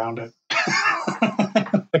play around it.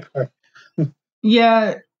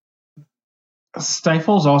 Yeah,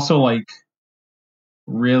 Stifle's also like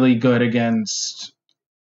really good against.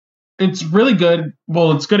 It's really good.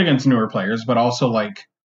 Well, it's good against newer players, but also like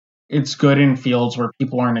it's good in fields where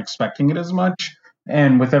people aren't expecting it as much.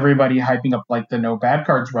 And with everybody hyping up like the No Bad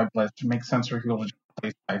Cards rug list, it makes sense for people to just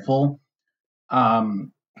play Stifle.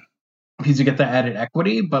 Because you get the added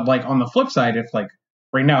equity. But like on the flip side, if like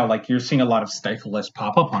right now, like you're seeing a lot of Stifle lists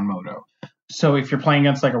pop up on Moto. So if you're playing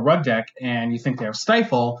against like a rug deck and you think they have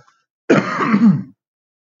Stifle,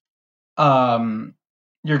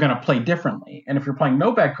 you're gonna play differently. And if you're playing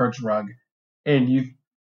No Bad Cards rug and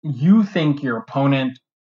you think your opponent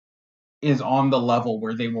is on the level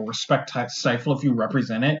where they will respect Stifle if you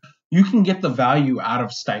represent it, you can get the value out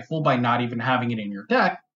of Stifle by not even having it in your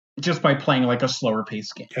deck, just by playing like a slower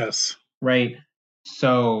pace game. Yes. Right?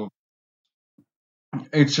 So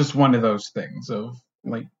it's just one of those things of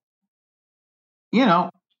like,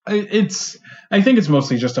 I think it's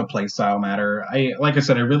mostly just a play style matter. Like I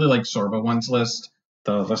said, I really like Sorba One's list,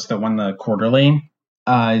 the list that won the quarterly.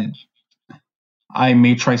 I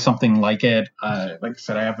may try something like it. Like I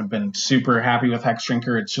said, I haven't been super happy with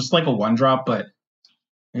Hexdrinker. It's just like a 1-drop, but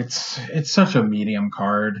it's such a medium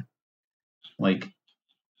card. Like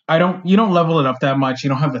you don't level it up that much. You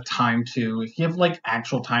don't have the time to. If you have like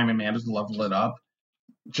actual time and mana to level it up,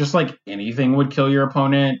 just like anything would kill your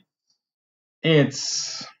opponent.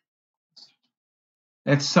 It's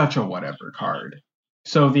such a whatever card.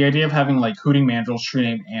 So the idea of having like Hooting Mandrill, True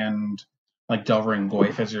Name, and like Delvering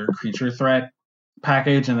Goyf as your creature threat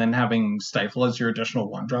package, and then having Stifle as your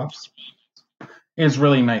additional 1-drops is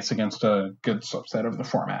really nice against a good subset of the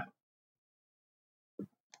format.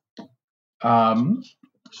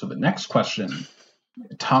 So the next question,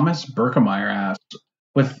 Thomas Berkemeyer asked,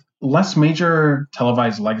 with less major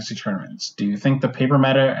televised legacy tournaments, do you think the paper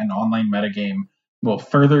meta and online metagame will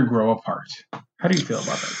further grow apart? How do you feel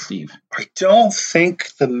about that, Steve? I don't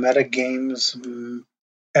think the metagames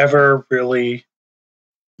ever really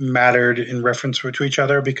mattered in reference to each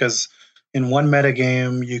other, because in one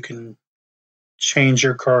metagame you can change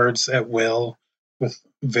your cards at will with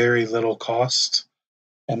very little cost,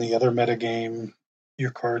 and the other metagame your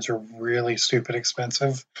cards are really stupid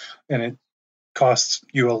expensive and it costs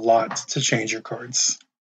you a lot to change your cards.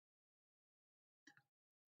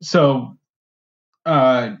 So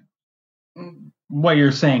what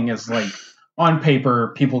you're saying is like on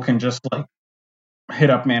paper people can just like hit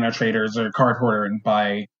up Mana Traders or Card Hoarder and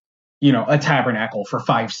buy a Tabernacle for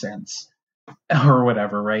 5 cents or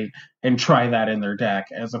whatever, right? And try that in their deck,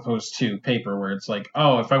 as opposed to paper where it's like,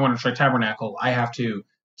 oh, if I want to try Tabernacle, I have to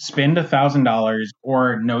spend $1,000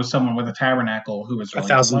 or know someone with a Tabernacle who is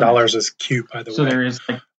 $1,000 is cute, by the way. So there is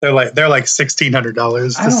like they're like $1,600 to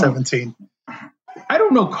 $17. I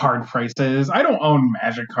don't know card prices. I don't own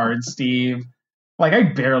Magic cards, Steve. Like I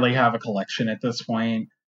barely have a collection at this point.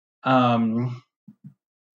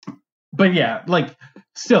 But yeah, like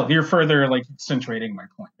still, you're further like accentuating my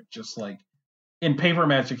point. Just like in paper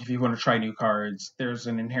Magic, if you want to try new cards, there's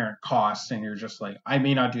an inherent cost, and you're just like, I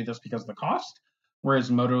may not do this because of the cost.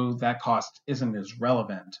 Whereas Moto, that cost isn't as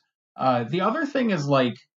relevant. The other thing is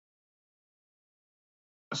like,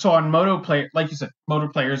 So on Moto play, like you said, Moto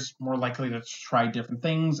players more likely to try different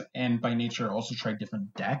things, and by nature also try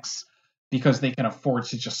different decks because they can afford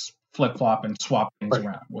to just flip flop and swap things Right.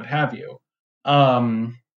 around, what have you.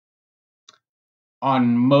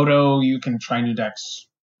 On Moto, you can try new decks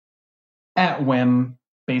at whim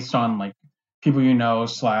based on like people you know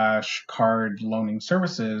 / card loaning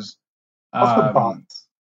services. Also, Um, bots.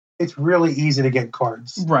 It's really easy to get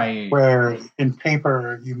cards. right. Where in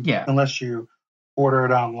paper, Yeah. unless you order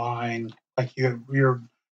it online, like you're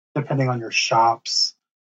depending on your shops.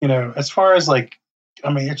 As far as like,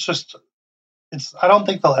 I mean, it's. I don't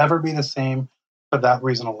think they'll ever be the same for that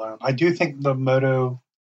reason alone. I do think the Moto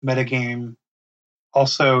metagame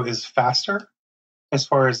also is faster as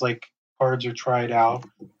far as like cards are tried out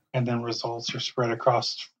and then results are spread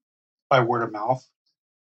across by word of mouth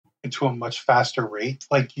into a much faster rate.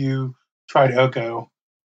 Like you tried Oko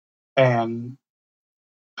and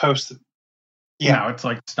posted, yeah, Now it's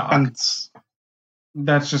like stock. and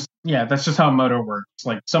That's just how Moto works.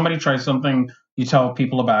 Like somebody tries something, you tell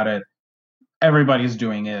people about it, everybody's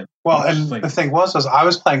doing it. well, It's and like the thing was I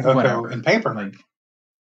was playing Oko whatever. in paper, Like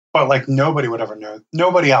but like nobody would ever know.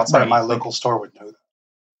 Nobody outside of my right, like local store would know that.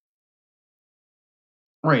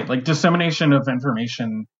 right, like dissemination of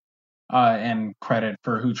information and credit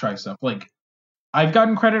for who tries stuff. Like I've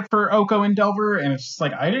gotten credit for Oko and Delver, and it's just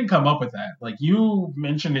like I didn't come up with that. Like you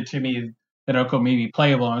mentioned it to me that Oko may be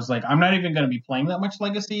playable. And I was like, I'm not even going to be playing that much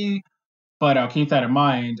Legacy, but I'll keep that in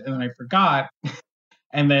mind. And then I forgot,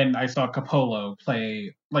 and then I saw Capolo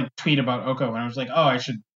tweet about Oko, and I was like, oh, I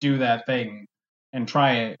should do that thing and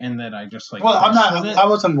try it. And then I just like Well, I'm messed not. with it. I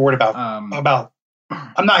wasn't worried about. Um,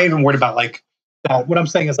 I'm not even worried about like that. What I'm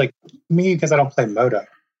saying is like me because I don't play Moto.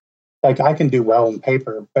 Like I can do well in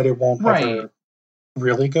paper, but it won't right. ever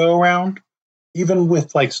really go around. Even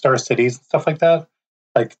with like Star Cities and stuff like that,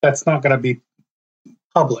 like that's not going to be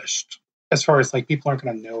published as far as like people aren't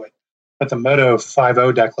going to know it. But the Moto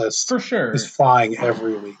 5.0 deck list For sure. is flying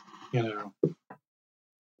every week.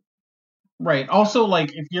 Right. Also,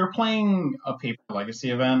 like if you're playing a paper Legacy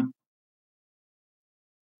event,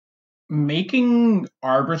 making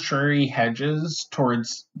arbitrary hedges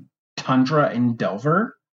towards Tundra and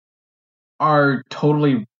Delver are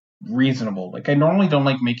totally reasonable. Like I normally don't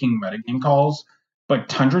like making metagame calls, but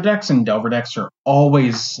Tundra decks and Delver decks are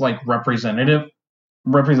always like represented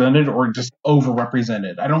or just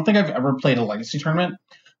overrepresented. I don't think I've ever played a Legacy tournament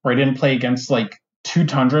where I didn't play against like 2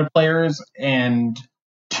 Tundra players and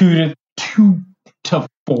 2 to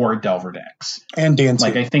 4 Delver decks. And DNC.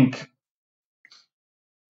 Like I think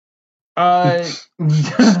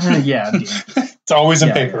yeah. It's always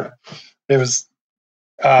in paper. Yeah. It was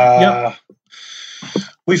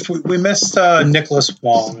we missed Nicholas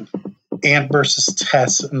Wong, Ant versus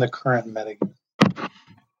Tess in the current metagame.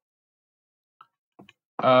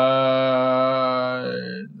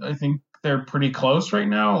 I think they're pretty close right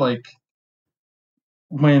now. Like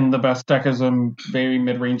when the best deck is a very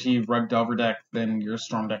mid-rangey Rug Delver deck, then your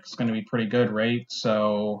Storm deck is going to be pretty good, right?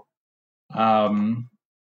 So, the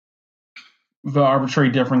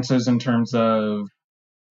arbitrary differences in terms of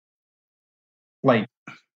like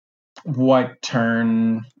what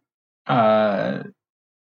turn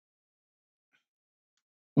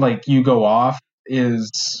like you go off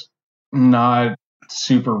is not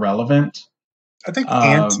super relevant. I think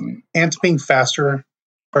Ant being faster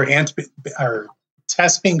or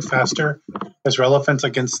Tess being faster is relevant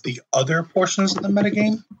against the other portions of the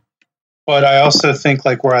metagame. But I also think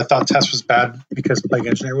like where I thought Tess was bad because Plague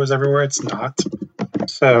Engineer was everywhere, it's not.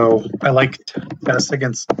 So I like Tess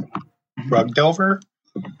against Rug Delver.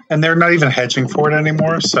 And they're not even hedging for it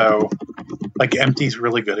anymore, so like Empty's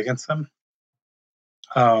really good against them.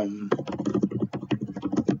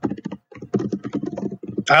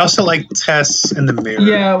 I also like Tess in the mirror.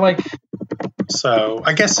 Yeah, like so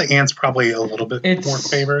I guess the Ant's probably a little bit more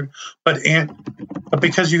favored, but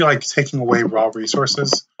because you like taking away raw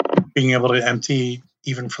resources, being able to empty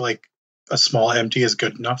even for like a small empty is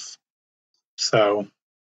good enough. So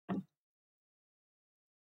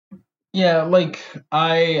yeah, like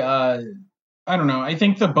I don't know. I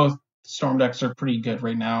think that both Storm decks are pretty good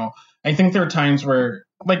right now. I think there are times where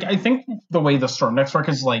like I think the way the Storm decks work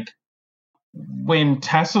is like when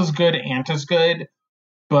Tess is good, Ant is good,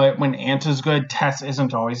 but when Ant is good, Tess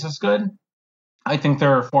isn't always as good. I think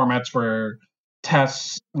there are formats where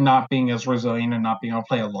Tess not being as resilient and not being able to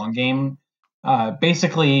play a long game,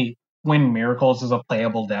 basically when Miracles is a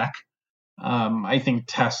playable deck. I think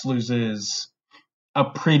Tess loses a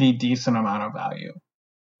pretty decent amount of value.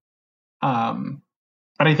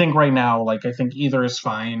 But I think right now, like I think either is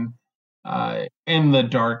fine. In the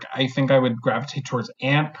dark, I think I would gravitate towards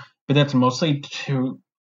Ant, but that's mostly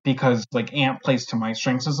because like Ant plays to my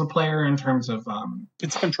strengths as a player in terms of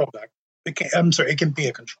It's a control deck. I'm sorry, it can be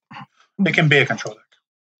a control. It can be a control deck.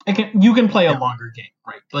 You can play a Yeah. longer game,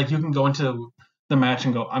 right? Like you can go into the match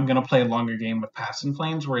and go, I'm gonna play a longer game with Past in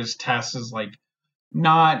Flames, whereas Tess is like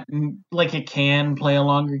not like it can play a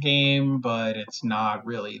longer game, but it's not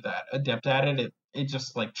really that adept at it. It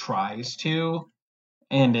just like tries to,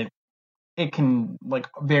 and it can like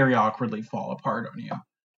very awkwardly fall apart on you.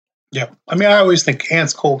 Yeah, I mean, I always think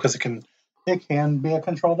Ant's cool because it can be a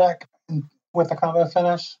control deck with a combo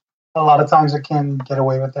finish. A lot of times it can get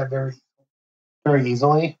away with that very very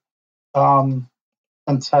easily. And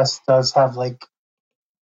Test does have like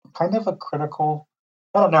kind of a critical.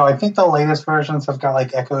 I don't know. I think the latest versions have got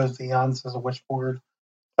like Echoes, Eons as a wishboard,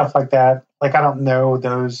 stuff like that. Like I don't know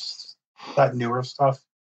that newer stuff.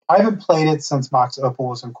 I haven't played it since Mox Opal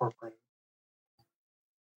was incorporated.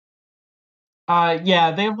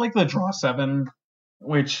 Yeah, they have like the draw 7,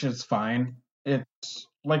 which is fine. It's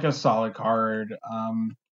like a solid card.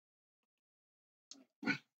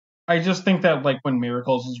 I just think that like when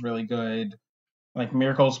Miracles is really good, like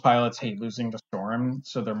Miracles pilots hate losing to Storm,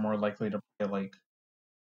 so they're more likely to play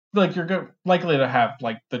like you're likely to have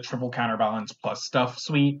like the triple counterbalance plus stuff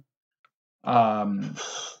suite.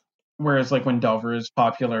 Whereas like when Delver is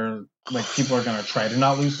popular, like people are gonna try to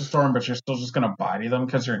not lose to Storm, but you're still just gonna body them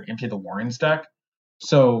because you're an Empty the Warrens deck.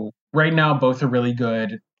 So right now both are really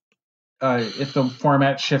good. If the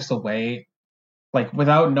format shifts away, like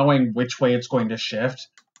without knowing which way it's going to shift,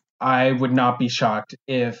 I would not be shocked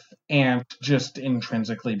if Ant just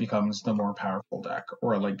intrinsically becomes the more powerful deck,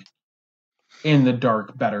 or like in the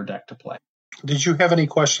dark better deck to play. Did you have any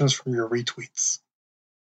questions from your retweets?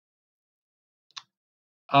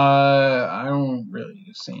 I don't really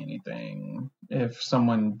see anything. If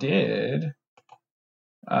someone did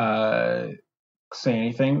say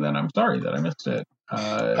anything, then I'm sorry that I missed it.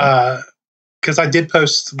 Because I did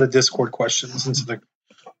post the Discord questions into the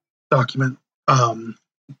document.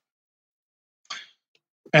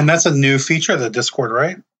 And that's a new feature of the Discord,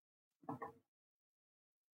 right?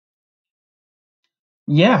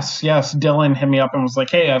 Yes. Dylan hit me up and was like,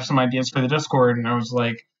 hey, I have some ideas for the Discord. And I was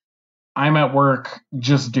like, I'm at work,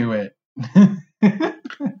 just do it.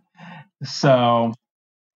 So,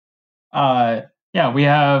 yeah, we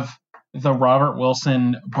have the Robert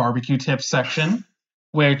Wilson barbecue tips section,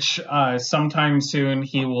 which sometime soon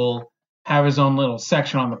he will have his own little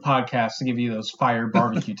section on the podcast to give you those fire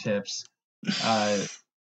barbecue tips.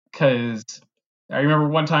 Because I remember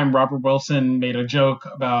one time Robert Wilson made a joke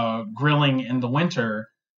about grilling in the winter,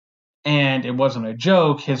 and it wasn't a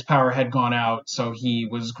joke. His power had gone out, so he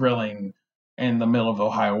was grilling in the middle of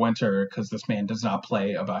Ohio winter because this man does not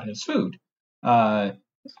play about his food.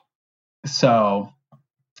 So,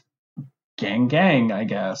 gang, I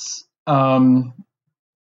guess.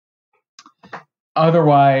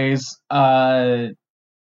 Otherwise,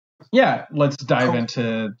 yeah, let's dive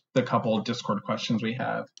into the couple of Discord questions we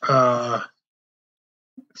have.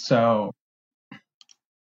 So,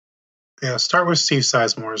 yeah, start with Steve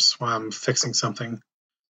Sizemore's while I'm fixing something.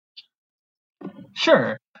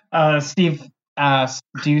 Sure. Steve asked,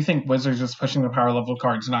 do you think Wizards is pushing the power level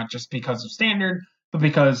cards not just because of Standard, but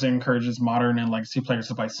because it encourages Modern and Legacy players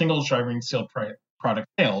to buy singles, driving sealed product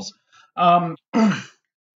sales? I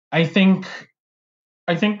think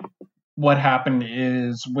what happened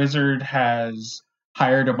is Wizard has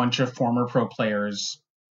hired a bunch of former pro players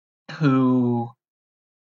who,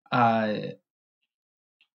 you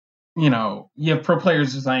have pro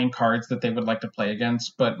players designing cards that they would like to play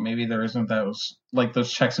against, but maybe there isn't those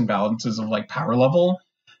checks and balances of like power level.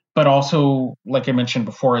 But also, like I mentioned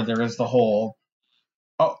before, there is the whole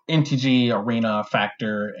MTG arena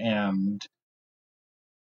factor and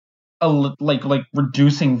like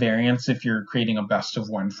reducing variance if you're creating a best of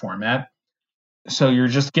one format. So you're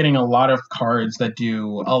just getting a lot of cards that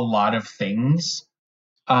do a lot of things,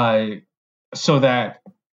 so that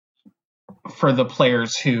for the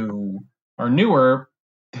players who are newer,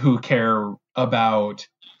 who care about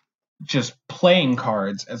just playing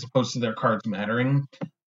cards as opposed to their cards mattering,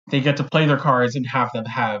 they get to play their cards and have them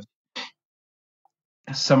have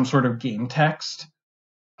some sort of game text,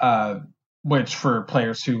 which for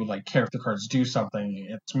players who like care if the cards do something,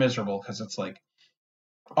 it's miserable because it's like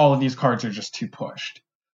all of these cards are just too pushed.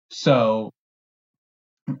 So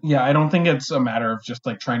yeah, I don't think it's a matter of just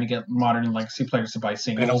like trying to get Modern and Legacy players to buy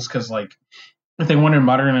singles, because like if they wanted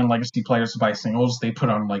Modern and Legacy players to buy singles, they put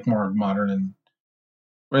on like more Modern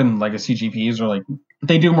and Legacy GPs, or like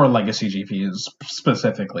they do more Legacy GPs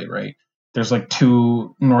specifically, right? There's like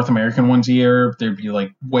 2 North American ones a year. There'd be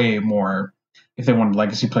like way more if they wanted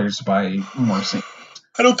Legacy players to buy more singles.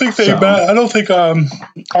 I don't think So I don't think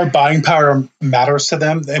our buying power matters to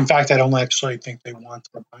them. In fact, I don't actually think they want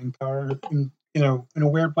our buying power. In a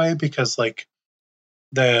weird way, because like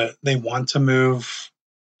they want to move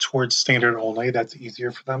towards standard only. That's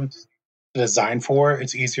easier for them to design for.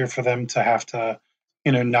 It's easier for them to have to,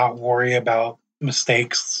 not worry about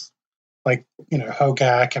mistakes like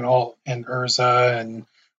Hogak and Urza and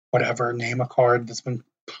whatever, name a card that's been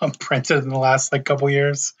printed in the last like couple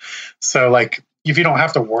years. So like if you don't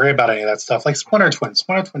have to worry about any of that stuff, like Splinter Twin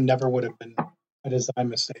never would have been a design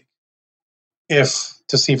mistake if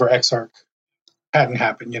Deceiver Exarch hadn't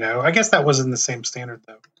happened. I guess that was in the same standard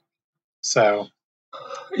though. So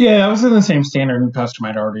yeah, that was in the same standard and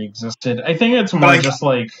Customize already existed. I think it's more like, just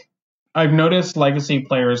like I've noticed legacy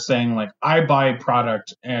players saying like I buy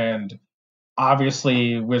product and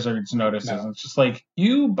obviously Wizards notices. no. It's just like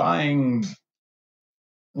you buying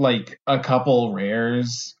like a couple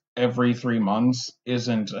rares every 3 months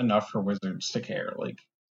isn't enough for Wizards to care. Like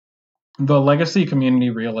the legacy community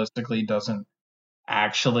realistically doesn't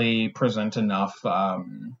actually present enough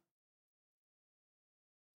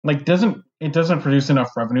doesn't produce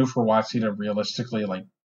enough revenue for WotC to realistically like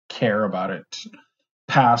care about it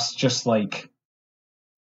past just like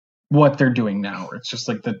what they're doing now. It's just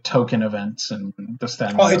like the token events and this,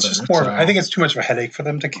 that, and Well, the it's other. just more. So, I think it's too much of a headache for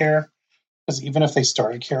them to care, because even if they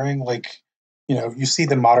started caring, like you see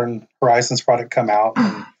the Modern Horizons product come out,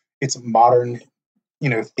 and it's modern,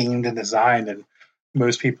 themed and designed, and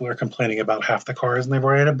most people are complaining about half the cards, and they've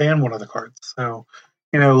already had to ban one of the cards. So,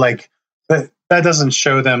 like that doesn't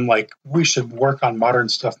show them like we should work on modern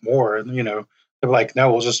stuff more. And they're like, no,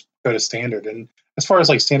 we'll just go to standard. And as far as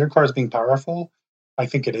like standard cards being powerful, I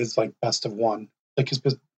think it is like best of one. Like his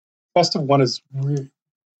best of one is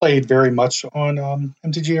played very much on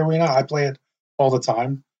MTG Arena. I play it all the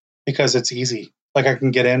time because it's easy. Like I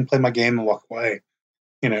can get in, play my game, and walk away.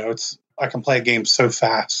 I can play a game so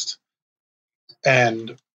fast,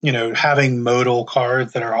 and having modal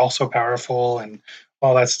cards that are also powerful and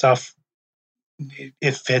all that stuff,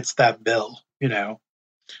 it fits that bill.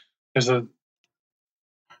 There's a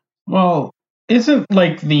well, isn't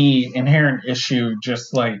like the inherent issue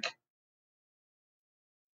just like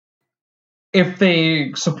if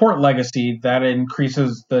they support legacy, that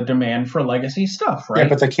increases the demand for legacy stuff, right? Yeah,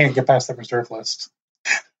 but they can't get past the reserve list.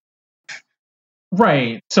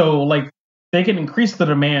 Right. So like they can increase the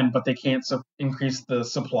demand, but they can't increase the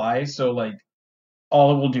supply. So like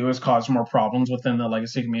all it will do is cause more problems within the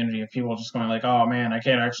legacy community of people just going like, oh man, I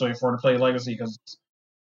can't actually afford to play legacy because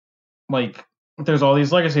like there's all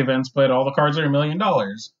these legacy events, but all the cards are $1 million.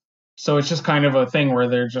 So it's just kind of a thing where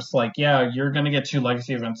they're just like, yeah, you're going to get 2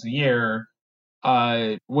 legacy events a year,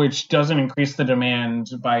 which doesn't increase the demand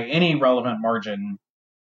by any relevant margin.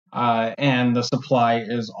 And the supply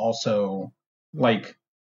is also like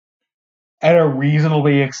at a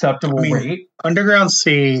reasonably acceptable rate. Underground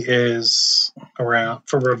Sea is around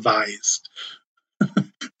for revised.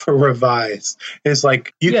 For revised is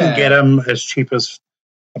like you can get them as cheap as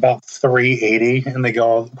about $380, and they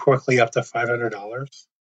go quickly up to $500.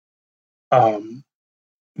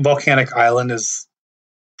 Volcanic Island is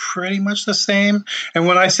pretty much the same. And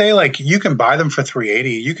when I say like you can buy them for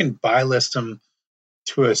 $380, you can buy list them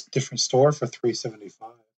to a different store for $375.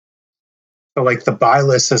 So like the buy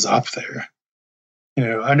list is up there.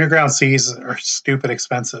 Underground Seas are stupid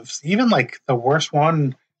expensive. Even like the worst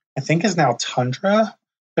one, I think, is now Tundra.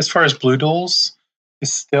 As far as blue duels,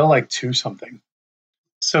 is still like 2 something.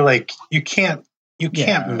 So like you can't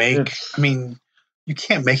make. I mean, you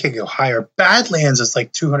can't make it go higher. Badlands is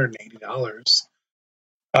like $280.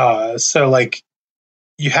 So like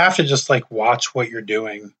you have to just like watch what you're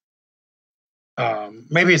doing.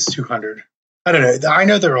 Maybe it's 200. I don't know. I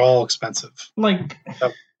know they're all expensive. Like,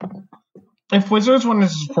 if Wizards wanted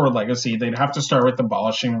to support Legacy, they'd have to start with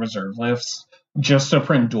abolishing reserve lists just to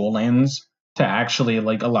print dual lands to actually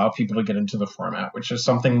like allow people to get into the format, which is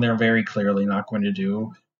something they're very clearly not going to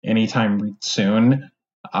do anytime soon.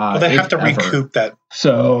 Well, they have to recoup that.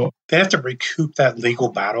 So they have to recoup that legal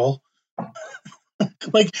battle.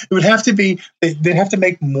 Like it would have to be. They'd have to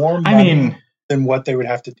make more money than what they would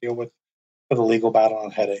have to deal with for the legal battle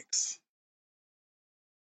on headaches.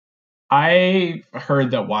 I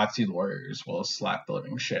heard that WotC lawyers will slap the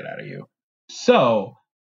living shit out of you. So,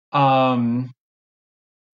 but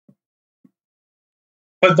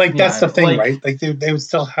like that's the thing, right? Like they would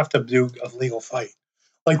still have to do a legal fight.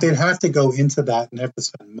 Like they'd have to go into that and have to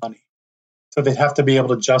spend money. So they'd have to be able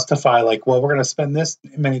to justify, like, well, we're going to spend this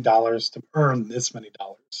many dollars to earn this many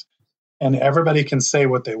dollars. And everybody can say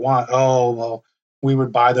what they want. Oh, well, we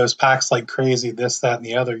would buy those packs like crazy, this, that, and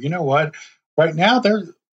the other. You know what? Right now,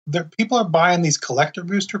 people are buying these collector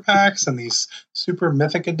booster packs and these super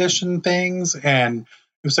mythic edition things, and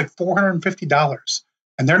it was like $450,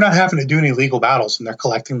 and they're not having to do any legal battles, and they're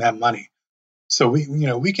collecting that money. So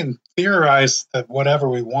we can theorize that whatever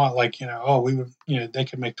we want, like, they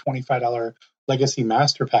could make $25 legacy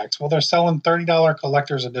master packs. Well, they're selling $30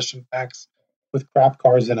 collector's edition packs with crap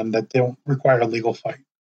cards in them that don't require a legal fight.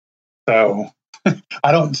 So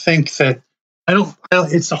I don't think that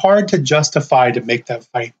it's hard to justify to make that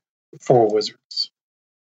fight for Wizards.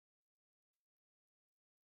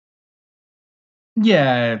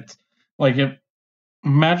 Yeah, it's like if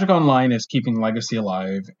Magic Online is keeping Legacy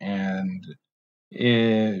alive, and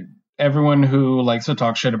everyone who likes to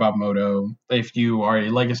talk shit about Moto, if you are a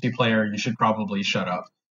Legacy player, you should probably shut up,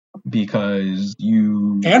 because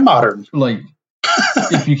and Modern,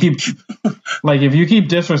 if you keep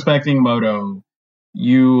disrespecting Moto,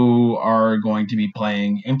 you are going to be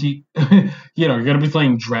playing empty. You're going to be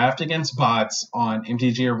playing draft against bots on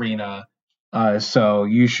MTG Arena. So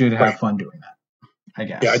you should have fun doing that, I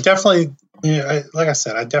guess. Yeah, I definitely. Like I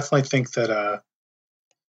said, I definitely think that.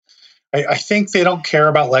 I think they don't care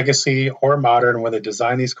about Legacy or Modern when they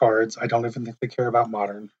design these cards. I don't even think they care about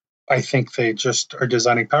Modern. I think they just are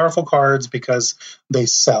designing powerful cards because they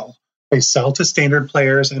sell. They sell to Standard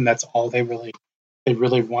players, and that's all they really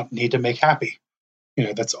need to make happy.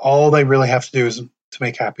 That's all they really have to do is to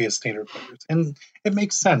make happy as Standard players. And it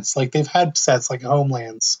makes sense. Like, they've had sets like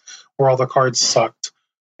Homelands where all the cards sucked,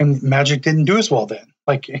 and Magic didn't do as well then.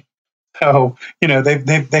 So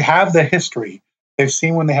they have the history. They've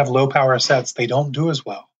seen when they have low power sets, they don't do as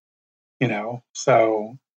well.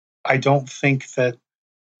 So I don't think that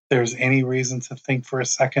there's any reason to think for a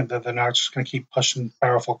second that they're not just going to keep pushing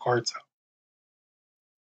powerful cards out.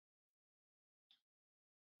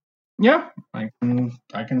 Yeah, I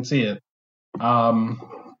can see it. What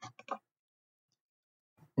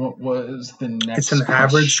was the next? It's an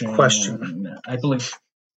average question. I believe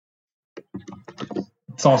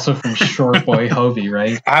it's also from Short Boy Hovey,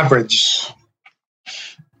 right? Average.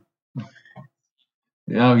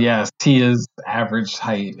 Oh yes, he is average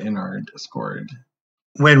height in our Discord.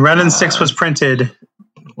 When Ren and 6 was printed,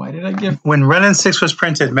 When Ren and 6 was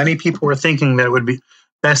printed, many people were thinking that it would be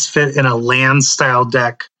best fit in a land style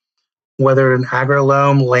deck, whether an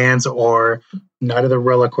Agrolome, lands, or Knight of the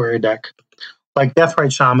Reliquary deck. Like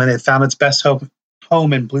Deathrite Shaman, it found its best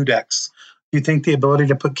home in blue decks. Do you think the ability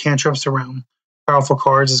to put cantrips around powerful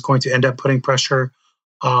cards is going to end up putting pressure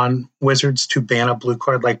on Wizards to ban a blue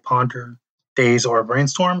card like Ponder, Daze, or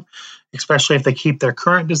Brainstorm, especially if they keep their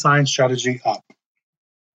current design strategy up?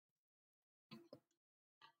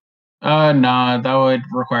 Nah, that would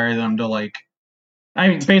require them to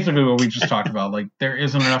basically what we just talked about. There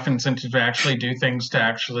isn't enough incentive to actually do things to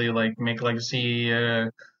actually make Legacy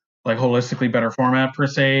holistically better format per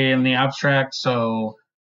se in the abstract. So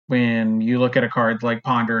when you look at a card like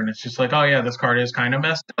Ponder and it's just like, oh yeah, this card is kind of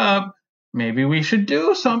messed up, maybe we should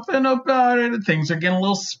do something about it. Things are getting a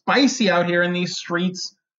little spicy out here in these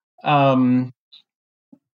streets. It's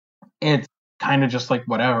kind of just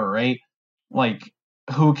whatever, right?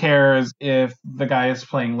 Who cares if the guys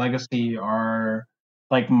playing Legacy are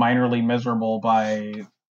minorly miserable by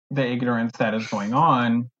the ignorance that is going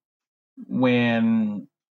on, when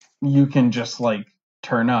you can just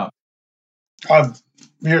turn up? I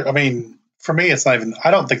mean, for me, it's not even.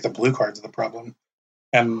 I don't think the blue cards are the problem.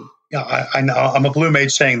 And I know I'm a blue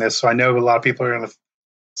mage saying this, so I know a lot of people are going to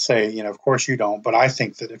say, of course you don't. But I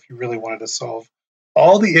think that if you really wanted to solve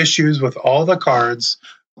all the issues with all the cards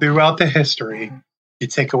throughout the history, you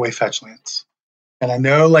take away fetch lands. And I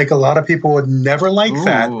know a lot of people would never like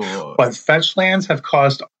that, but fetch lands have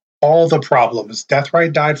caused all the problems.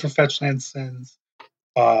 Deathrite died for fetch land sins.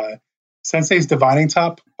 Sensei's Divining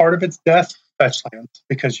Top, part of its death, fetch lands,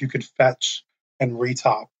 because you could fetch and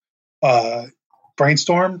retop.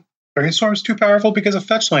 Brainstorm is too powerful because of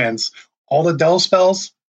fetch lands. All the Del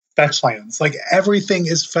spells, fetch lands. Everything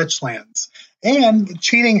is fetch lands. And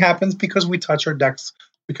cheating happens because we touch our decks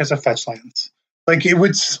because of fetch lands. It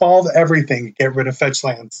would solve everything, get rid of fetch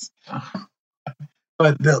lands.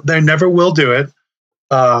 But they never will do it.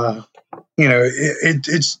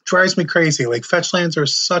 It drives me crazy. Fetch lands are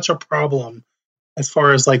such a problem as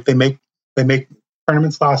far as they make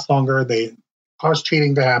tournaments last longer. They cause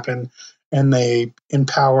cheating to happen, and they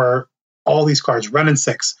empower all these cards. Ren and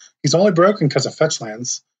 6, he's only broken because of fetch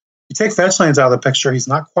lands. You take fetch lands out of the picture, he's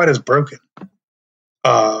not quite as broken.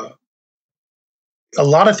 A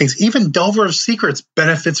lot of things, even Delver of Secrets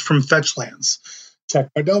benefits from fetch lands. Check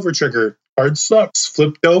my Delver trigger. Card sucks.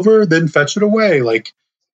 Flip Delver, then fetch it away.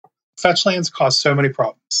 Fetch lands cause so many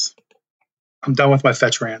problems. I'm done with my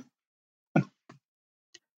fetch rant.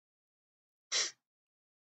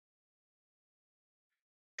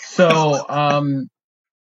 So,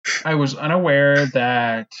 I was unaware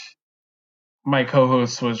that my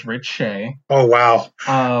co-host was Rich Shea. Oh, wow.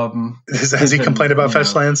 Has he complained about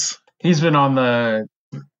Fetchlands? He's been on the...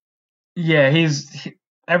 Yeah,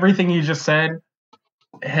 everything you just said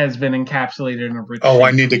has been encapsulated in a Rich Shea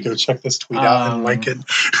I need to go check this tweet out and like it.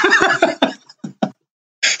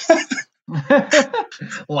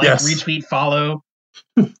 Yes. Retweet, follow.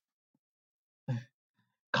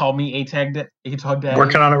 Call me ATAG Daddy.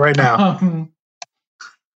 Working on it right now.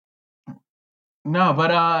 No,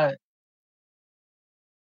 but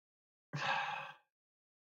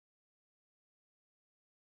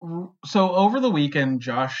so over the weekend,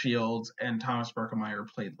 Josh Shields and Thomas Berkemeyer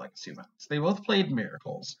played Legacy events. They both played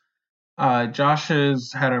Miracles. Josh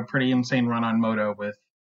has had a pretty insane run on Moto with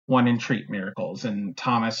 1-in-Treat Miracles, and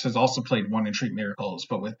Thomas has also played 1-in-Treat Miracles,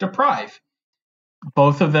 but with Deprive.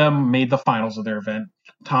 Both of them made the finals of their event.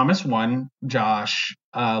 Thomas won. Josh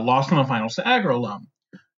lost in the finals to Agrolum.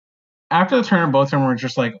 After the tournament, both of them were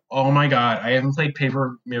just like, oh my god, I haven't played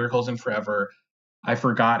Paper Miracles in forever. I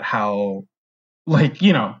forgot how,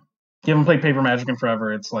 you haven't played Paper Magic in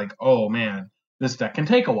forever. It's like, oh man, this deck can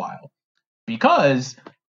take a while. Because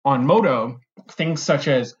on Moto, things such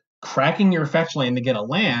as cracking your fetch lane to get a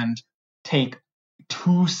land take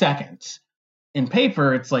 2 seconds. In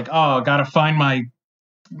Paper, it's like, oh, gotta find my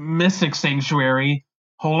Mystic Sanctuary.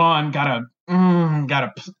 Hold on,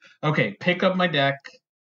 okay, pick up my deck,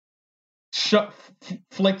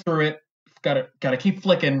 flick through it, gotta keep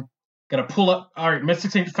flicking, gotta pull up, all right,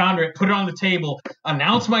 Mystic Sanctuary, found it, put it on the table,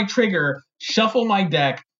 announce my trigger, shuffle my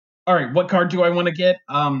deck, all right, what card do I want to get?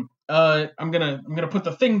 I'm gonna put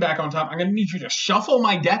the thing back on top, I'm gonna need you to shuffle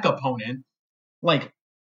my deck, opponent.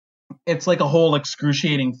 It's like a whole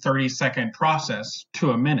excruciating 30-second process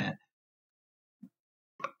to a minute.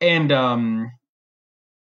 And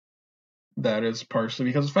that is partially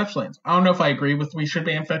because of fetch lands. I don't know if I agree with we should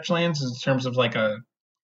ban fetch lands in terms of like a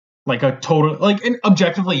total, and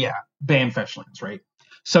objectively, yeah, ban fetch lands, right?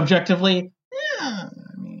 Subjectively, yeah, I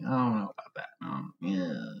mean, I don't know about that.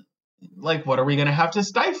 What are we going to have to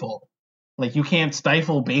stifle? You can't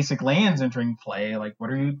stifle basic lands entering play.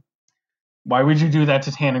 Why would you do that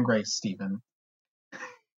to Tannen Grace, Steven?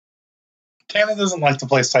 Tannen doesn't like to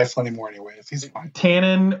play Stifle anymore anyway. He's fine.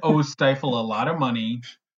 Tannen owes Stifle a lot of money,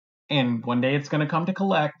 and one day it's going to come to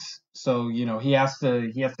collect. So, he has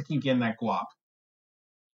to keep getting that guap.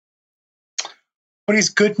 But he's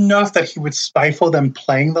good enough that he would stifle them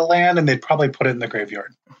playing the land, and they'd probably put it in the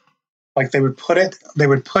graveyard. They would put it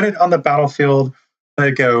on the battlefield, and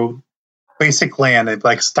they'd go basic land, and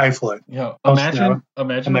stifle it. Imagine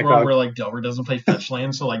a world where Delver doesn't play fetch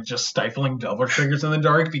land, so just stifling Delver triggers in the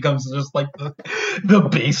dark becomes just the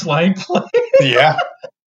baseline play. Yeah.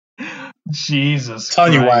 Jesus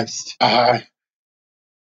Telling Christ. You what, I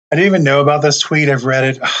didn't even know about this tweet. I've read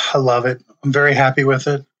it. I love it. I'm very happy with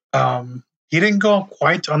it. He didn't go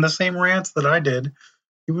quite on the same rants that I did.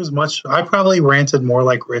 I probably ranted more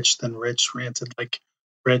like Rich than Rich ranted like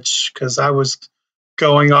Rich, because I was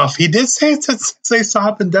going off. He did say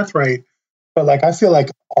Sop and Deathrite, but I feel like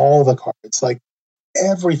all the cards,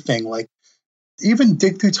 everything, even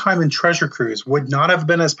Dig Through Time and Treasure Cruise would not have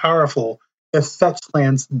been as powerful if fetch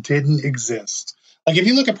lands didn't exist. If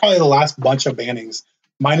you look at probably the last bunch of bannings,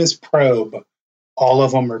 minus Probe, all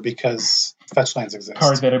of them are because fetch lands exist.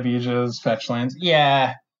 Card that abuses fetch lands.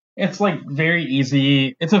 Yeah. It's very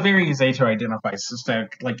easy. It's a very easy to identify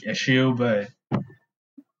systemic issue, but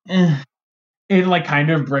it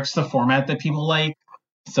kind of bricks the format that people like.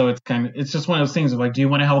 So it's just one of those things of do you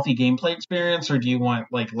want a healthy gameplay experience or do you want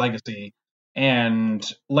Legacy? And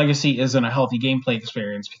Legacy isn't a healthy gameplay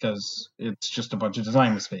experience because it's just a bunch of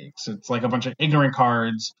design mistakes. It's a bunch of ignorant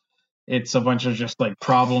cards. It's a bunch of just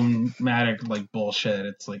problematic bullshit.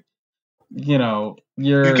 It's you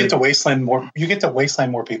get to wasteland more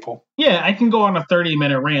people. Yeah, I can go on a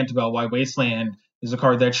 30-minute rant about why Wasteland is a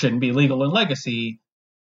card that shouldn't be legal in Legacy,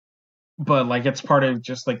 but it's part of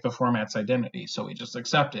just the format's identity, so we just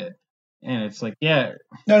accept it. And it's yeah.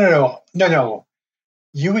 No.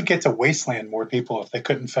 You would get to wasteland more people if they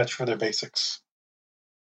couldn't fetch for their basics.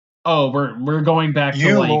 Oh, we're going back to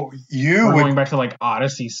going back to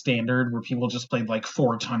Odyssey standard where people just played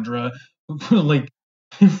 4 Tundra,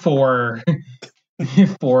 for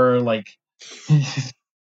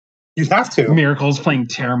you have to. Miracles playing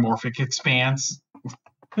Terramorphic Expanse.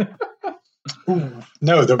 Ooh,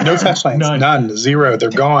 no fetch lands. None. Zero. They're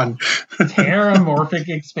gone. Terramorphic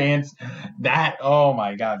Expanse. That, oh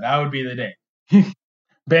my god, that would be the day.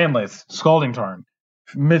 Ban list. Scalding Tarn.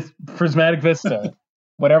 Prismatic Vista.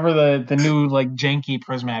 Whatever the new janky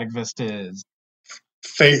Prismatic Vista is.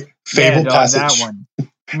 Fable Passage. That one.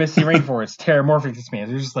 Misty Rainforest, Terramorphic Expanse.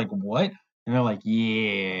 They're just like, what? And they're like,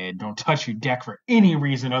 yeah, don't touch your deck for any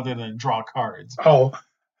reason other than draw cards. Oh,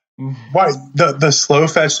 why the slow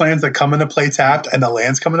fetch lands that come into play tapped and the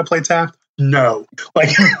lands come into play tapped? No, like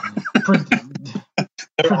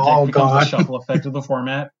they're all gone. The shuffle effect of the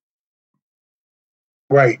format.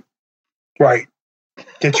 Right.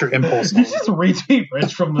 Get your impulse. Did you just retweet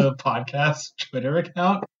Rich from the podcast Twitter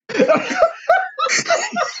account?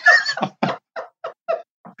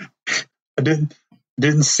 I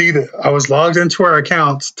didn't see that. I was logged into our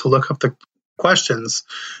accounts to look up the questions,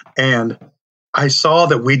 and I saw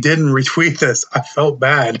that we didn't retweet this. I felt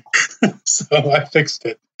bad, so I fixed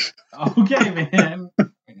it. Okay, man.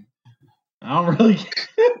 I don't really.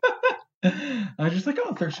 I was just like,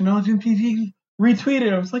 oh, Thirst Knowledge and TG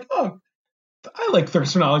retweeted. I was like, oh, I like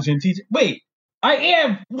Thirst Knowledge and TG. Wait, I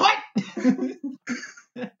am what?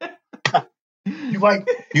 You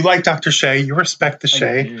like Dr. Shea. You respect the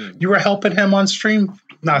Shea. You were helping him on stream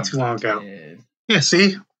not too long ago. Yeah,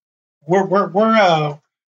 see, we are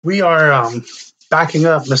backing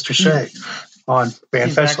up Mr. Shea on Ban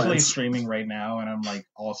He's Fetchlands. Actually streaming right now, and I'm like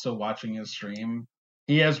also watching his stream.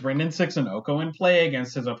 He has Wrenn 6 and Oko in play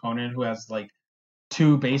against his opponent, who has like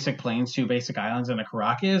 2 basic plains, 2 basic islands, and a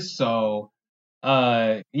Karakas. So,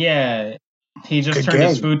 yeah, he just turned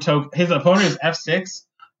his food token. His opponent is F6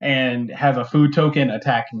 and has a food token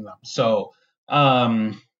attacking them. So,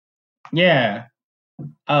 yeah,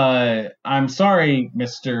 I'm sorry,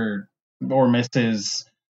 Mr. or Mrs.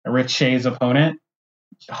 Rich Shea's opponent.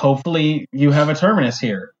 Hopefully, you have a Terminus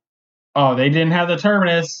here. Oh, they didn't have the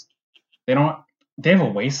Terminus. They have a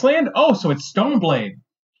Wasteland? Oh, so it's Stoneblade.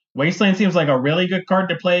 Wasteland seems like a really good card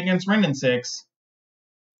to play against Wrenn 6.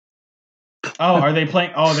 Oh, are they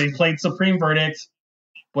playing? Oh, they played Supreme Verdict.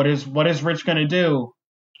 What is Rich gonna do?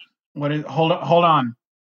 Hold on.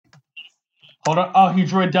 Oh, he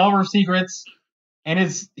drew a Delver Secrets, and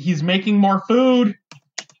he's making more food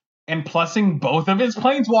and plussing both of his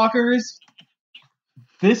Planeswalkers.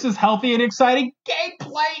 This is healthy and exciting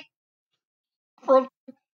gameplay for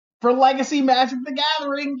Legacy Magic the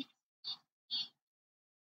Gathering.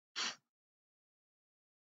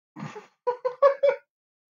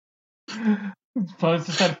 Opponents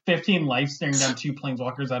just had 15 life, staring down 2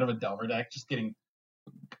 Planeswalkers out of a Delver deck, just getting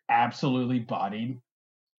absolutely bodied.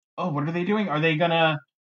 Oh, what are they doing? Are they gonna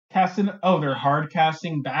cast an... Oh, they're hard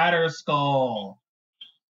casting Batterskull.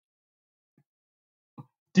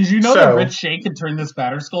 Did you know that Rich Shea could turn this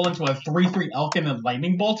Batterskull into a 3/3 Elkin and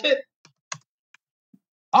Lightning Bolt it?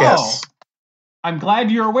 Oh, yes. I'm glad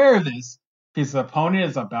you're aware of this. His opponent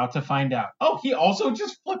is about to find out. Oh, he also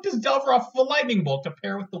just flipped his Delver off of a Lightning Bolt to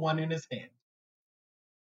pair with the one in his hand.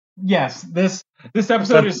 Yes, this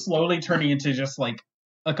episode is slowly turning into just like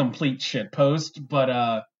a complete shit post,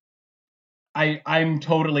 but I'm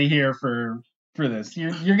totally here for this.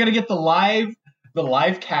 You're gonna get the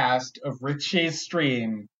live cast of Rich Shea's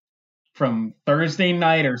stream from Thursday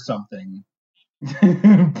night or something.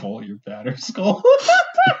 Pull your Batterskull.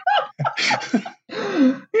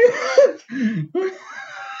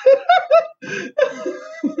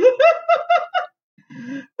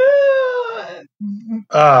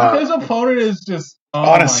 His opponent is just...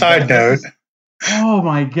 on a side note. Oh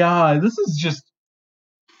my god, this is just...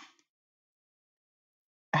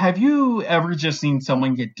 Have you ever just seen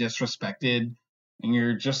someone get disrespected and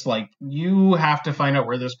you're just like, you have to find out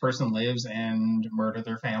where this person lives and murder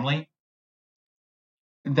their family?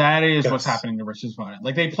 That is what's happening to Rich's opponent.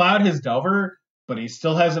 Like, they plowed his Delver, but he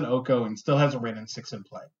still has an Oko and still has a Wrenn 6 in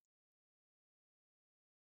play.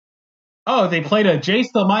 Oh, they played a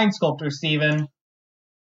Jace the Mind Sculptor, Steven.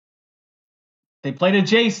 They played a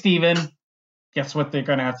Jace, Steven. Guess what they're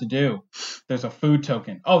going to have to do? There's a food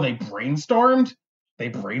token. Oh, they brainstormed?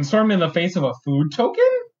 They brainstormed in the face of a food token?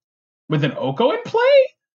 With an Oko in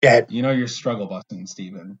play? Yeah. You know you're struggle busting,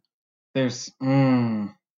 Steven. There's... Oh.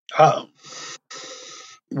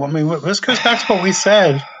 Well, I mean, this goes back to what we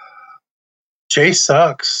said. Jace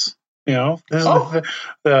sucks. You know? This is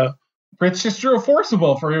the Rich just drew a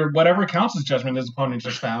Forcible for whatever counts as judgment his opponent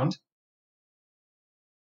just found.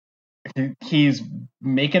 He's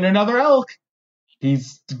making another elk.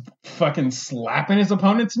 He's fucking slapping his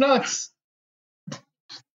opponent's nuts.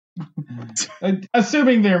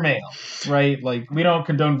 Assuming they're male, right? Like, we don't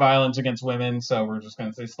condone violence against women, so we're just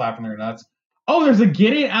going to say slapping their nuts. Oh, there's a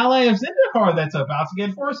Gideon Ally of Zendikar that's about to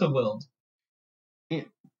get Forcible.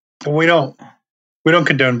 We don't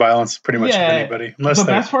condone violence pretty much with anybody. The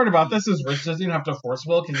best part about this is Rich doesn't even have to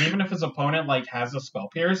Forcible, because even if his opponent like has a Spell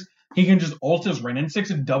Pierce, he can just ult his Wrenn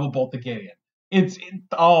 6 and double bolt the Gideon.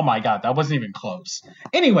 Oh my god, that wasn't even close.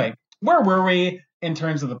 Anyway, where were we? in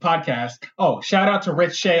terms of the podcast. Oh, shout out to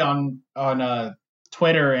Rich Shea on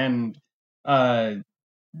Twitter and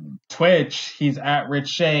Twitch. He's at Rich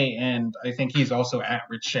Shea, and I think he's also at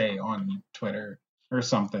Rich Shea on Twitter or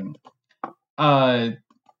something.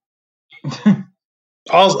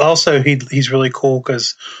 Also, he's really cool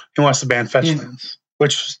because he wants to ban fetchlands,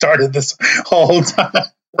 which started this whole time.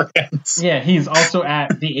 Yeah, he's also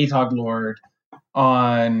at the Atog Lord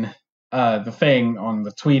on the thing on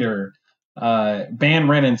the Twitter. Ban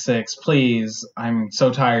Ren and 6, please. I'm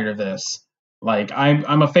so tired of this. Like,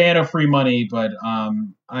 I'm a fan of free money, but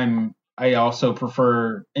I also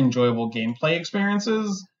prefer enjoyable gameplay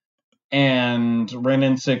experiences. And Ren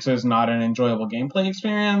and 6 is not an enjoyable gameplay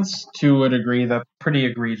experience to a degree that's pretty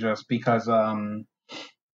egregious because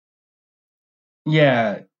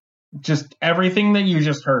just everything that you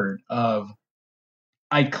just heard of.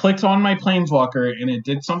 I clicked on my Planeswalker and it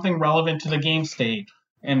did something relevant to the game state,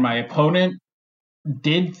 and my opponent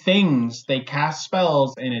did things. They cast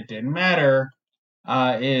spells and it didn't matter.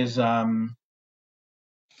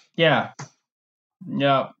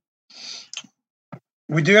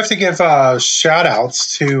 We do have to give shout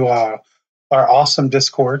outs to our awesome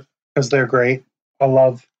Discord because they're great.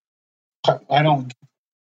 I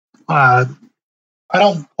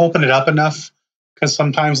don't open it up enough because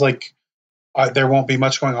sometimes there won't be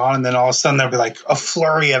much going on, and then all of a sudden there'll be like a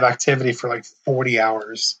flurry of activity for like 40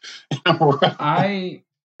 hours. The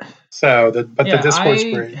Discord's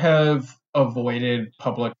great. I have avoided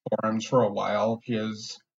public forums for a while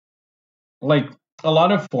because, like, a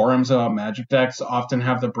lot of forums about Magic decks often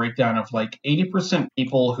have the breakdown of like 80%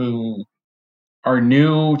 people who are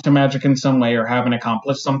new to Magic in some way or haven't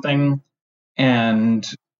accomplished something and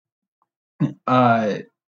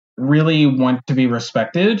really want to be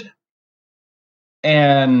respected.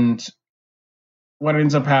 And what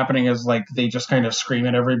ends up happening is like they just kind of scream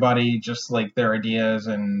at everybody, just like their ideas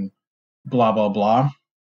and blah, blah, blah.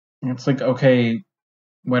 And it's like, okay,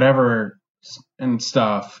 whatever and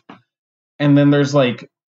stuff. And then there's like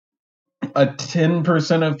a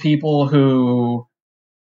 10% of people who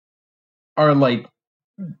are like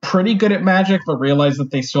pretty good at Magic, but realize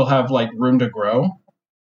that they still have like room to grow.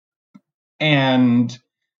 And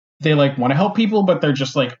they like want to help people, but they're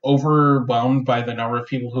just like overwhelmed by the number of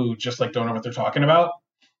people who just like don't know what they're talking about.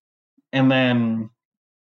 And then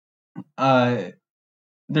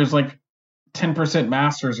there's like 10%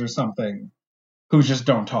 masters or something who just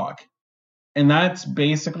don't talk. And that's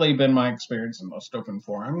basically been my experience in most open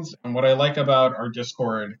forums. And what I like about our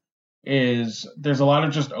Discord is there's a lot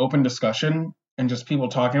of just open discussion and just people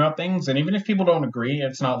talking about things. And even if people don't agree,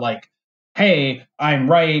 it's not like, hey, I'm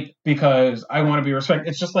right because I want to be respected.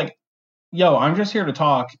 It's just like, yo, I'm just here to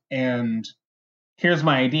talk and here's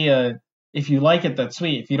my idea. If you like it, that's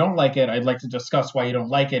sweet. If you don't like it, I'd like to discuss why you don't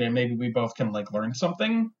like it and maybe we both can like learn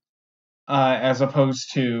something. As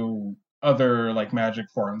opposed to other like Magic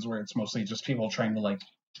forums where it's mostly just people trying to like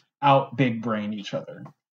out big brain each other.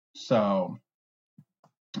 So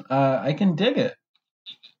I can dig it.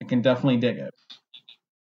 I can definitely dig it.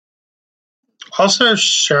 Also,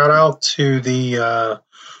 shout out to the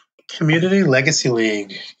Community Legacy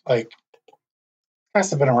League. Like,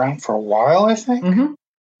 guys have been around for a while, I think. Mm-hmm.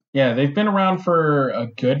 Yeah, they've been around for a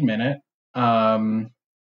good minute.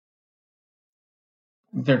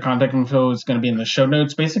 Their contact info is going to be in the show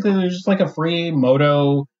notes. Basically, they're just like a free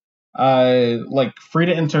Moto, like free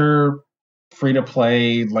to enter, free to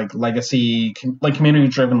play, like legacy, like community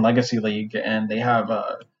driven legacy league, and they have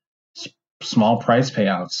small prize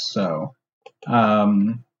payouts. So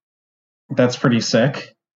that's pretty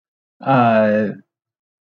sick.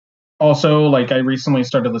 Also, like I recently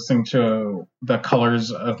started listening to the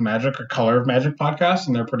Colors of Magic or Color of Magic podcast,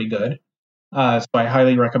 and they're pretty good. So I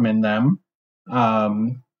highly recommend them.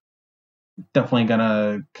 Definitely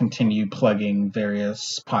gonna continue plugging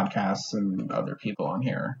various podcasts and other people on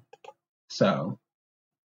here. So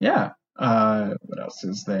yeah. What else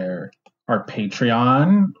is there? Our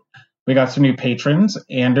Patreon. We got some new patrons.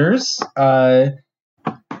 Anders, I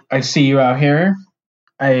see you out here.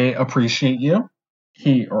 I appreciate you.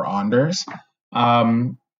 He or Anders.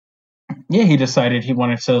 He decided he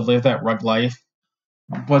wanted to live that rug life.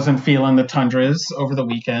 Wasn't feeling the tundras over the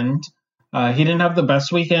weekend. He didn't have the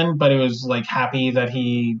best weekend, but it was like happy that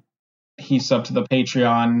he subbed to the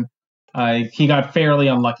Patreon. He got fairly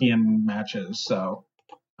unlucky in matches, so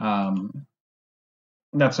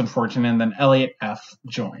that's unfortunate. And then Elliot F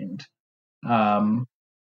joined. Other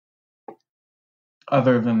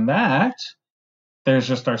than that, there's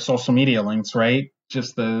just our social media links, right?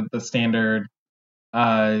 Just the standard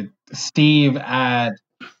Steve at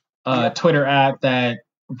Twitter at that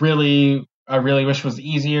I really wish was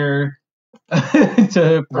easier.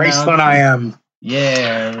 to Raceland I am.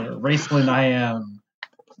 Yeah, Raceland I am.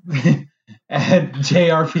 At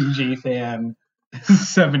JRPG fan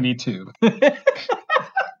 72.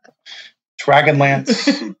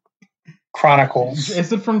 Dragonlance Chronicles.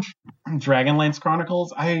 Is it from Dragonlance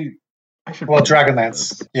Chronicles? I should. Well,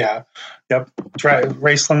 Dragonlance. Yeah. Yep.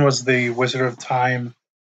 Raceland was the Wizard of Time,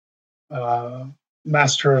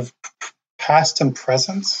 Master of Past and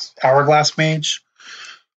Present, Hourglass Mage.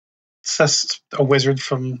 It's just a wizard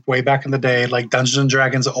from way back in the day, like Dungeons and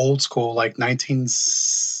Dragons old school, like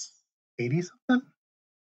 1980 something.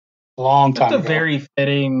 Long time That's a ago. very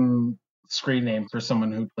fitting screen name for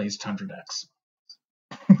someone who plays Tundra decks.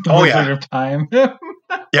 Oh Wizard yeah. of Time.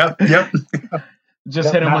 Yep.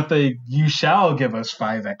 Just hit him with the "You shall give us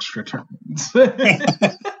 5 extra turns."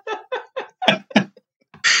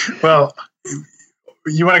 Well,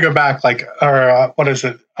 you want to go back, like, or what is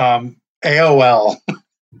it? AOL.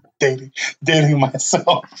 Dating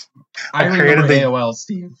myself. I remember AOL,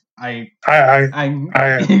 Steve.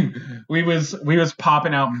 We was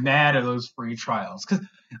popping out mad at those free trials. Because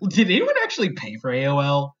did anyone actually pay for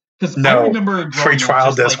AOL? Because no, I remember free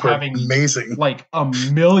trial discs were amazing. Like a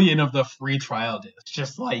million of the free trial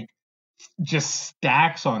discs, just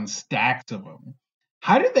stacks on stacks of them.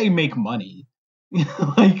 How did they make money?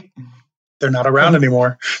 Like, they're not around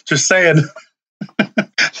anymore. Just saying.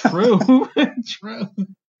 True.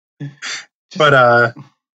 But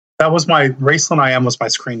that was my Raceland I am was my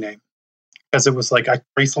screen name, because it was like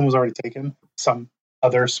Raceland was already taken. Some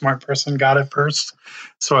other smart person got it first,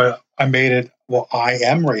 so I made it. Well, I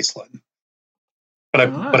am Raceland, but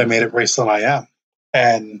I made it Raceland I am,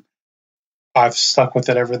 and I've stuck with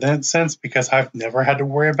it ever since, because I've never had to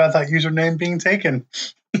worry about that username being taken.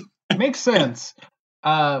 Makes sense.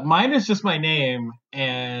 Mine is just my name,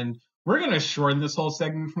 and we're gonna shorten this whole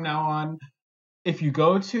segment from now on. If you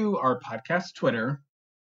go to our podcast Twitter,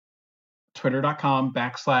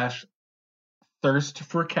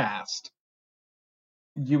 twitter.com/thirstforcast,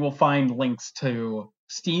 you will find links to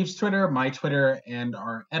Steve's Twitter, my Twitter, and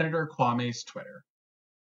our editor Kwame's Twitter.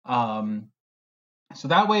 So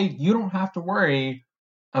that way you don't have to worry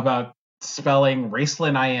about spelling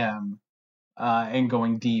Raceland I am and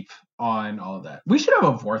going deep on all of that. We should have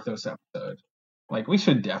a Vorthos episode. Like, we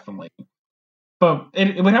should definitely. But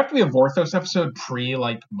it would have to be a Vorthos episode pre,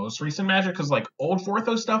 like, most recent Magic, because, like, old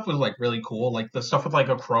Vorthos stuff was, like, really cool. Like, the stuff with, like,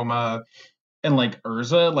 Akroma and, like,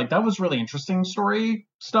 Urza, like, that was really interesting story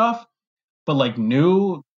stuff. But, like,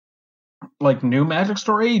 new Magic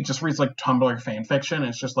story just reads, like, Tumblr fan fiction.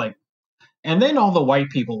 It's just, like, and then all the white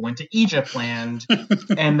people went to Egypt land,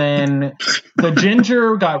 and then the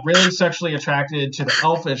ginger got really sexually attracted to the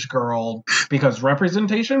elfish girl because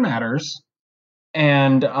representation matters.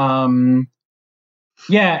 And,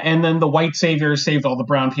 yeah, and then the white savior saved all the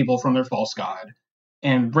brown people from their false god.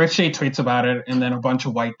 And Rich A tweets about it, and then a bunch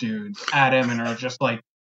of white dudes at him and are just like,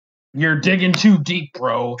 "You're digging too deep,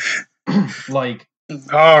 bro." Like,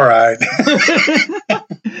 all right.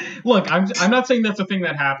 Look, I'm not saying that's a thing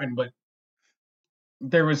that happened, but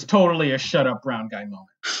there was totally a shut up brown guy moment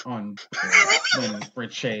on when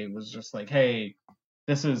Rich A was just like, "Hey,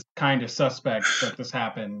 this is kind of suspect that this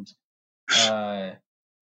happened.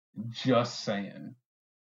 Just saying."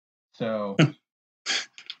 So,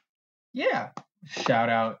 yeah, shout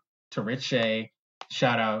out to Rich A.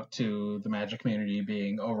 Shout out to the Magic community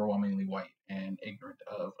being overwhelmingly white and ignorant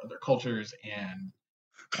of other cultures and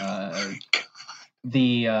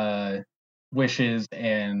the wishes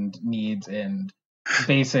and needs and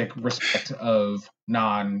basic respect of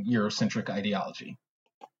non-Eurocentric ideology.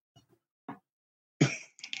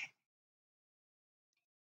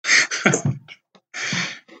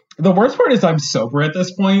 The worst part is I'm sober at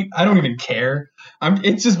this point. I don't even care.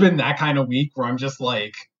 It's just been that kind of week where I'm just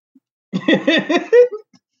like, you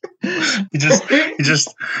just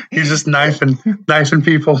knifing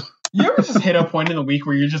people. You ever just hit a point in the week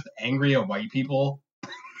where you're just angry at white people?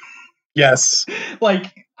 Yes.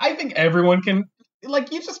 Like, I think everyone can.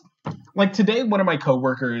 Like, you just, like, today one of my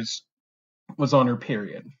coworkers was on her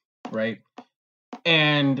period, right?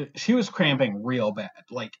 And she was cramping real bad.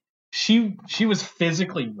 Like, she was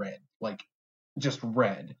physically red, like, just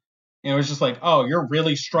red. And it was just like, "Oh, you're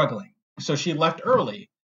really struggling." So she left early.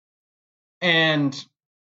 And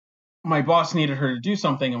my boss needed her to do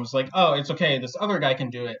something and was like, "Oh, it's okay, this other guy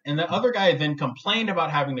can do it." And the other guy then complained about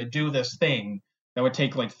having to do this thing that would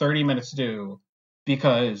take like 30 minutes to do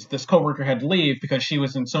because this coworker had to leave because she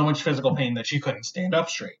was in so much physical pain that she couldn't stand up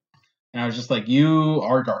straight. And I was just like, "You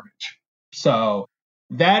are garbage." So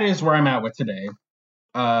that is where I'm at with today.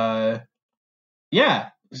 Yeah.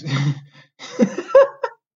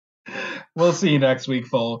 We'll see you next week,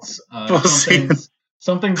 folks. We'll see.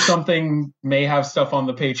 Something may have stuff on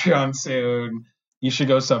the Patreon soon. You should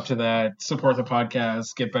go sub to that, support the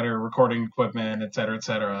podcast, get better recording equipment, et cetera.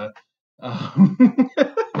 Have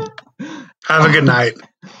a good night.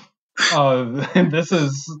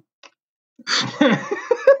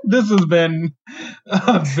 This has been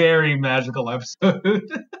a very magical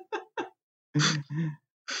episode.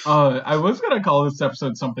 I was gonna call this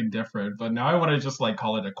episode something different, but now I want to just like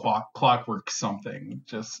call it a clockwork something.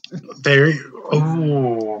 Just there.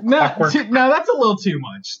 Oh, no, that's a little too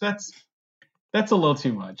much. That's a little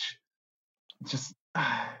too much. Just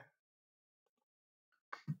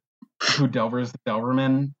who Delver's the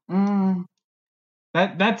Delverman?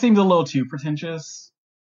 That seems a little too pretentious.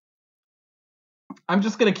 I'm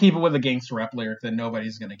just gonna keep it with a gangster rap lyric that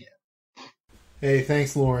nobody's gonna get. Hey,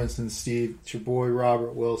 thanks, Lawrence and Steve. It's your boy,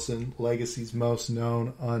 Robert Wilson, Legacy's most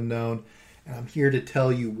known unknown. And I'm here to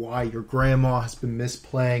tell you why your grandma has been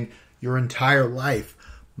misplaying your entire life.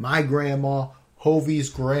 My grandma, Hovey's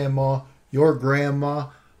grandma, your grandma.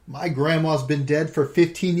 My grandma's been dead for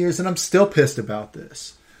 15 years, and I'm still pissed about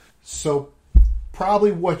this. So,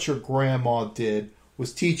 probably what your grandma did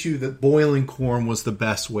was teach you that boiling corn was the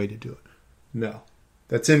best way to do it. No,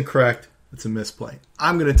 that's incorrect. It's a misplay.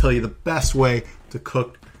 I'm going to tell you the best way to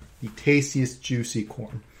cook the tastiest juicy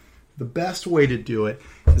corn. The best way to do it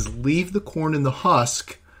is leave the corn in the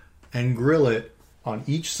husk and grill it on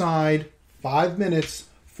each side 5 minutes,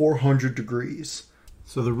 400 degrees.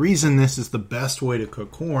 So the reason this is the best way to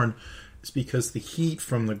cook corn is because the heat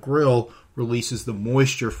from the grill releases the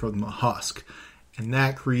moisture from the husk. And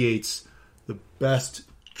that creates the best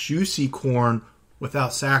juicy corn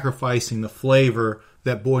without sacrificing the flavor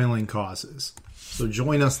that boiling causes. So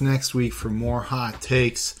join us next week for more hot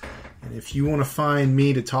takes. And if you want to find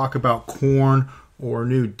me to talk about corn or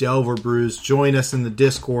new Delver brews, join us in the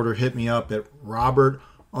Discord or hit me up at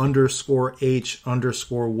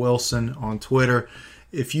Robert_H_Wilson on Twitter.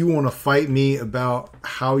 If you want to fight me about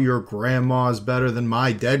how your grandma is better than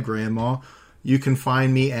my dead grandma, you can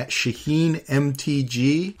find me at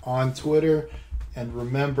ShaheenMTG on Twitter. And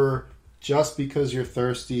remember, just because you're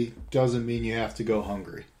thirsty doesn't mean you have to go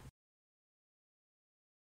hungry.